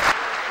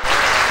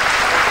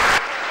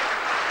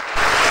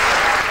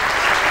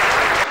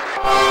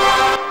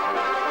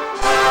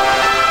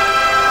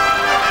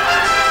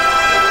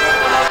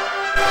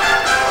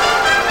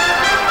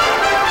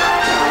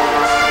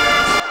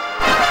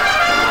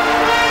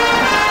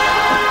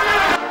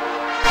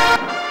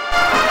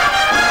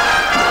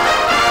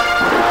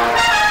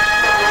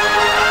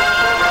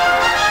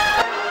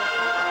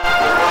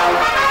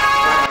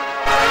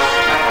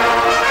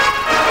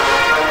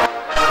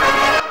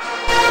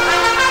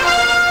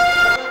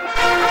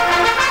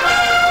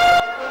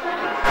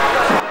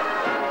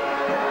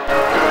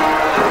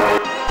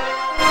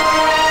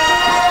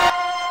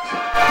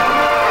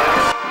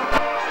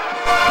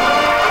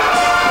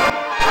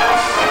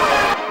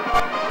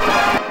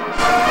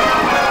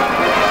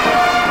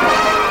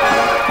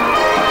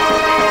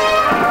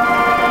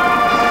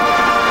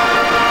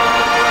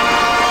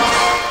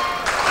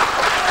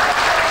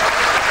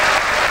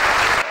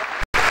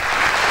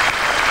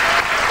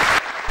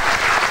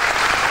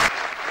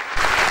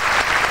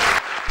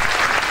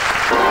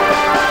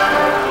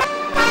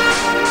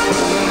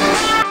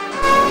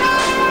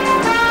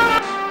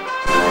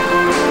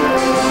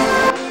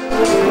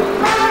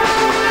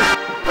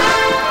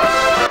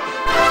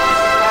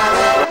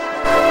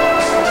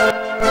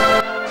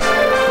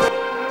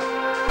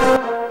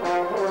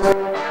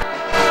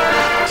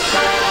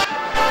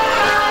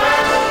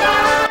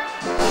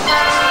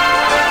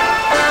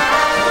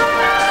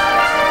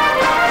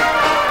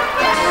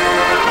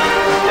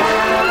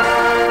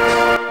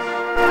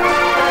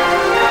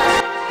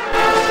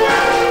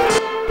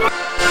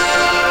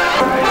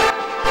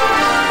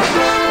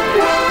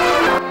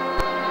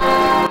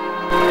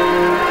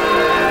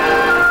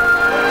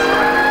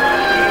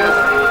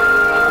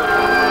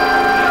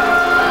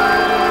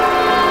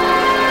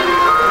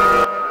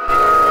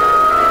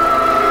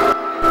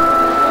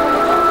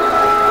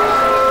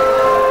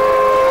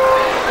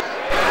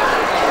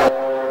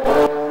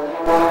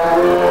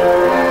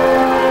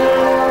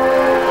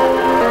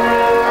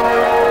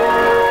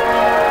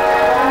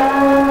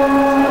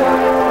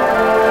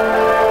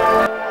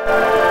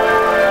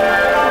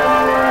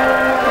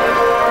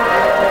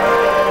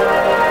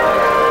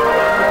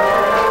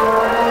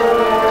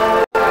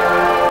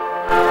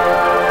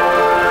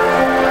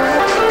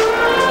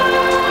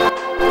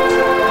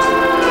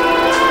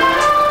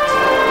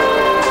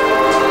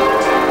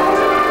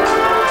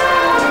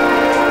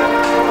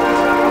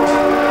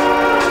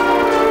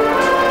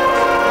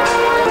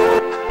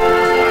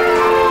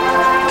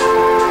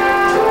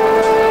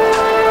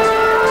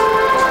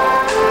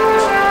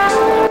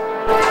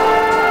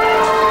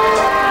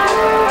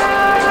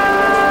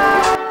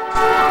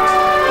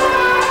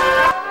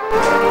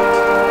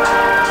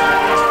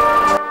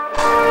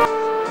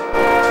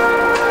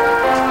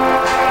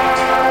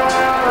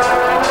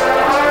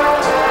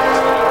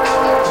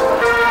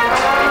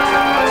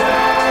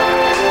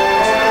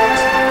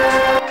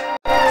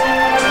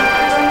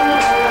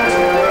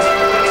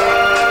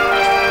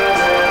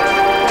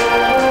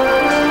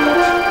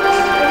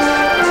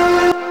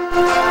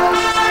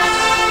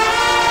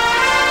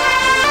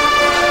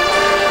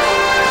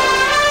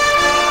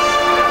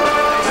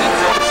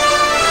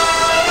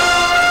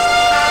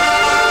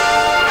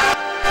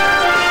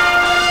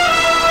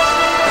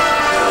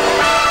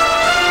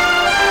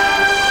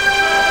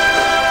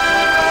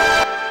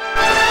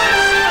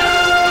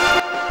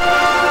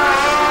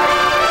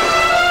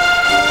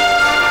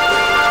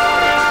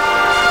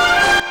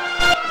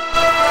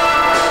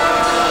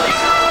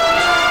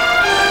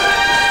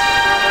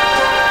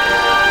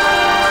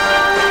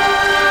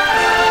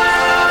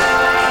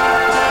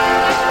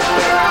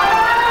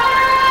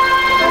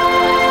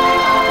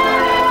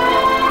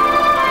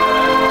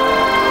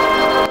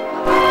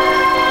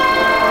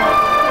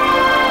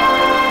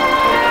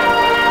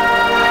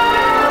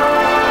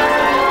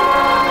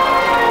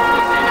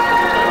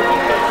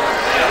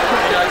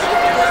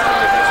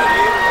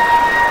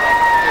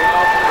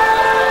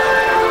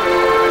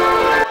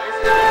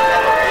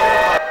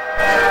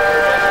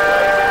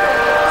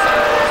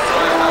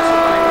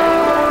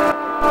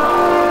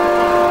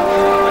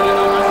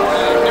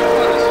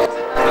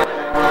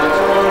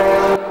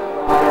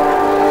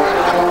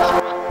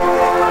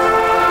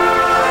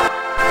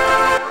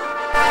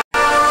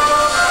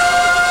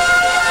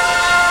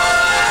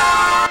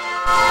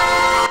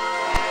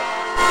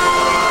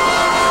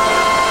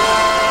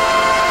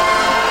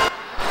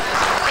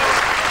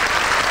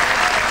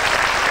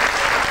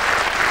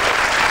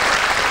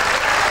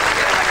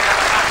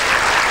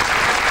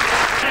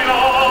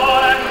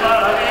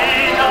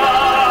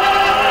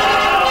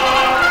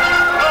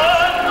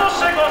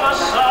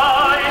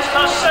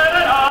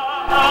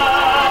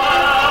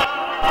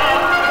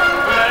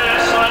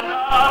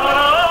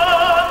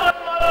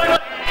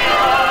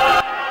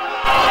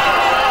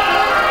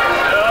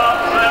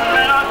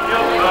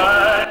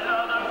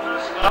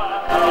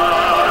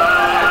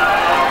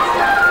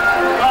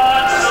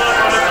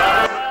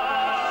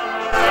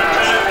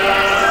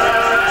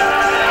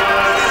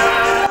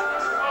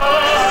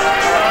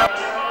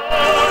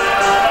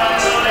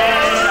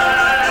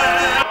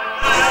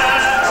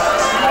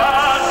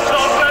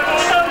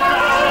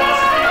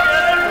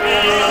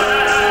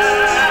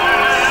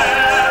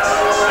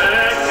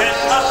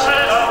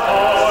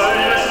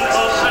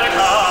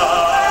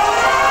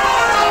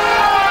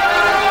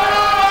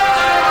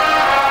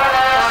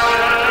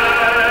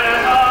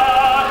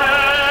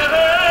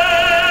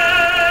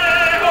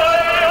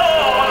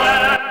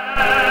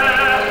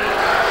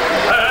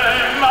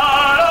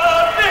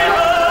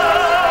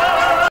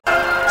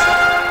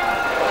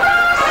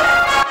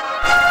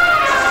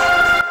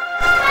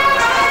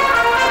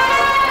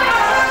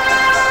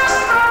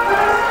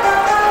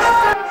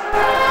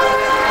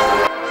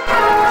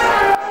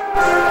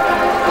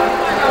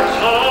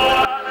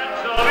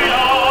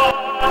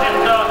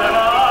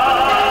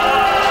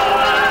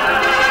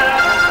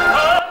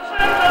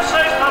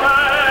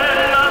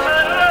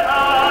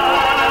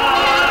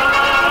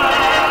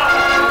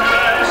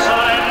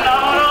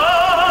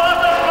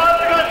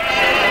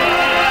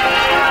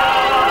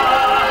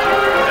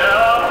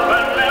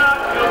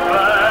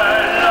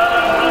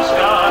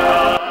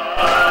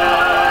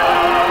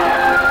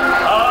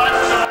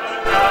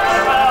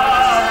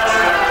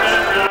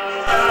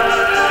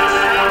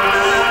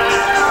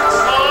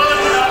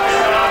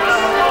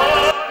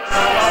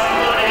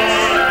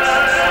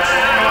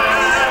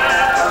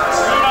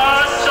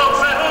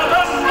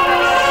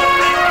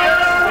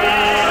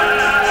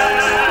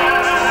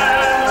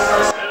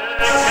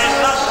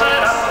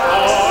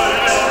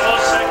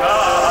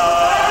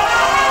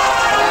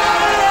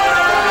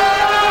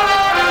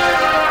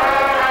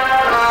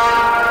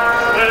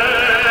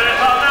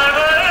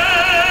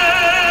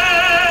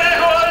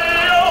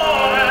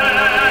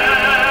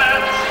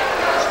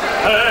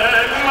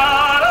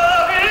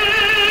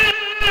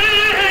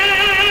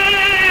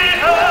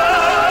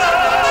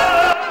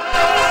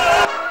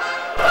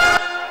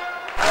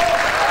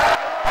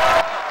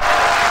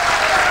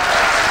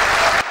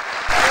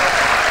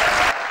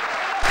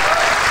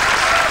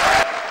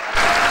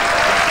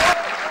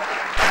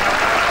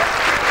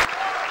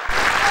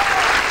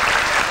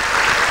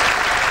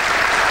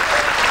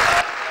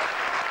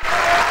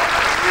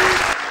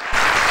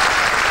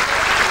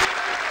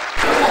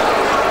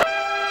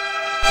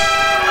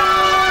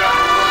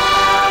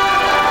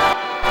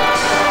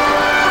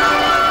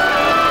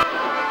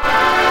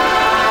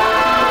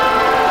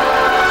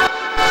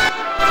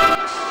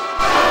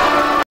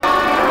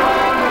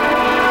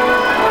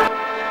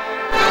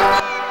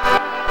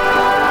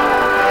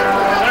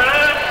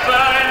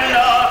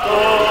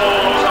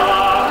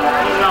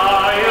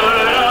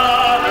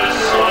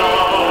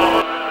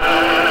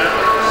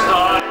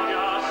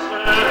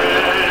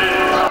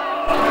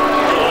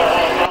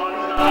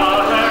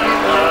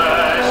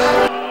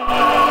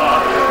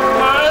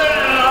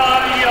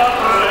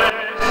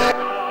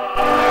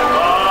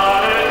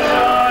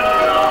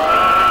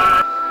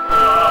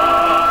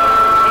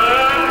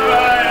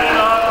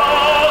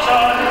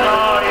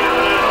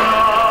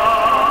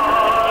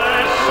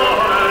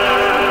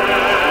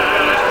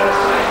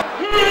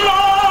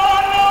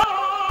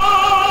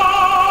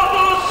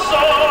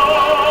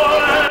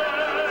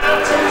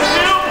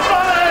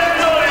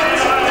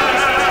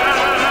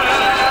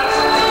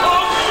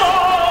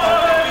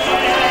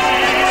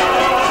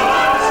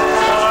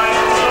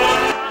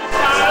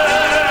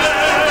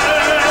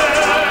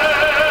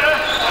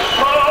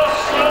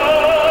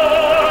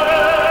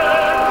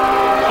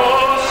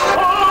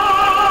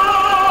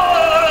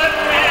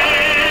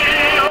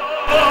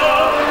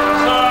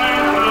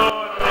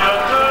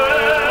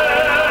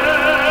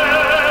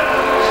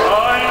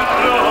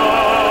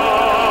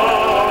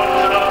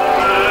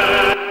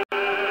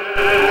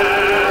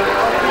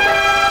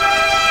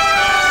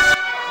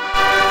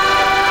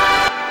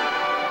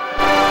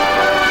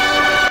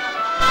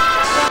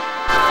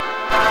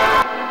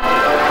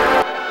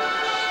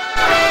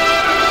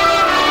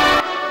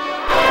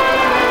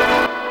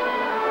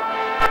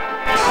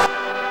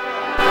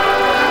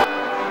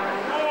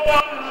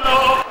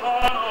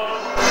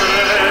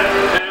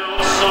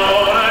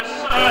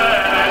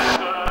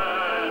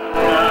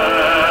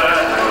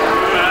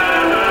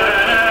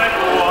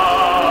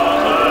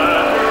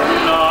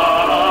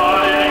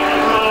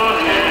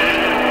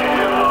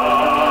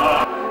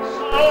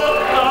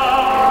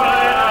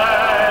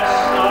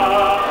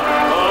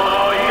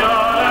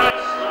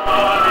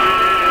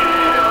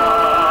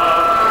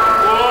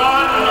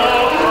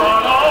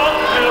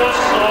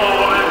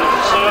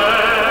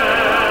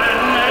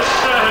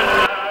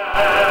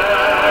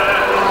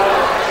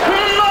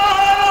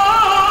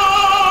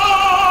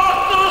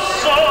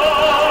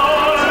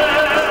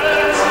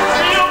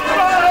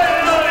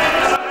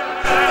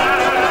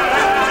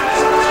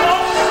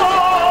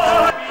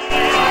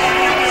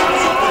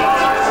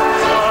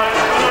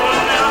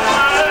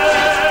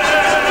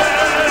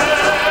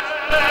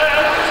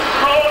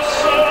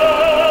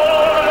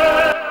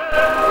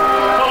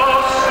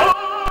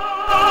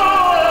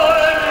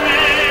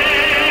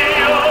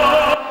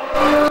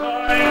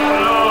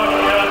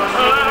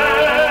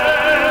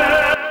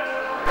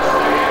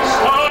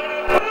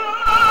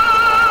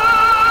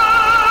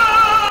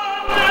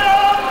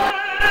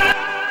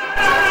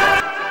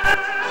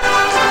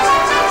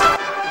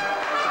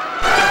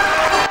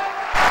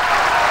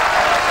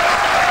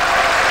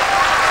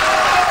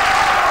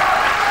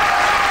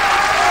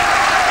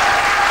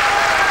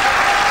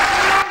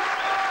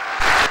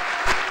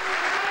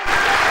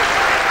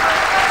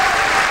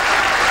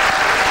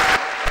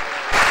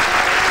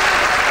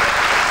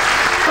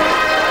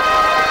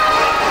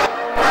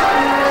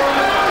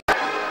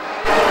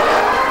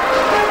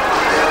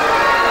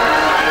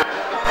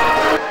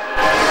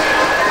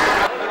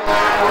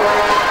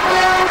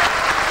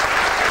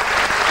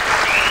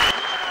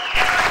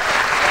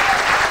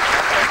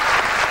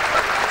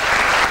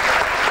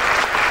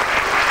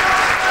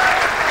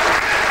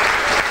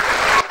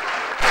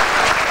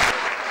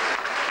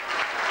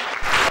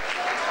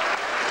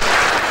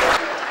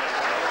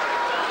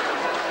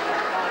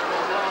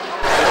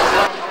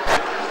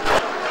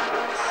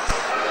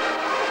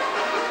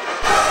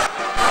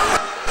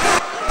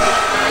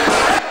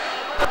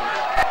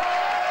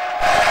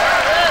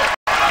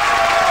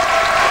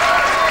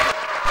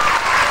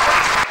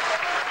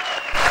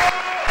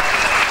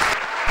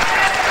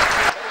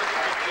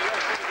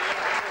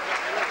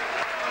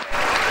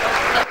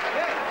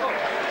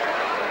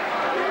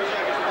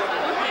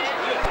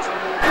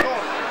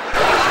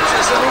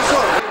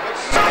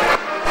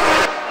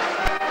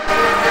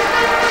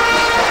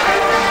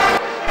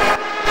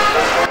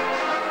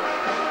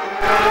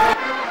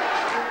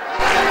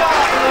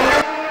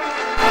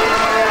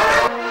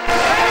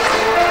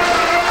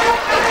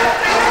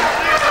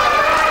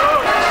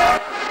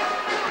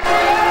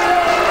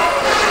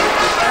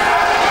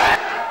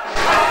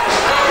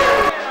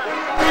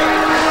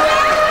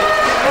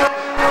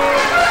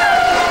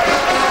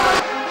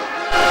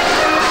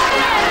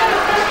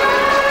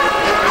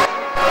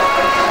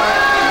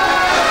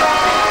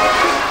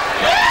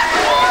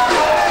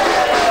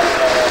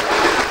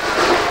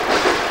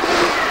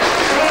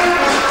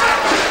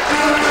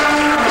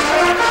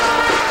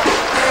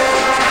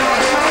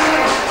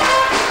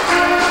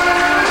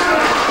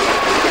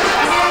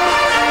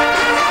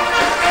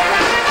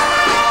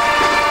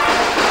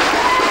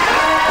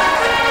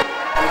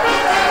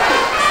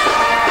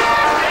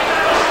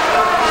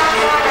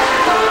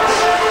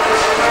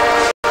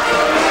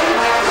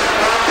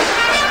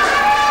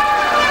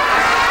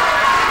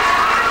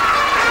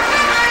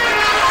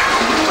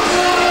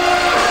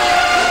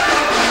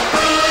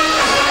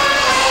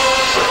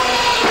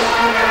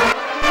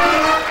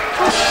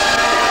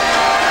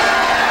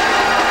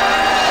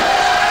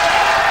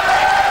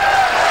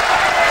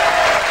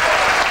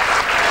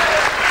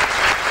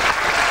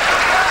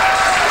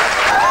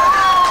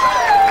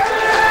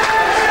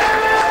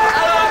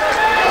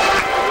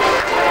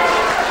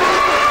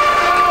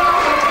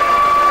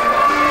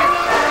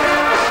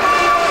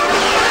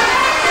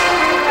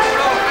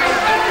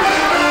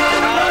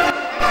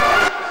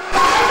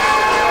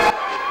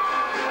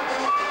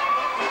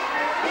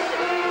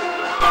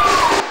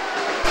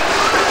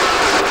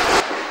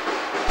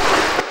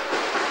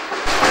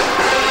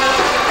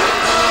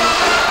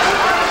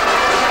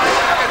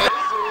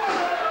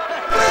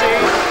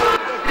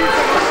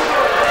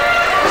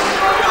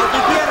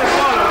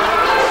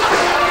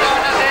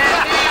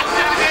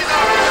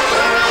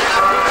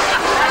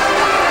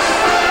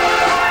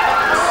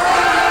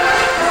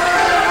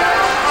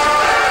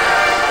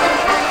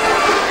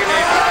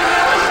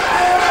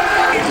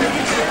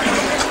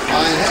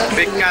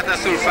 Beccata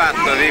sul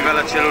fatto, viva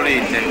la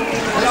cellulite.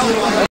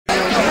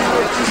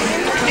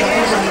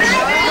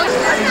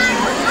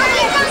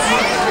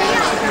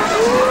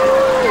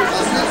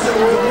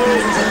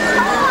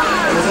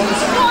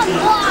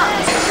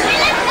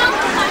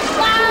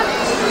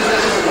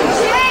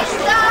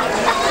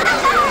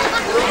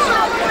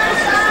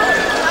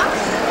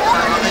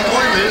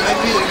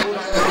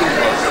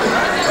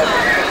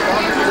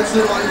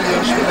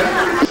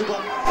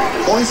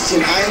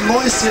 Mäuschen, ein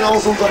Mäuschen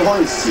aus unserem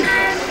Häuschen.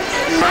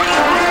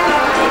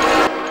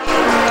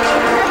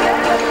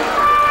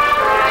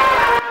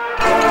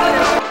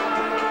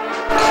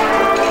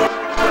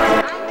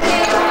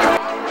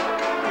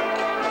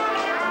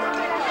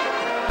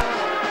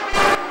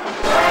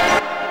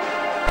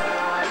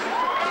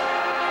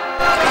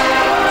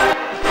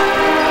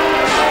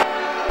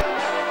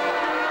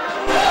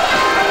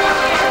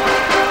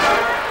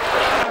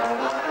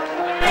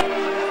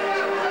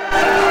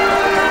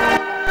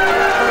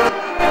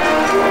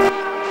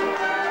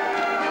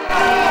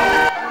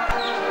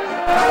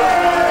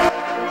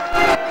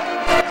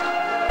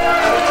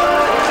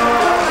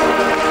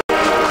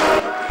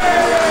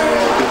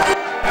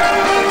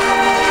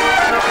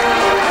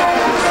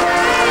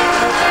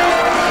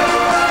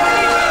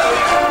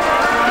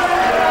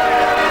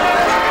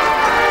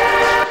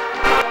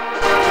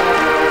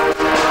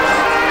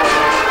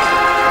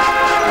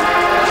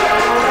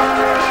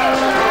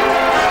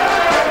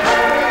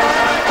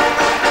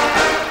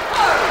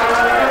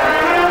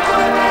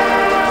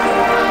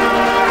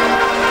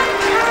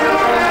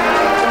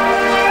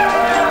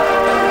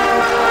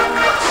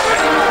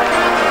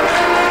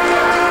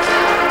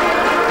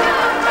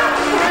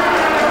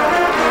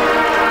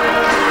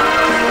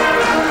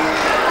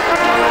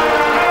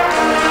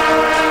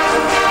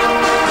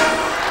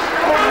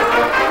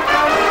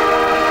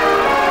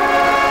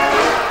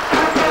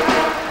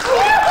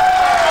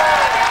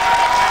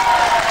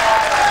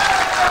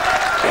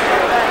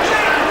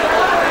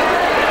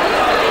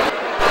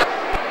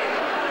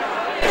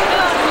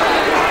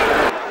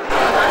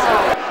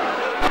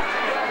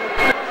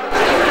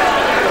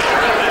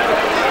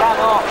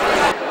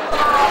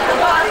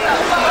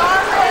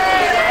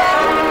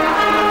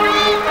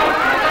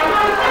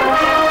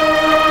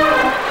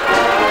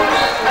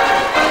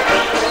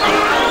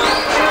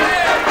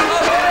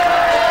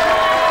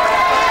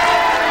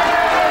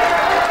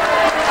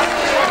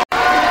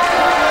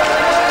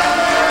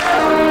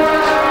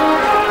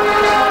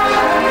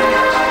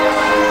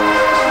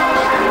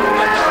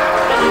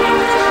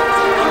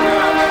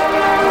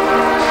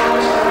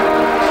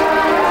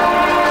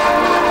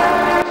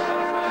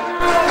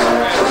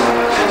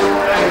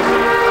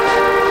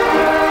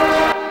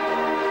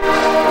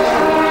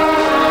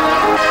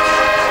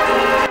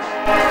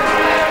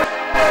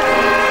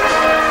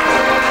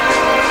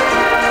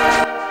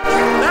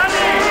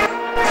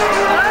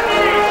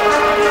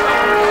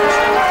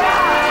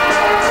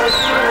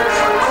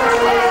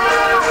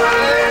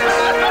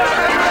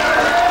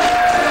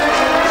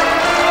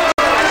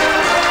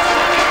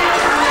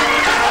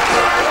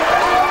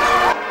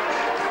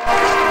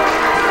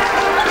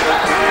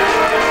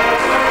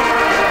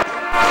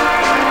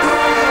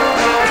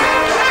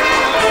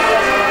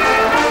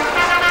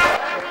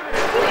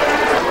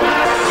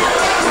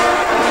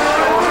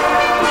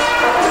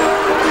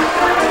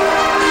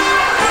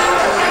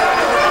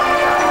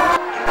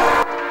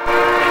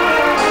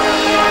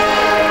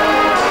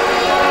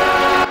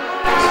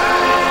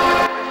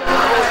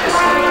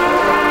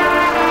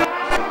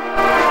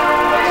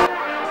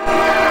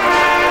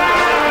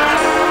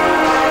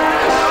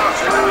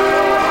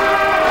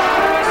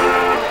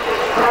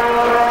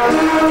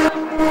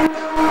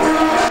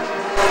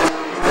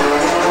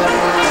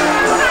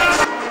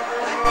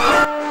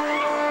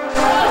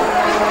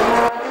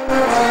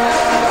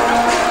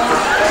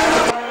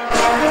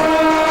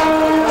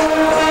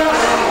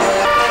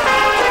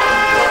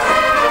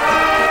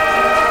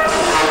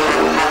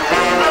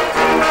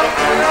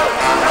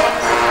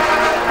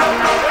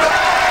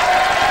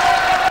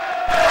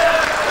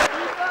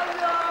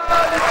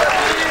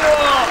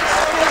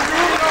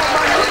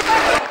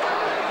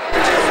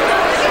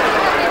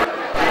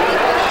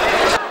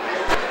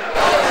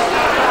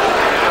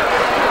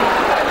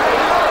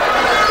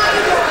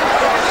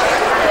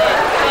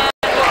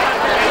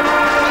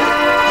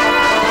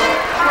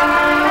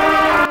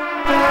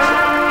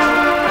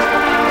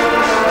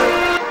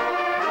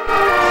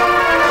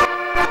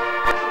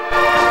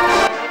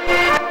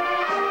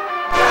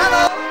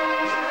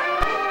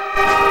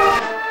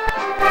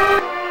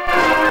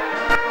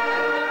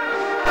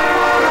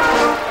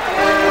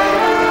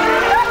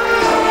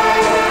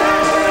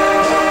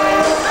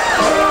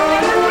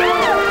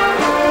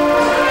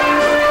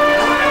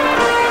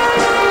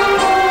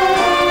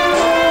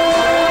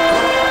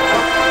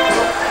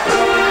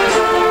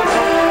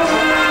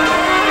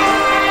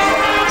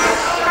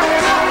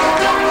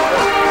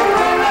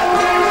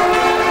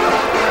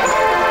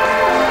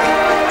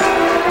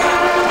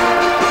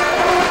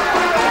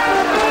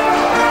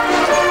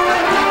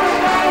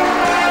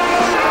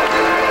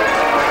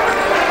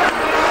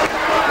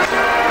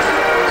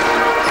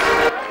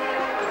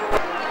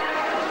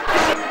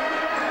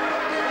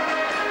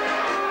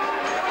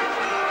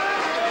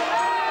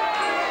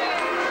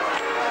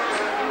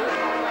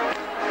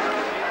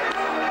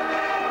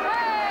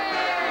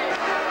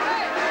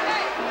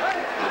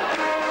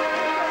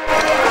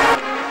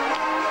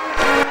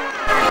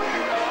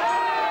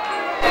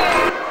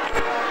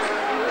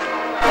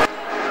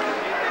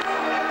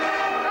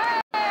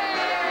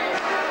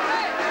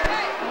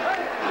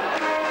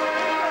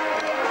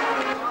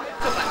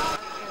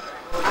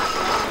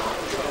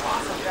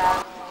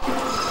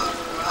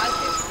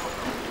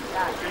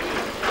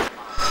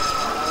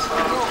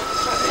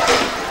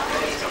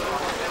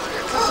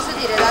 Posso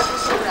dire l'altro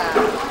sopra?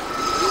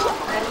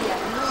 Maria,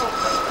 no.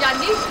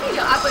 Gianni,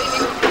 io apro i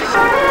miei.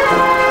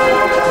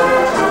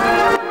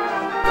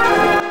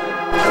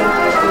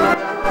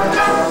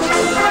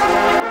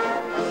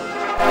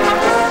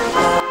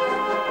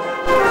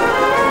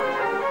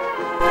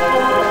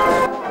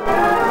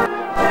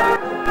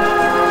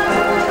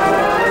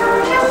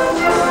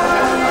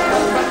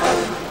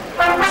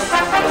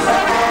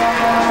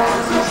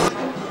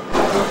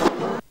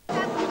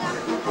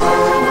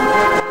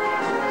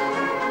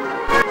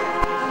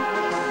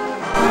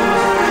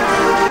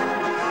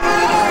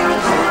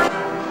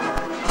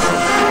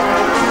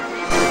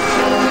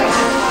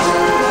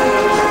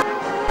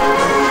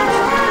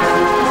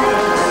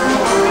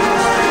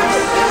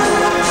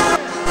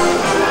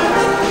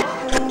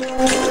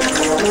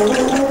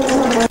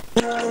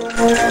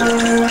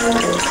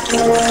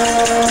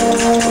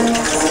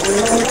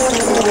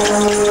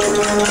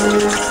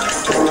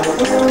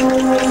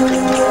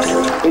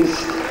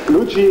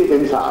 Luigi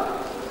Enzà.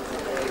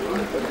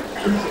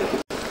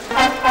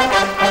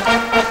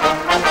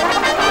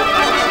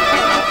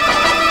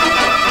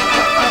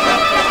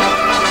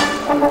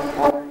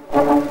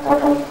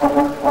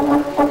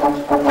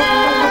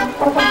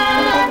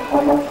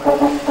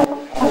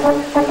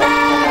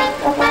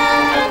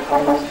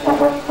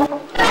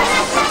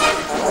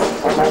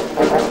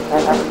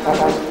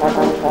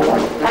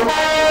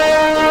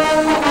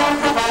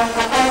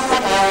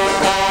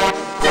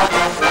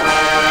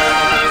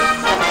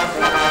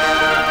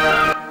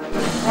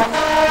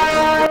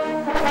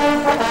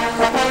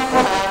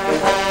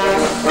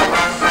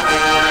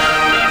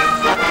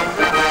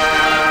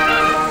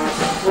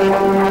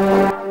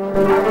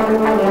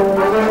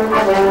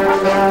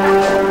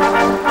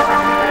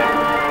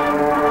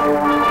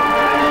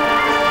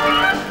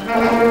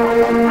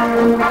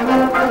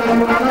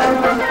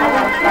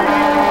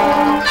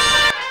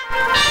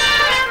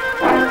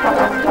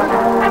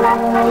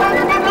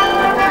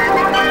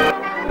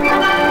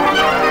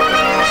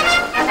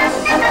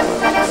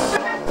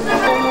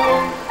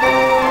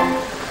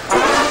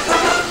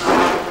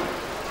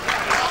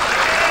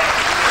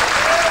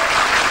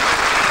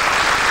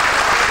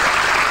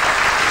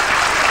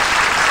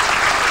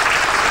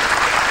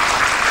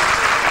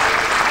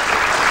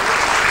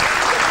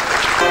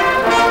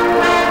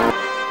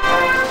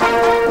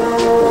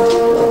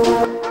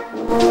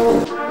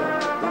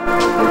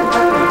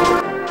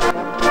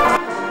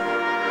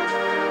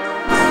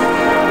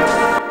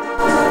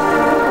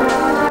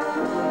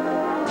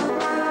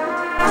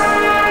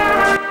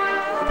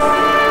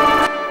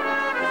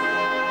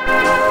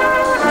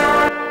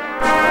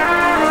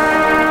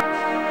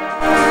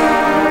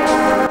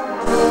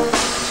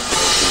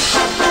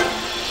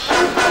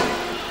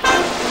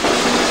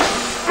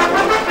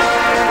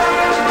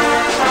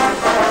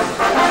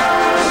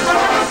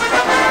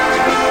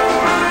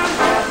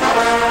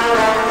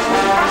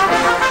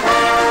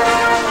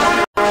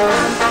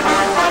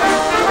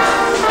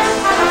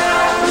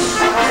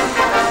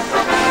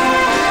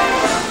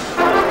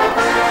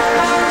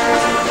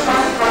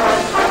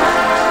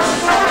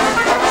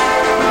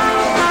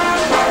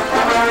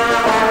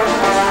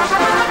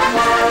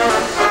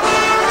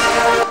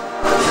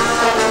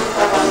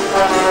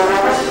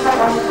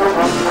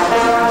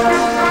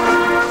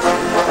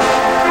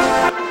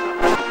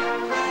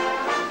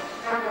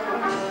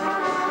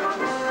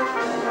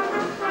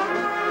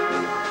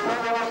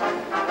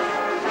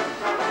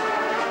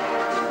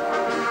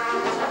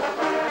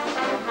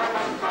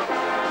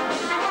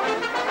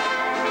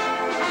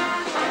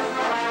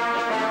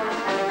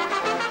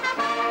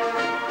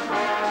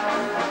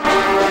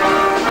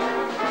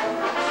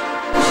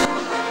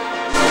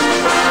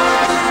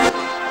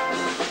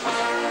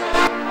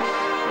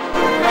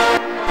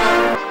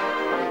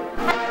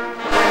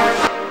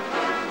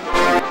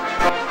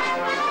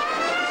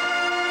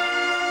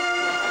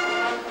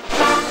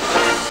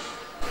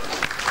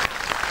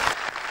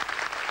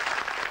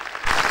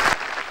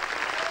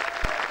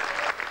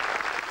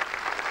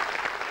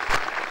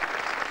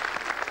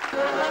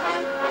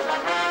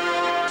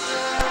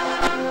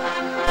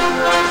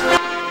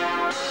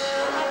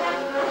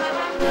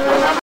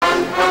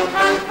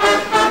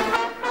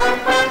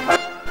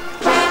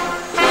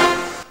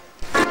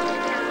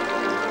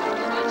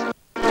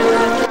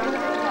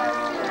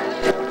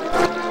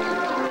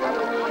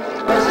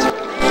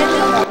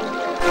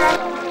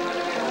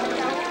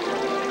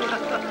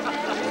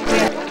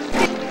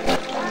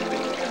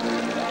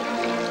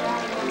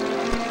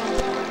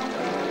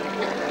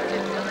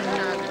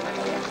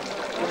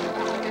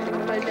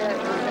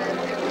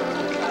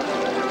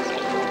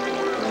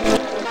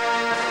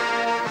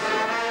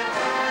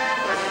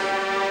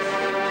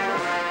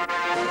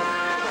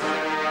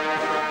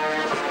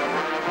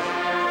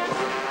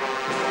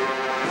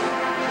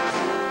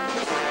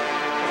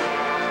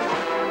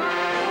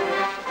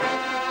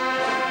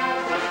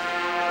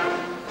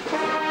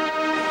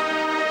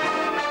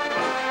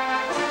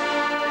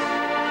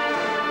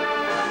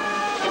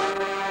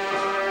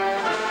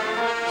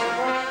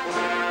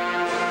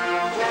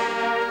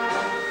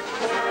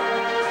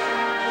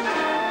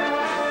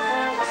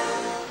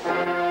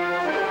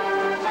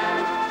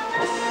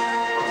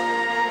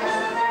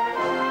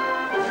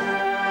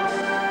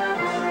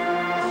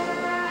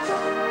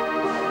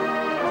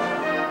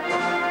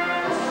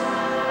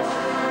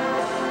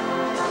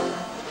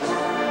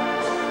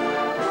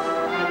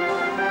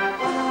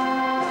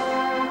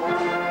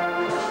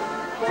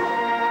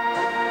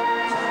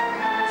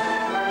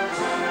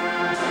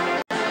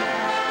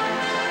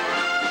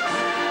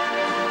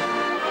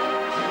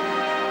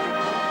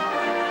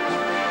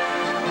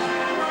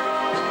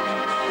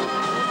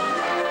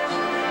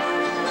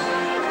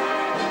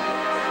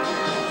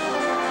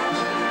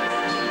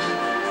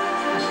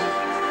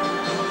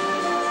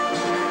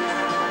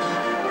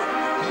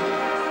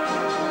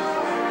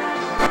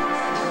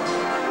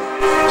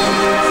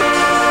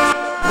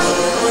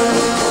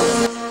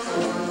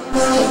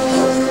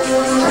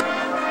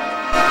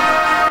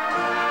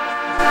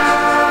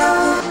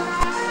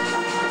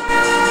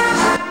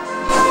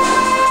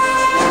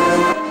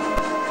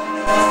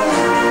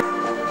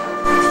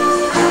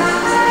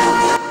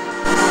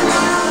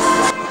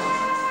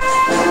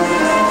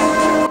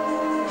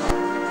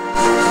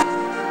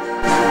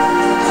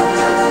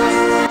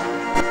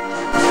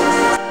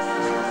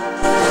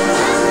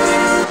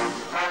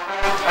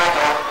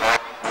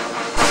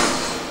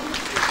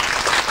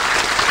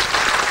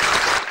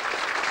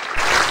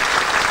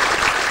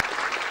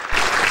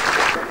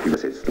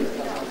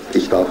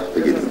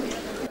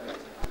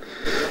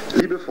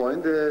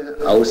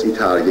 aus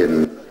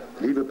Italien,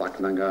 liebe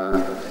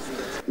Backnanger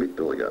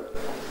Mitbürger.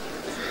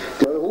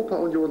 Die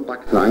Europa-Union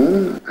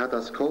Backnang hat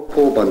das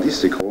Corpo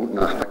Bandistico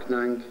nach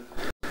Backnang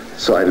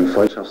zu einem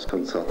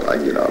Freundschaftskonzert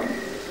eingeladen.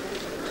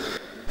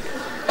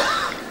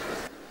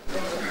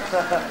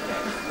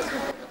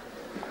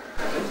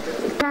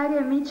 Cari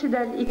amici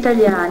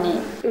italiani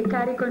e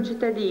cari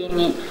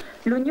concittadini,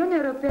 l'Unione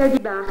Europea di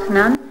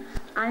Backnang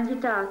ha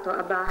invitato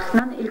a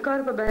Backnang il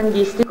corpo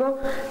bandistico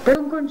per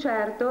un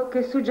concerto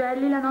che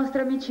suggelli la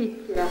nostra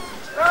amicizia.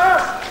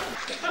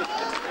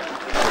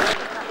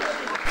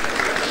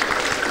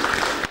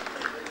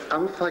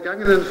 Am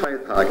vergangenen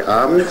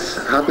Freitagabend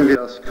hatten wir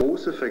das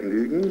große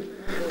Vergnügen,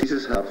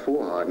 dieses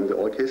hervorragende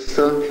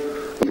Orchester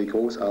und die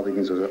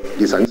großartigen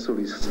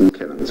Gesangssolisten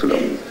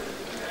kennenzulernen.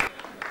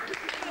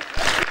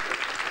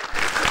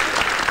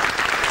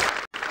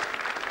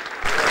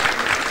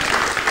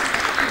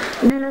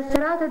 Nella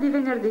serata di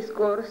venerdì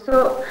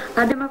scorso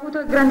abbiamo avuto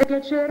il grande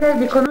piacere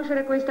di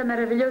conoscere questa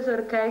meravigliosa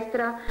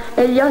orchestra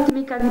e gli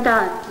ottimi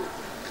cantanti.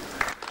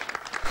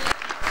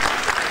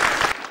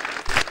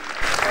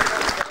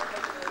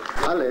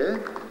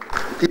 Alle,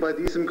 die bei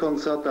diesem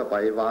Konzert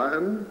dabei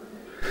waren,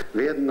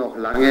 werden noch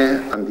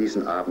lange an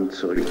diesen Abend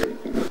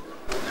zurückdenken.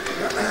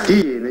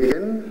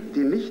 Diejenigen,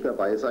 die nicht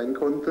dabei sein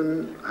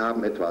konnten,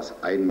 haben etwas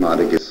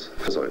Einmaliges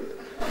versäumt.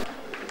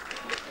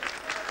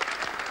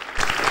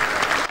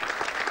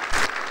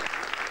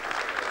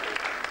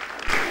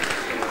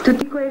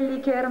 Tutti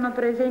quelli che erano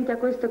presenti a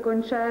questo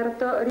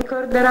concerto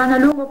ricorderanno a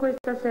lungo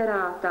questa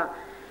serata.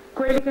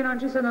 Quelli che non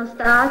ci sono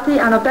stati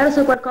hanno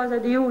perso qualcosa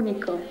di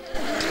unico.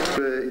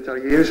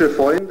 Italienische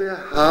Freunde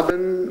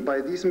haben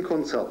bei diesem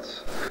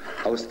Konzert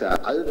aus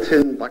der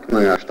alten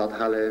Backnanger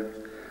Stadthalle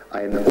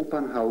ein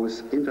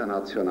Opernhaus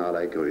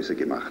internationaler Größe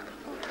gemacht.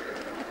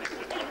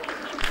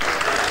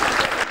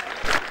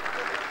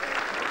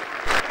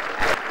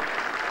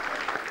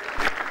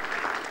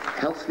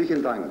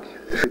 Herzlichen Dank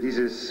für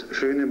dieses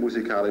schöne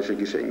musikalische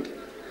Geschenk.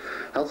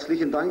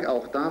 Herzlichen Dank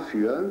auch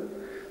dafür,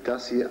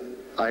 dass Sie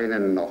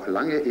einen noch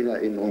lange in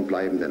Erinnerung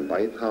bleibenden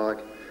Beitrag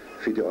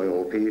für die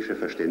europäische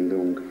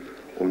Verständigung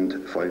und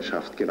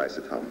Freundschaft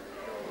geleistet haben.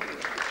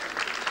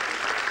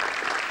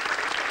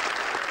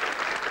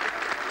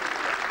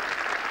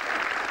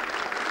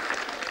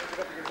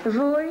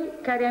 Voi,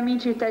 cari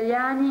amici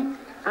italiani,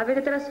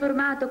 avete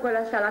trasformato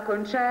quella sala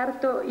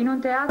concerto in un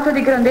teatro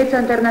di grandezza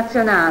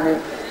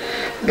internazionale.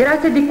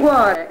 Grazie di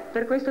cuore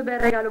per questo bel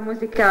regalo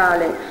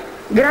musicale,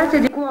 grazie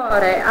di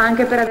cuore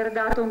anche per aver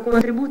dato un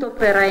contributo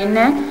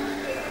perenne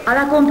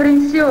alla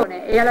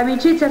comprensione e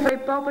all'amicizia fra i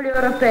popoli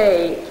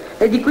europei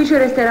e di cui ci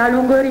resterà a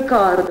lungo il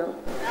ricordo.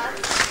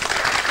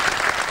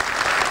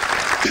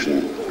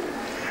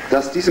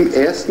 Dass diesem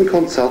ersten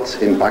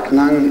Konzert in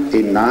Backnang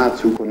in naher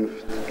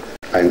Zukunft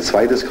ein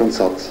zweites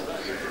Konzert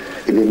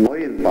in dem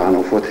neuen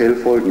Bahnhof Hotel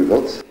folgen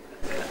wird,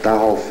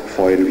 darauf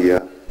freuen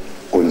wir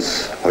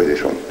uns heute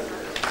schon.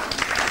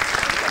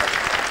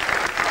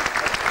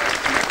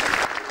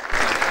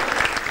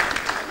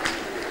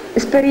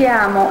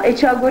 Speriamo e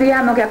ci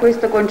auguriamo che a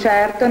questo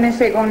concerto ne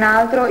segua un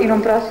altro in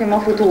un prossimo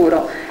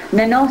futuro,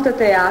 nel nostro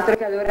teatro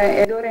che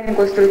è ora in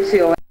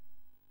costruzione.